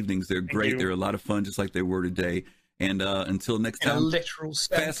Saturday evenings. They're great. They're a lot of fun, just like they were today. And until next time, in a literal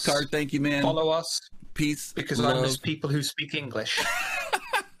sense, Fastcart, thank you, man. Follow us. Peace. Because I miss people who speak English.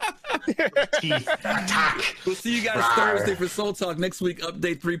 Attack. We'll see you guys Thursday for Soul Talk. Next week,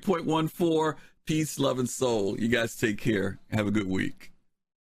 update 3.14. Peace, love, and soul. You guys take care. Have a good week.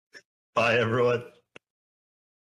 Bye, everyone.